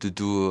wanted to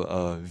do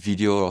a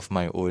video of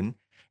my own,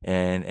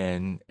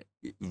 and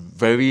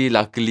very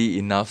luckily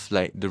enough,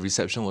 like the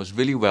reception was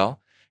really well,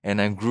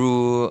 and I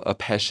grew a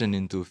passion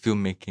into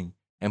filmmaking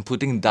and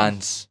putting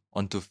dance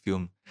onto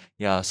film.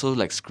 Yeah, so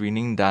like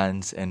screening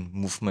dance and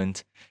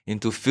movement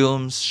into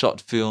films, short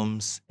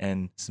films,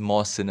 and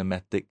more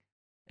cinematic,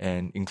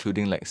 and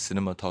including like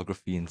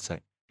cinematography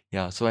inside.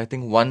 Yeah, so I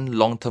think one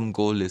long-term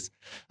goal is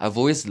I've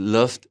always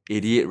loved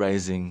 88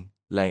 Rising,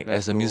 like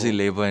as a music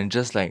label, and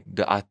just like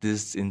the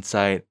artists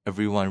inside,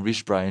 everyone,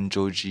 Rich Brian,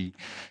 Joji,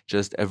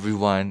 just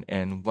everyone.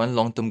 And one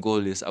long-term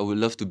goal is I would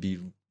love to be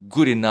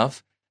good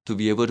enough to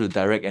be able to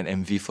direct an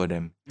MV for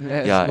them.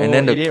 And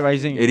then the 88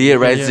 Rising. 88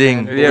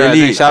 Rising, Yeah,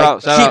 really, shout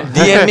out.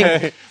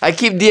 I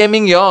keep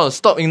DMing y'all,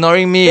 stop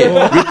ignoring me,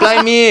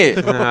 reply me.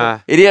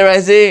 88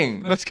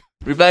 Rising. Let's go.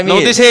 Reply me.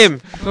 Notice him.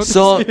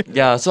 So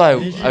yeah, so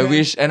I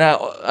wish, and I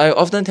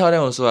often tell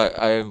them also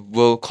I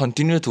will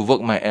continue to work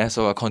my ass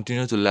off, I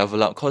continue to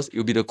level up, cause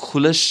it'll be the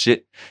coolest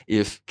shit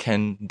if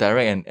can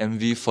direct an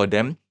MV for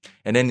them,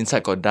 and then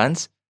inside got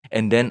dance,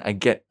 and then I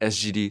get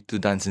SGD to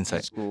dance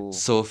inside.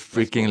 So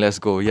freaking let's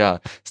go. Yeah,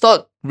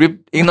 stop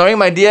ignoring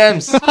my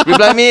DMs.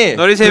 Reply me.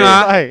 Notice him,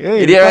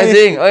 Hey, 88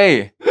 Rising.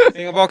 Oi.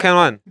 Singapore can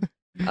one.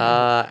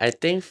 I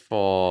think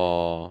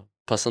for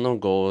personal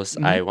goals,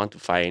 I want to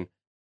find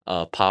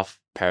a path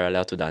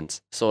parallel to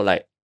dance. So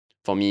like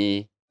for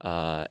me,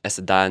 as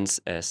a dance,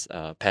 as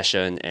a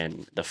passion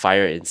and the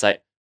fire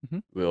inside,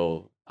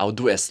 I'll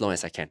do as long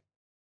as I can.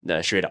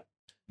 Straight up.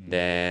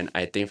 Then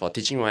I think for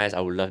teaching wise,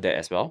 I would love that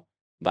as well.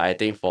 But I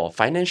think for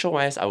financial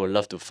wise, I would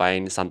love to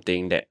find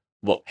something that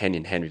work hand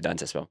in hand with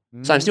dance as well.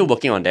 So I'm still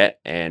working on that,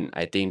 and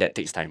I think that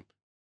takes time.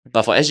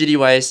 But for SGD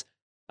wise,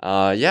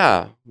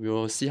 yeah, we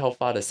will see how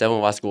far the 7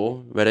 of us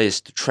go, whether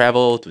it's to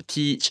travel, to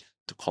teach,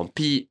 to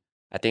compete.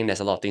 I think there's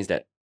a lot of things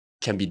that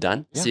can be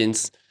done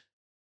since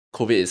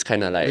COVID is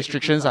kind of like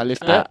restrictions are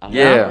lifted.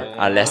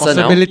 are lesser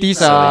now. Possibilities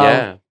So, are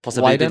yeah,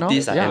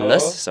 possibilities wider are now.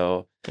 endless.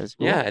 So Let's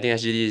go. yeah, I think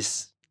SGD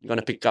is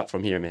gonna pick up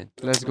from here, man.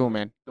 Let's go,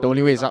 man. The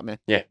only way is up, man.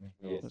 Yeah.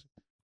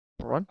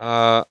 Ron?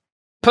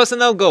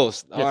 Personal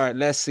goals. Yes. All right,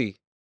 let's see.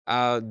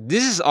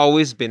 This has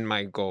always been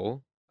my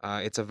goal.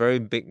 It's a very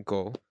big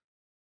goal.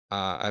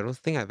 I don't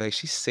think I've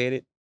actually said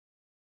it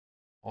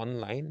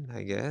online,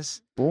 I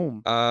guess.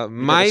 Boom.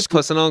 My scoop.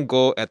 personal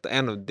goal at the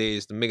end of the day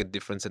is to make a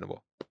difference in the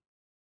world.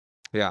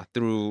 Yeah,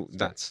 through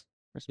dance.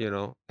 You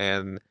know,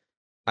 and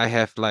I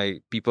have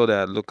like people that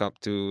I look up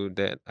to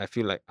that I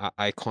feel like are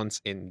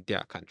icons in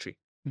their country.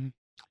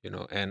 You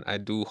know, and I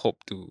do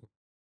hope to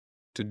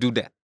do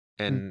that.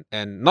 And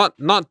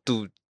not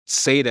to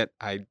say that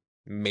I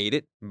made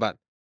it, but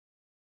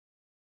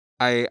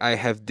I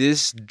have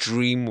this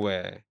dream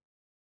where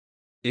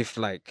if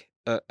like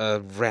a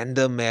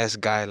random ass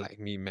guy like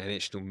me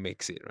managed to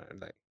make it,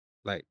 right?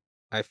 Like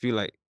I feel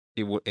like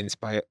it would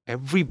inspire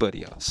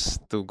everybody else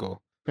to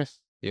go, Yes,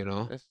 you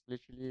know? that's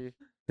literally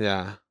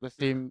Yeah. the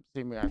same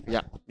way.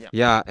 Yeah.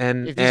 Yeah,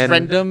 and If this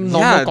random normal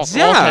yeah, cockroach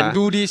yeah, can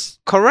do this,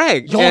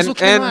 correct. you also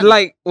can, man.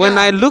 Like when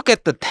I Yeah. look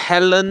at the Yeah,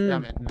 talent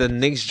man. the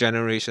next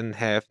generation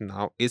have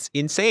now, it's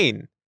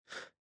insane.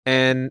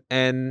 And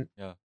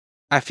Yeah.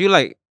 I feel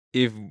like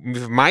if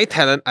with my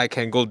talent I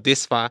can go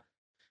this far,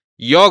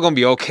 you're gonna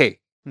be okay.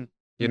 Hmm.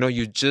 You know,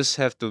 you just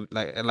have to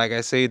like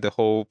I say the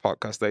whole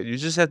podcast, like you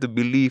just have to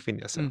believe in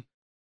yourself. Mm.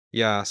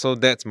 Yeah, so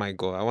that's my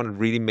goal. I want to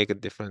really make a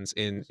difference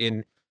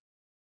in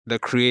the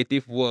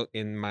creative work,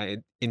 in my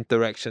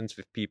interactions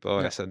with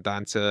people Yeah. as a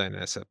dancer and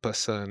as a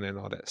person and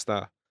all that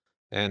stuff,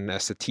 and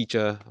as a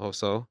teacher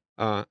also.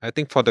 I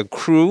think for the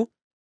crew,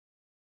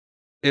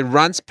 it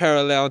runs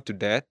parallel to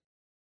that,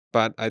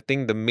 but I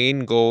think the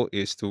main goal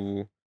is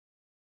to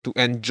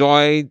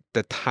enjoy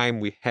the time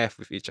we have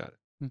with each other,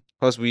 Mm.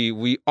 because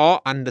we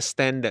all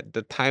understand that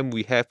the time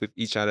we have with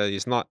each other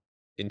is not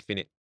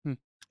infinite. Mm.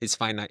 It's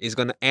finite. It's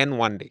gonna end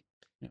one day.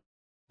 Yeah.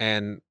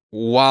 And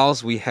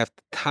whilst we have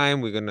the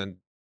time, we're gonna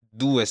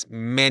do as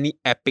many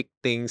epic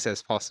things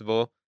as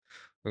possible.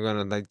 We're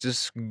gonna like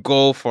just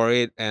go for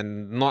it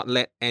and not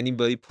let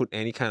anybody put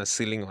any kind of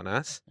ceiling on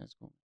us. That's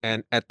cool.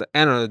 And at the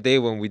end of the day,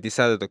 when we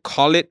decided to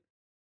call it,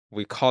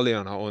 we call it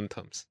on our own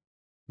terms.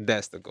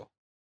 That's the goal.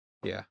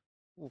 Yeah.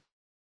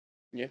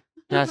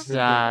 Yes,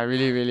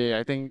 really.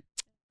 I think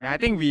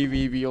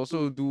we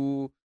also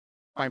do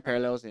find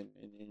parallels in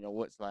your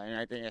words, like, and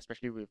I think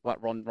especially with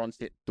what Ron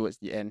said towards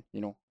the end,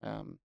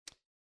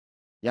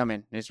 yeah,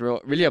 man, it's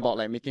really about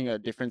like making a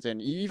difference,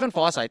 and even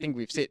for us, I think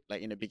we've said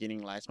like in the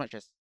beginning, like as much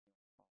as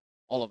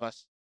all of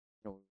us,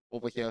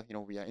 over here,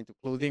 we are into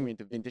clothing, we're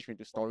into vintage, we're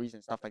into stories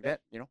and stuff like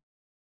that,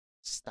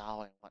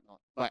 style and whatnot.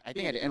 But I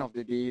think at the end of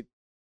the day,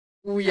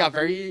 we are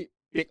very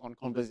big on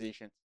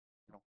conversations.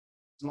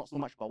 It's not so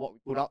much about what we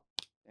put out.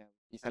 Yeah,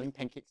 we're selling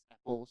pancakes,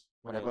 apples,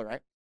 whatever,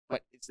 right?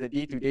 But it's the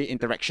day-to-day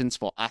interactions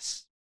for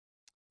us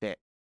that,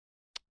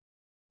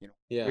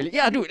 Yeah. really,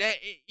 yeah, dude.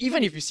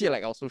 Even if you see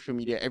like our social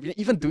media,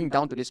 even doing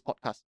down to this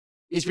podcast,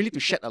 it's really to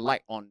shed a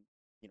light on,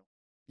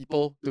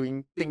 people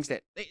doing things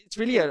that it's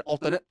really an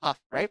alternate path,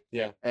 right?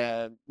 Yeah.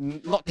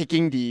 Not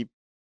taking the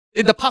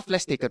path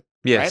less taken.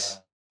 Yes.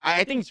 Right?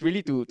 I think it's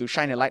really to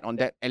shine a light on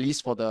that, at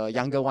least for the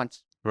younger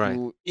ones, Right.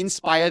 to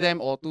inspire them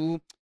or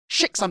to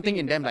shake something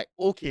in them, like,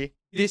 okay,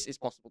 this is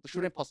possible, to show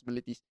them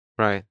possibilities.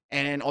 Right.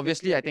 And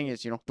obviously, I think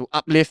it's, to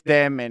uplift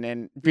them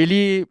and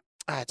really,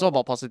 it's all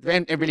about positive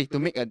and really to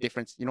make a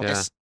difference, Yeah.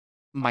 as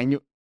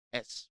minute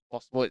as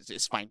possible.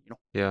 It's fine,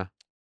 Yeah.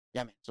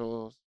 Yeah, man.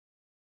 So,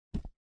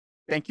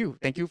 thank you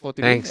for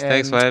today.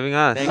 Thanks for And having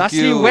us. Thank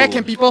lastly, you. where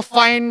can people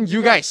find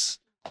you guys?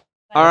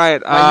 All right. you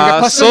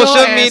get personal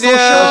Social and media.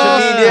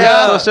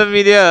 social. Social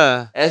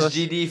media.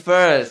 SGD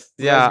first.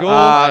 Yeah. Let's go.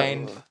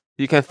 uh,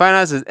 You can find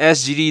us at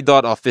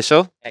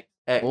sgd.official X.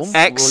 Boom.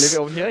 X We'll leave it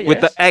over here. with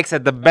the yes. X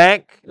at the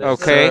back. Yes,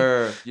 Okay.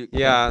 sir. You can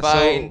Yeah.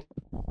 find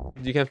So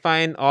you can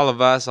find all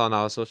of us on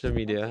our social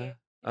media.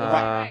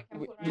 Right.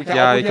 We can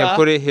Yeah, all you can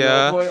put it We'll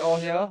here. put it all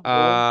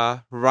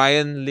here.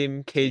 Ryan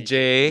Lim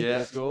KJ. Yeah.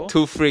 Let's go.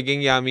 Too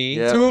frigging yummy.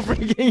 Yeah. Too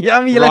freaking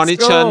yummy. Let's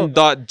go.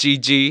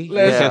 RonnieChan.gg. You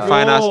Let's can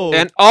find us. go.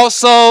 And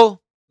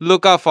also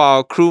look out for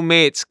our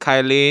crewmates,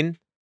 Kylene,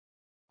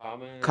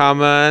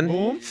 Carmen,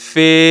 Boom.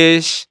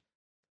 Fish,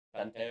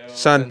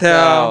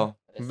 Chantel,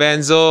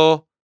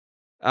 Benzo.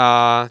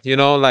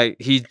 Like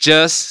he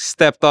just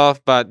stepped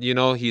off, but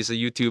he's a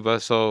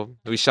YouTuber, so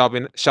we shout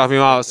him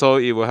out, so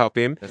it will help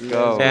him. Let's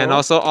go. And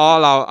also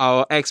all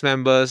our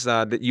ex-members,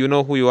 you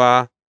know who you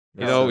are.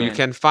 You know, Yes, you man.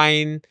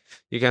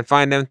 can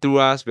find them through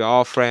us. We're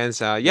all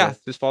friends. Yes.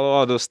 Just follow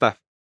all those stuff.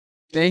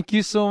 Thank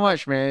you so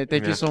much, man.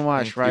 Thank you Yeah. so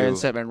much, Thank Ryan, you.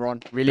 Seb, and Ron.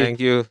 Really. Thank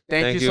you.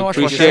 Thank you so much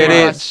for Appreciate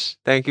sharing it. us.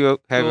 Thank you.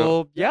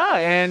 So, yeah,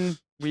 and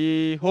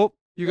we hope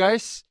you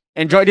guys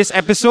enjoyed this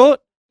episode.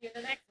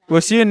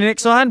 We'll see you in the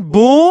next one.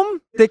 Boom.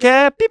 Take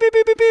care. Pew, pew,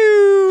 pew, pew,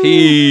 pew.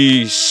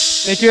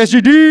 Peace. Thank you,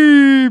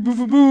 SGD. Boo,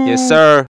 boo, boo. Yes, sir.